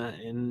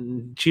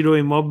 and Ciro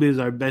Immobile is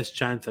our best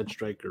chance at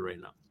striker right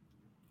now.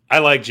 I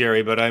like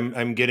Jerry, but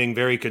I'm getting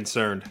very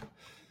concerned.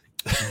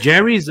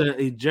 Jerry's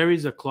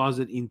a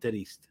closet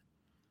Interista.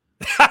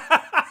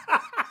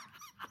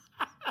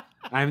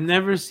 I've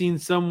never seen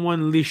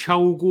someone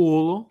lisciare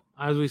culo,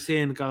 as we say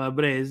in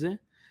Calabrese,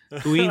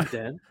 to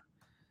Inter,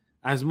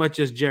 as much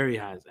as Jerry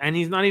has, and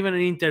he's not even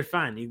an Inter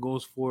fan. He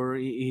goes for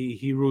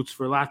he roots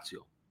for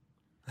Lazio,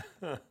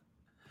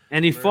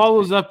 and he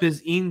follows up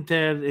his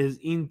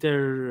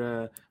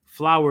Inter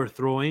flower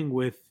throwing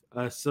with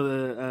a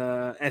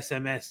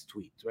SMS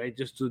tweet, right?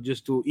 Just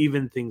to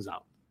even things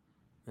out.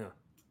 Yeah,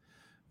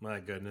 my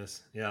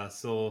goodness, yeah.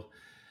 So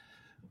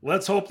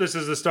let's hope this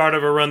is the start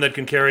of a run that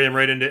can carry him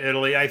right into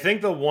Italy. I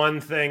think the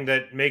one thing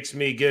that makes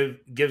me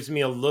gives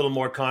me a little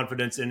more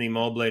confidence in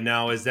Immobile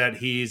now is that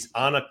he's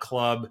on a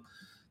club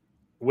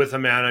with a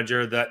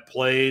manager that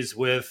plays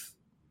with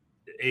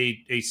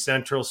a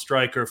central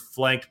striker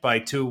flanked by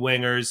two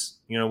wingers,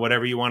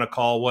 whatever you want to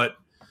call what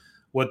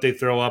they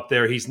throw up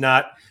there. He's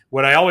not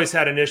what I always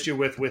had an issue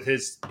with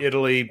his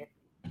Italy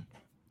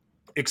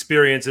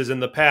experiences in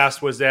the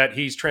past was that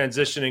he's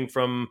transitioning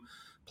from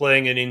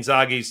playing in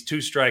Inzaghi's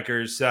two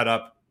strikers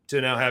setup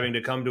to now having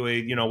to come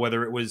to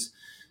whether it was,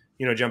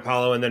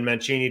 Giampaolo and then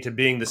Mancini to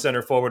being the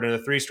center forward in a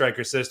three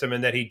striker system,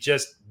 and that he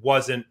just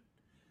wasn't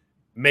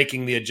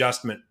making the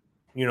adjustment,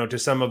 to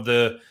some of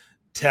the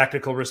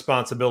tactical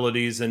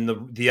responsibilities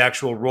and the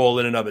actual role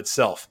in and of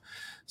itself.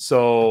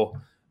 So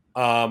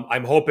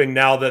I'm hoping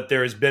now that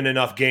there has been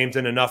enough games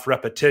and enough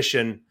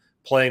repetition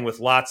playing with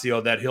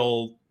Lazio that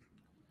he'll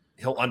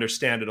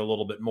understand it a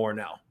little bit more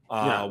now.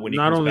 When he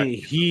not only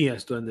he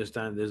has to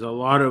understand, there's a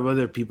lot of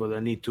other people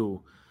that need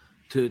to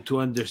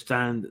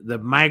understand the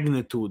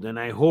magnitude. And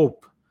I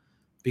hope,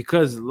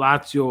 because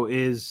Lazio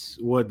is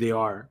what they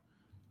are,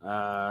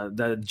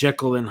 the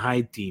Jekyll and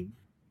Hyde team,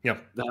 that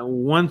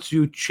once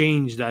you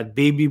change that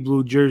baby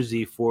blue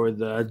jersey for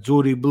the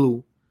Azzurri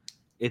blue,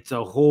 it's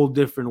a whole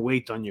different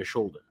weight on your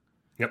shoulder.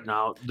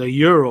 Now, the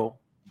Euro,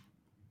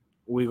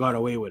 we got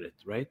away with it,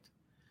 right?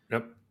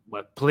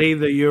 But play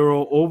the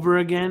Euro over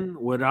again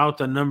without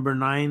a number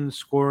 9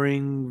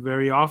 scoring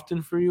very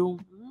often for you,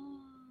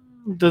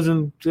 I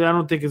don't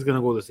think it's going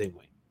to go the same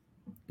way.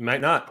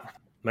 Might not.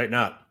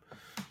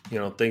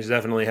 Things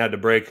definitely had to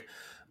break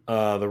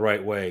the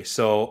right way.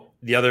 So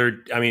the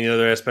other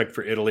aspect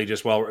for Italy,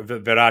 just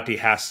Verratti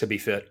has to be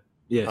fit.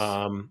 Yes.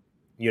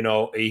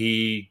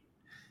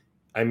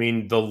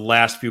 The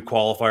last few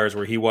qualifiers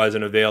where he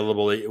wasn't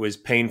available, it was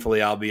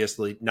painfully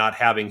obviously not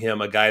having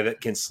him, a guy that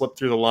can slip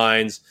through the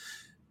lines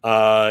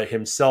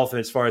himself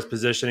as far as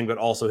positioning, but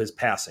also his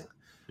passing,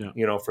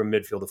 from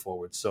midfield to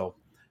forward. So,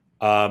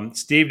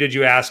 Steve, did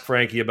you ask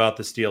Frankie about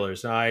the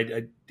Steelers?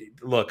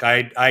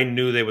 I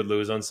knew they would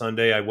lose on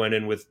Sunday. I went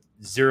in with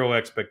zero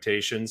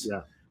expectations.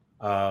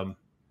 I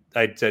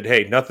said,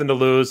 hey, nothing to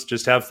lose.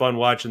 Just have fun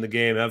watching the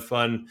game. Have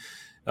fun,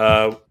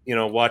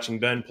 watching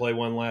Ben play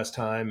one last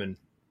time, and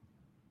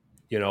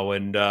let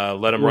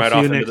him ride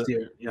off into the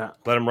year.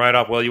 Let him ride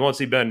off. Well, you won't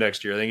see Ben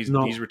next year. I think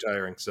he's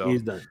retiring, so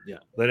he's done. Yeah,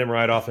 let him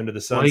ride off into the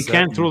sunset. Well, he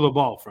can't throw the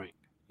ball, Frank.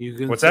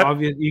 What's that?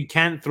 You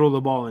can't throw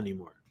the ball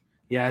anymore.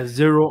 He has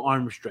zero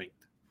arm strength.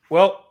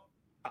 Well,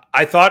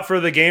 I thought for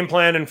the game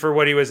plan and for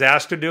what he was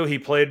asked to do, he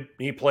played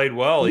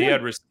well. Yeah. He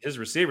had his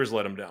receivers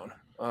let him down.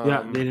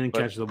 They didn't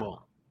catch the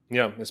ball.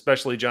 Yeah,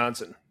 especially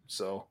Johnson.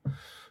 So,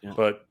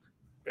 but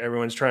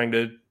everyone's trying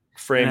to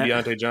frame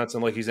Deontay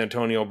Johnson like he's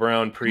Antonio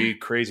Brown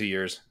pre-crazy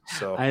years.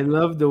 So I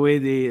love the way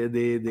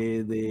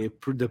the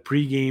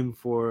pregame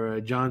for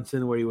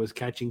Johnson, where he was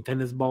catching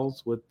tennis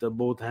balls with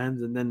both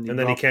hands, and then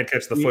he can't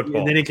catch the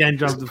football. And then he can't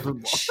drop the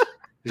football.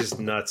 Just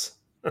nuts.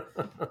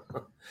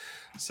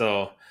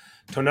 So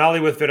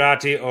Tonali with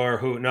Verratti, or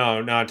who?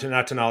 No, not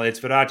Tonali. It's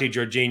Verratti,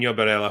 Jorginho,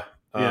 Barella.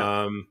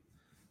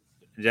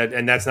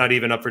 And that's not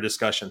even up for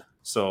discussion.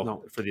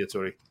 So for the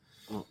Azzurri.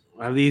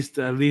 At least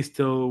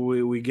till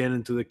we get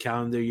into the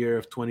calendar year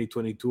of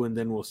 2022, and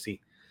then we'll see.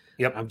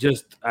 Yep.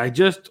 I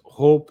just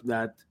hope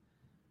that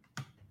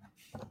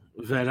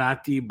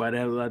Verratti,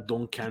 Barella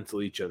don't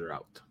cancel each other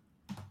out.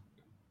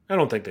 I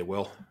don't think they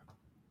will.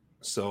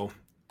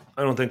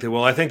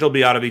 I think they'll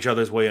be out of each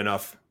other's way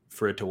enough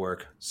for it to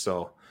work.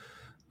 So,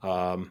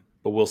 but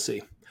we'll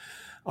see.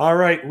 All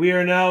right, we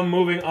are now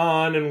moving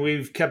on, and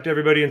we've kept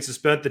everybody in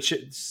suspense.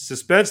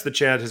 The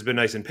chat has been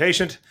nice and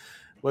patient.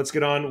 Let's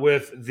get on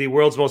with the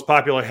world's most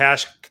popular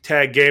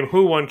hashtag game,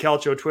 Who Won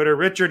Calcio Twitter.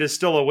 Richard is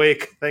still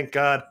awake, thank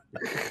God.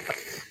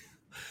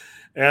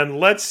 And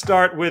let's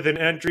start with an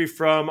entry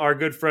from our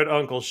good friend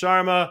Uncle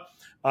Sharma.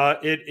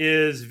 It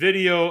is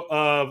video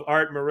of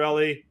Art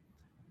Morelli.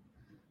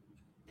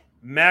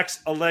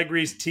 Max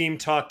Allegri's team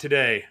talk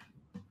today.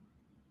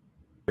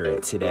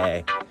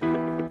 Today.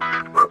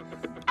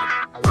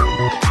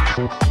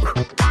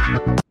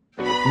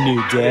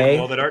 New day.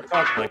 Well, that Art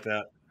talked like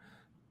that.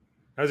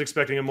 I was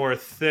expecting a more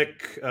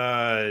thick,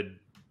 kind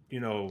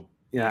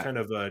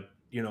of a,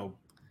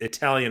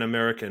 Italian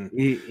American.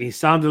 He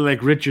sounded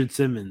like Richard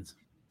Simmons.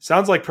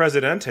 Sounds like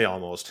Presidente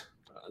almost.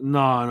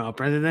 No,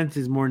 Presidente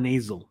is more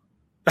nasal.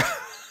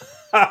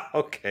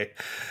 Okay,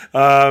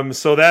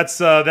 so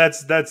that's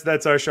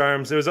our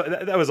charms.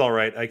 That was all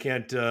right. I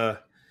can't go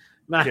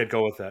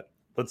with that.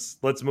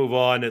 Let's move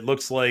on. It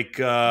looks like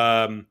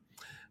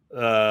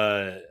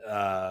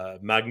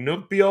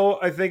Magnupio,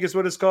 I think is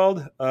what it's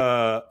called.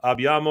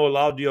 Abbiamo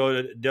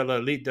l'audio della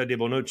lita di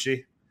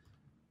Bonucci.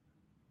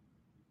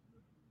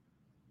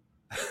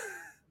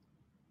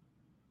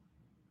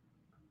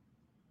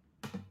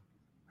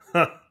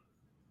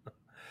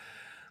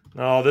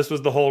 Oh, this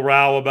was the whole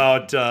row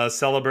about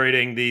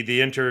celebrating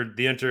the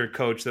Inter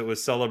coach that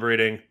was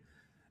celebrating,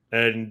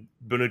 and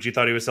Bonucci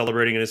thought he was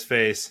celebrating in his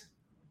face.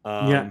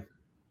 Yeah.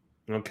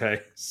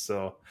 Okay,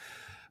 so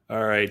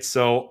all right,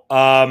 so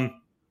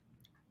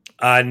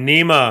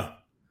Nima,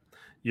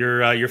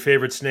 your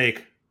favorite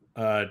snake,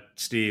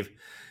 Steve,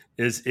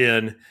 is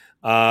in.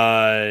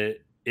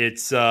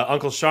 It's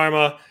Uncle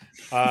Sharma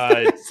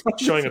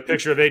showing a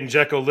picture of Aiden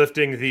Dzeko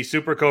lifting the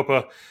Super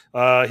Copa.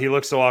 He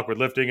looks so awkward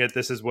lifting it.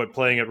 This is what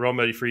playing at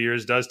Roma for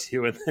years does to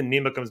you. And then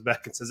Nima comes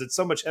back and says, it's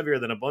so much heavier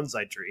than a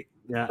bonsai tree.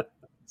 Yeah.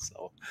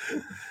 So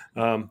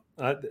I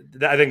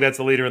think that's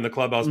the leader in the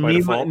clubhouse by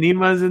default.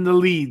 Nima's in the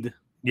lead.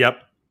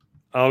 Yep.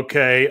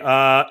 Okay.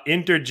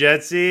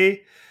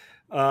 Interjetsi.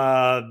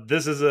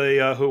 This is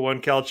a Who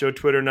Won Calcio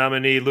Twitter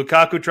nominee.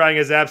 Lukaku trying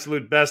his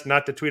absolute best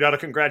not to tweet out a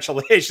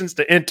congratulations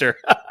to Inter.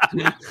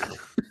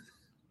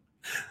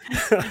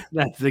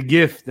 That's the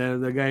gift.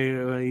 The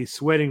guy, he's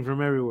sweating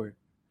from everywhere.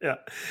 Yeah.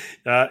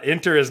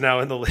 Inter is now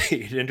in the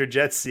lead.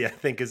 Interjetsi, I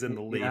think, is in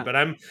the lead. Yeah. But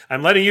I'm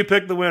letting you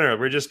pick the winner.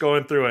 We're just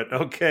going through it.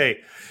 Okay.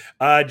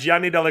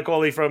 Gianni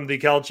Delicoli from the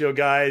Calcio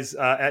guys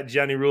at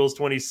Gianni Rules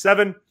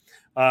 27.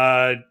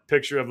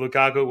 Picture of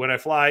Lukaku. When I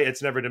fly,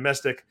 it's never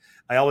domestic.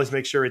 I always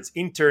make sure it's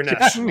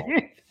international.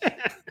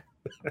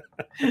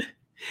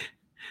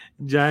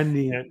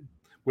 Johnny. And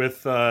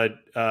with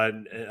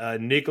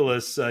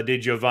Nicholas Di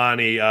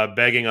Giovanni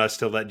begging us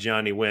to let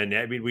Gianni win.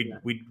 I mean,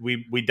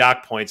 we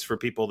dock points for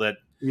people that.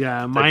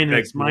 Yeah,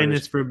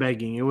 minus for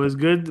begging. It was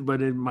good,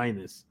 but it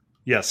minus.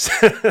 Yes.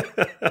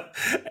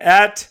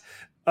 At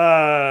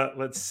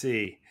let's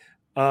see.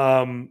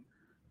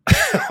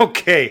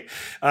 Okay.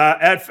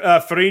 At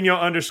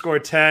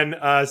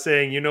Ferrigno_10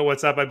 saying, you know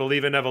what's up? I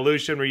believe in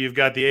evolution, where you've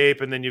got the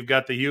ape and then you've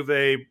got the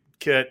Juve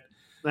kit.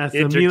 That's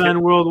the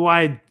Milan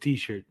Worldwide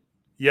t-shirt.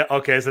 Yeah,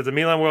 okay. So it's a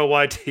Milan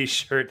Worldwide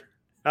t-shirt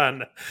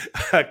on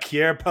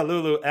Kier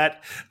Palulu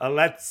at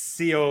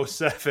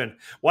Alessio7.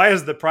 Why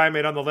is the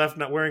primate on the left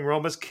not wearing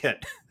Roma's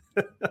kit?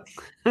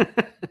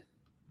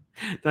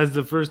 That's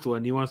the first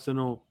one. He wants to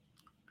know.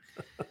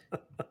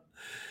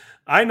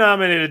 I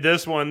nominated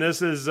this one.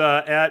 This is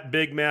at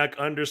Big Mac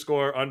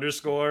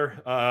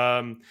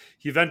 __.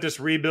 Juventus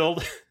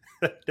rebuild.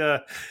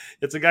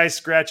 It's a guy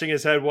scratching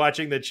his head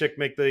watching the chick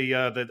make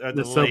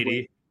the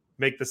lady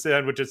make the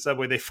sandwich at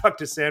Subway. They fucked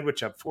his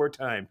sandwich up 4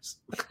 times.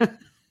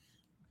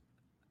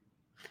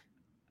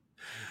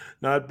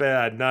 Not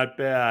bad, not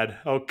bad.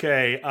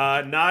 Okay,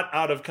 not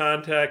out of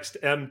context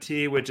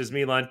MT, which is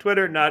Milan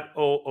Twitter, not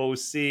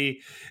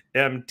OOC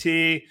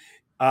MT.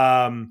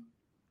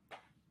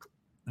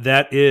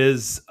 That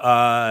is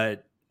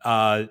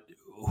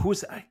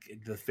who's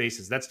the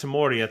faces? That's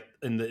Tomori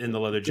in the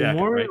leather jacket,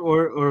 Tomori, right?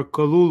 or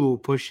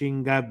Kalulu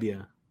pushing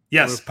Gabbia.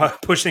 Yes,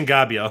 pushing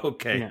Gabbia.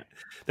 Okay, yeah.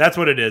 That's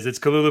what it is. It's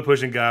Kalulu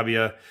pushing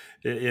Gabbia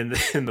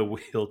in the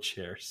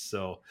wheelchair.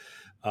 So,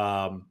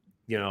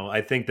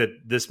 I think that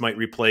this might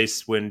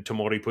replace when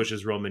Tomori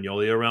pushes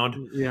Romagnoli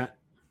around. Yeah.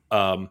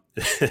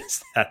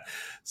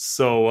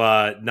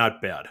 So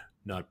not bad,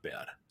 not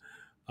bad.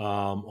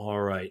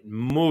 All right,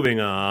 moving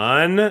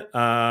on.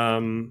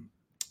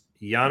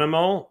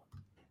 Yanamo.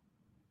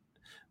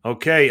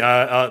 Okay,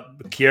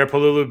 Kier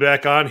Palulu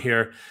back on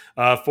here.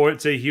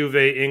 Forza Juve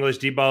English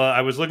Dybala.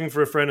 I was looking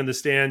for a friend in the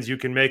stands. You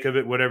can make of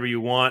it whatever you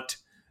want.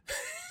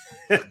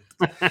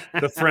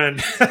 The friend.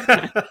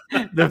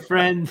 The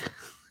friend.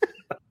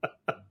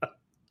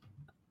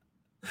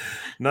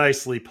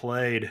 Nicely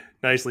played.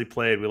 Nicely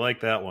played. We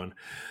like that one.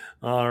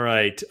 All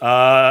right.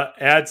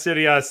 Ad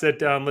City, sit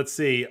down. Let's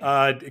see.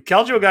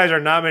 Calcio guys are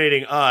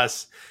nominating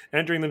us,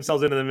 entering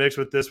themselves into the mix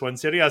with this one.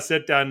 City,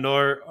 sit down,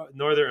 nor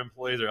their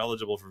employees are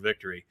eligible for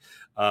victory.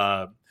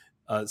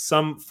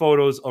 Some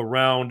photos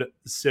around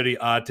City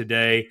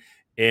today,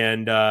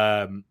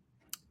 and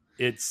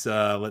it's,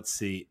 let's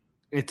see.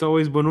 It's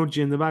always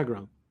Bonucci in the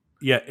background.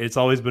 Yeah, it's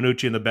always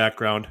Bonucci in the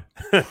background.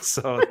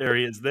 So there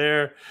he is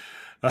there.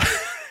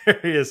 There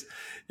he is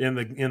in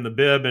the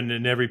bib and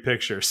in every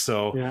picture.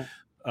 So yeah.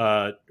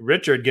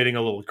 Richard getting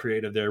a little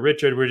creative there.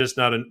 Richard,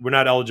 we're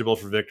not eligible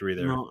for victory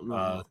there.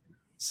 No.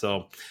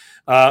 So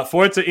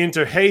Forza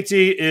Inter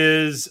Haiti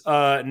is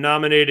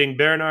nominating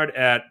Bernard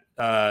at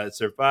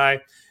Serpai.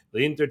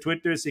 L'Inter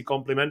Twitter si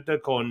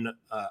complimenta con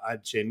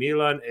AC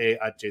Milan e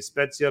AC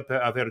Spezia per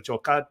aver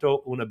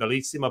giocato una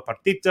bellissima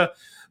partita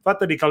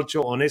fatta di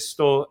calcio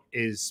onesto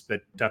e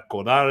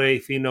spettacolare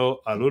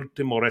fino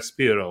all'ultimo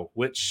respiro,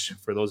 which,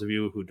 for those of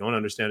you who don't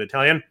understand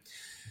Italian,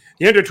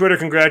 the Inter Twitter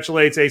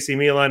congratulates AC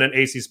Milan and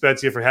AC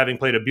Spezia for having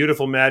played a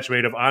beautiful match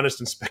made of honest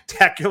and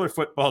spectacular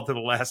football to the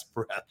last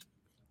breath.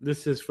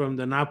 This is from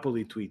the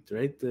Napoli tweet,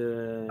 right?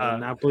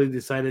 Napoli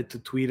decided to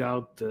tweet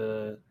out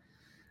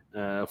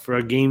for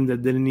a game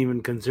that didn't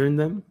even concern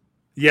them.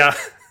 Yeah.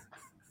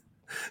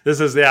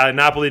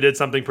 Napoli did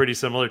something pretty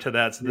similar to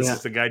that. So this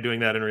is the guy doing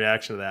that in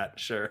reaction to that.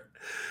 Sure.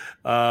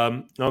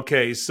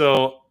 Okay.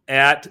 So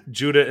at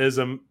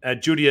Judaism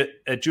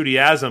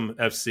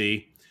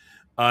FC,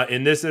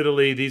 In this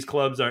Italy, these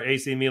clubs are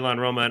AC Milan,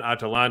 Roma, and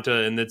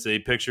Atalanta, and it's a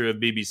picture of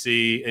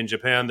BBC. In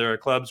Japan, there are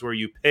clubs where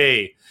you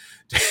pay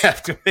to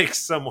have to make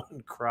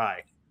someone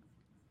cry.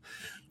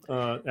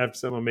 Have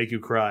someone make you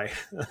cry.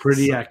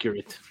 Pretty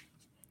accurate.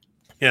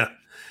 Yeah,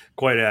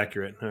 quite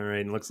accurate. All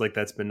right, and looks like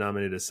that's been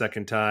nominated a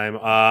second time.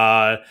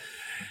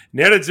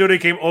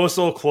 Nerazzurri came oh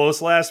so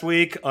close last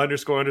week. _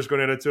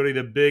 Nerazzurri,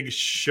 the big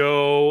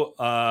show.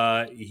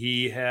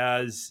 He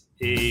has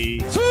a...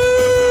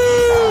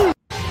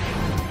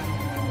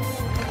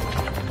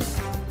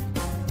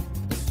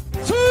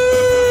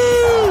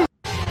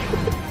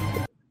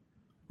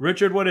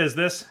 Richard, what is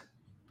this?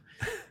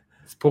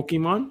 It's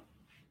Pokemon?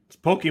 It's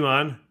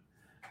Pokemon.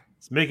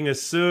 It's making a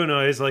Sue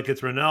noise like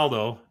it's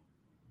Ronaldo.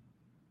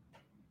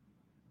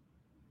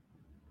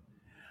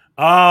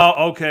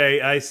 Oh, okay.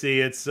 I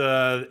see. Is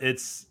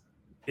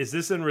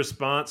this in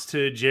response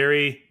to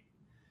Jerry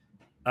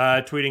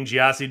tweeting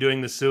Giassi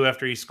doing the Sue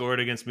after he scored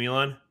against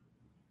Milan?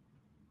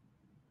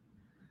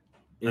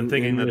 I'm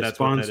thinking that's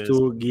what that is. In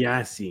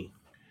response to Giassi.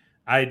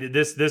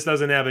 This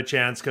doesn't have a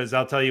chance because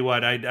I'll tell you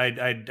what,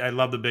 I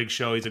love the big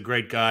show. He's a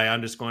great guy.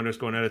 _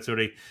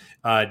 Nerazzurri.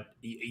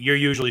 You're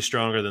usually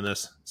stronger than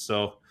this,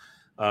 so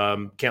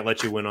can't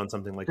let you win on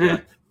something like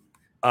that.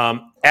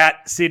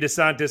 At C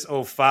DeSantis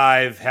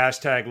 05 #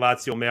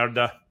 Lazio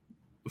Merda.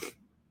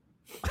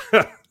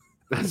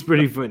 That's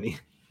pretty funny.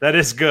 That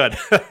is good.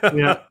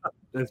 Yeah,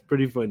 that's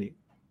pretty funny.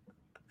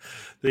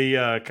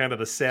 The kind of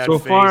the sad. So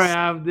face. far, I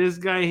have this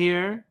guy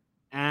here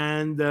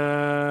and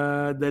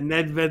the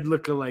Nedved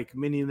lookalike,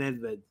 mini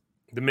Nedved.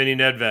 The mini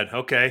Nedved.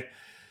 Okay.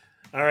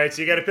 All right.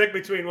 So you got to pick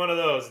between one of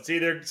those. It's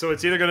either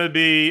going to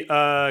be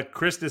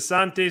Chris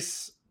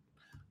DeSantis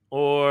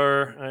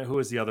or who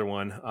was the other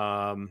one?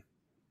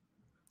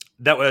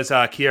 That was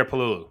Kier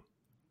Palulu.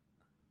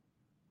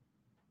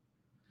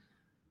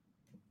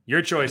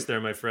 Your choice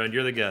there, my friend.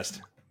 You're the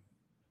guest.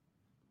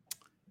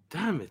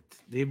 Damn it.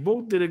 They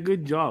both did a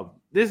good job.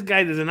 This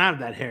guy doesn't have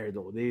that hair,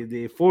 though.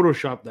 They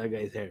photoshopped that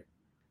guy's hair.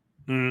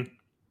 Mm.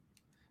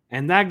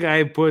 And that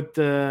guy put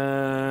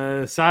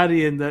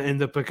Sarri in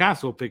the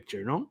Picasso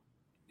picture, no?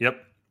 Yep.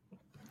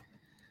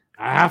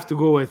 I have to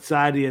go with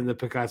Sarri in the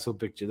Picasso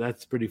picture.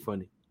 That's pretty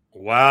funny.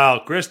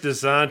 Wow, Chris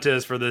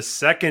DeSantis for the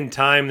second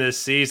time this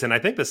season, I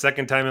think the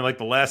second time in like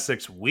the last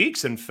 6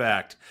 weeks, in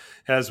fact,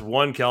 has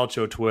won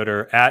Calcio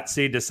Twitter at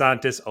C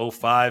DeSantis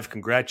 05.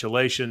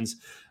 Congratulations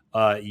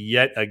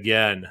yet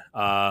again,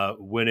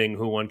 winning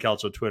Who Won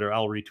Calcio Twitter.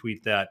 I'll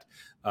retweet that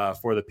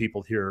for the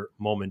people here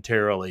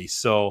momentarily.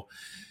 So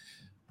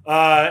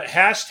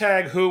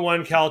hashtag Who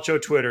Won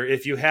Calcio Twitter.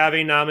 If you have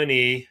a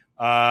nominee,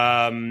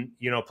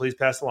 please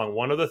pass along.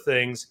 One of the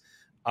things,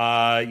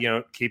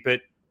 keep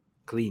it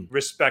clean,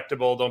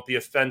 respectable. Don't be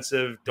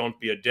offensive. Don't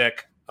be a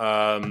dick.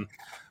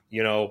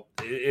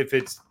 If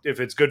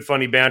it's good,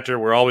 funny banter,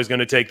 we're always going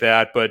to take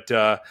that. But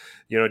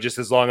just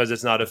as long as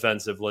it's not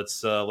offensive,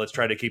 let's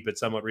try to keep it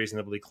somewhat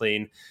reasonably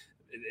clean.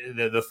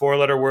 The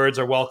 4-letter words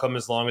are welcome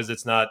as long as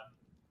it's not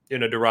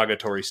in a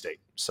derogatory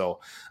state. So,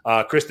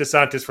 Chris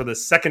DeSantis for the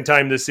second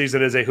time this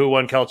season is a Who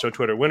Won Calcio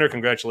Twitter winner.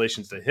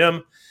 Congratulations to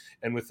him.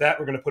 And with that,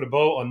 we're going to put a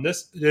bow on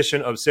this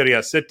edition of Serie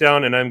A Sit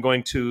Down, and I'm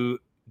going to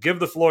give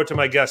the floor to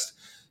my guest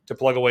to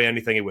plug away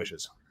anything he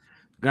wishes.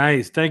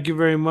 Guys, thank you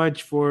very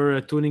much for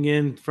tuning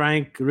in.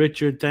 Frank,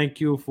 Richard, thank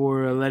you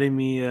for letting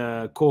me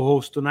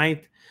co-host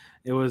tonight.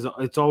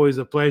 It's always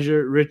a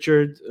pleasure.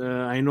 Richard,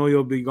 I know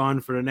you'll be gone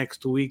for the next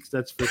 2 weeks,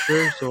 that's for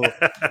sure. So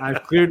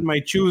I've cleared my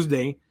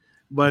Tuesday.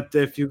 But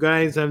if you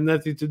guys have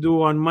nothing to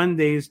do on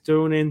Mondays,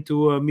 tune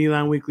into a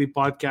Milan Weekly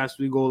podcast.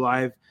 We go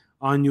live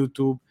on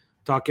YouTube,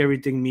 talk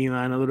everything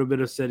Milan, a little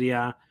bit of Serie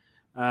A.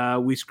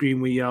 We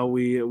scream, we yell,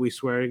 we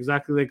swear,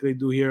 exactly like they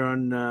do here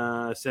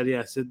on Serie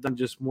A Sit Down,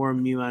 just more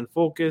Milan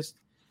focused.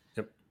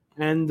 Yep.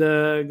 And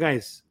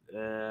guys,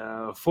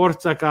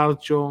 Forza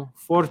Calcio,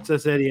 Forza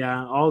Serie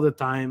A, all the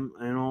time.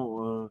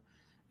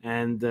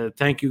 And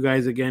thank you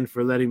guys again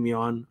for letting me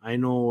on. I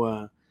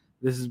know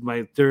this is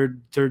my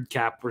third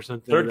cap or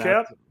something. Third like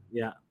cap? that.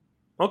 Yeah.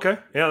 Okay.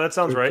 Yeah, that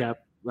sounds right.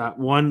 Cap. That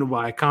one,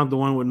 well, I count the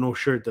one with no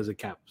shirt as a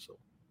cap. So.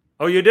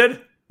 Oh, you did?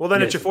 Well,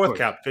 then Yes, it's your of fourth course.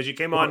 cap because you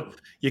came on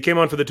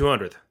for the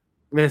 200th.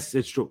 Yes,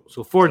 it's true.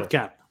 So fourth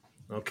cap.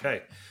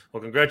 Okay.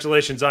 Well,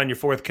 congratulations on your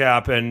fourth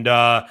cap. And,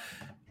 I've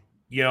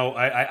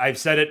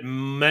said it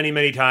many,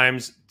 many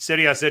times.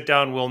 Serie A Sit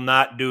Down will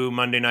not do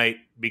Monday night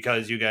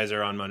because you guys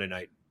are on Monday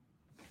night.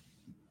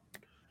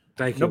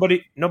 Thank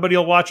you. Nobody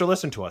will watch or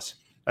listen to us.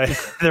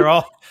 They're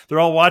all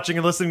watching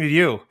and listening to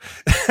you.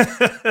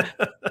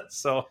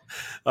 So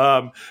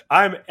I'm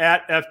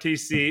at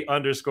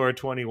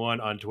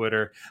FTC_21 on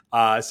Twitter.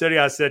 Serie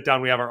A Sit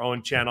Down. We have our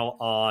own channel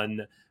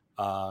on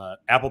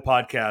Apple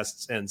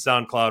Podcasts and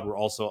SoundCloud. We're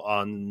also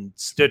on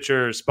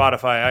Stitcher,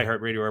 Spotify,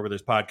 iHeartRadio, wherever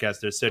there's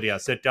podcasts. There's Serie A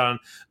Sit Down.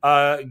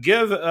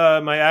 Give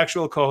my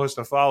actual co-host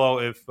a follow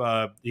if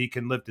he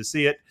can live to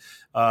see it.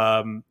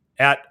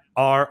 At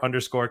R_KHARMAN,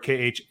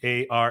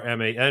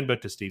 but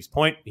to Steve's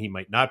point, he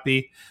might not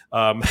be.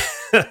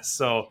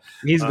 So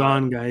he's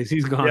gone, guys.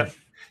 He's gone. Yeah.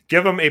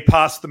 give him a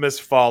posthumous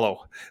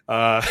follow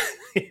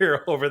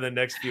here over the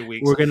next few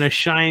weeks. We're gonna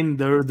shine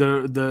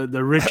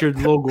the Richard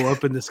logo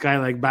up in the sky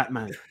like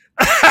Batman.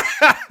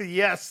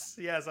 yes,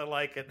 I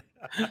like it.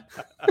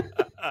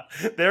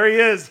 There he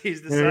is.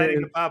 He's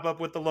deciding to pop up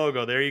with the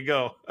logo. There you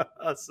go.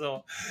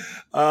 So,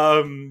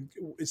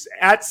 it's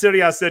at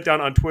Serie Sit Down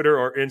on Twitter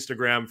or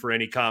Instagram for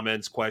any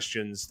comments,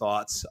 questions,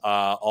 thoughts.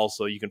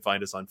 Also, you can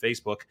find us on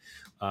Facebook.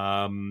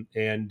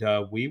 And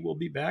we will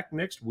be back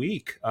next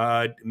week.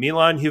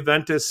 Milan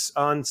Juventus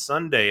on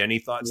Sunday. Any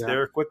thoughts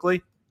there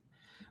quickly?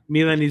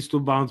 Milan needs to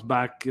bounce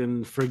back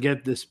and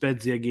forget the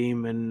Spezia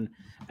game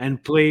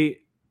and play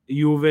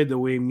Juve the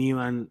way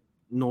Milan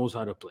knows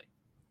how to play.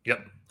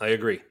 Yep, I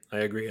agree.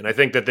 And I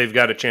think that they've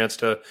got a chance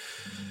to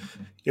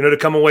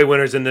come away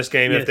winners in this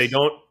game if they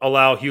don't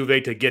allow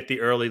Juve to get the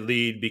early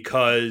lead,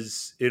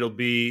 because it'll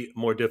be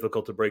more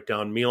difficult to break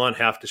down. Milan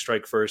have to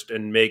strike first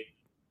and make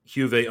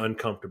Juve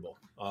uncomfortable.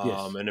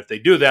 And if they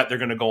do that, they're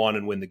going to go on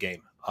and win the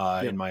game,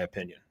 in my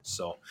opinion.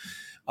 So,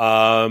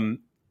 all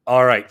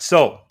right.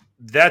 So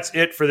that's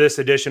it for this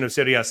edition of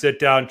Serie A Sit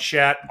Down.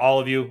 Chat, all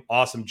of you,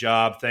 awesome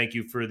job. Thank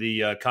you for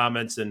the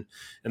comments and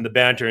the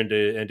banter and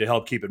to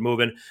help keep it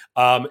moving.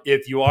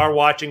 If you are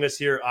watching us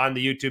here on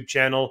the YouTube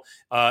channel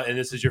and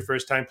this is your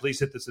first time, please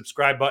hit the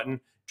subscribe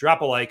button, drop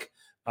a like.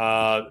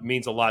 It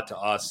means a lot to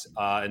us.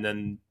 And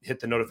then hit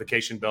the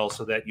notification bell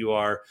so that you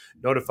are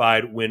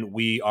notified when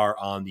we are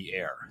on the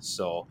air.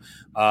 So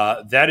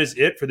that is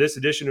it for this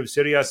edition of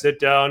Serie A Sit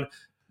Down.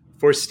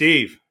 For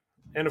Steve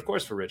and, of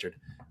course, for Richard,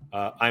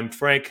 I'm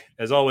Frank.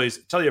 As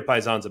always, tell your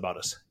paisans about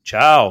us.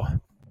 Ciao.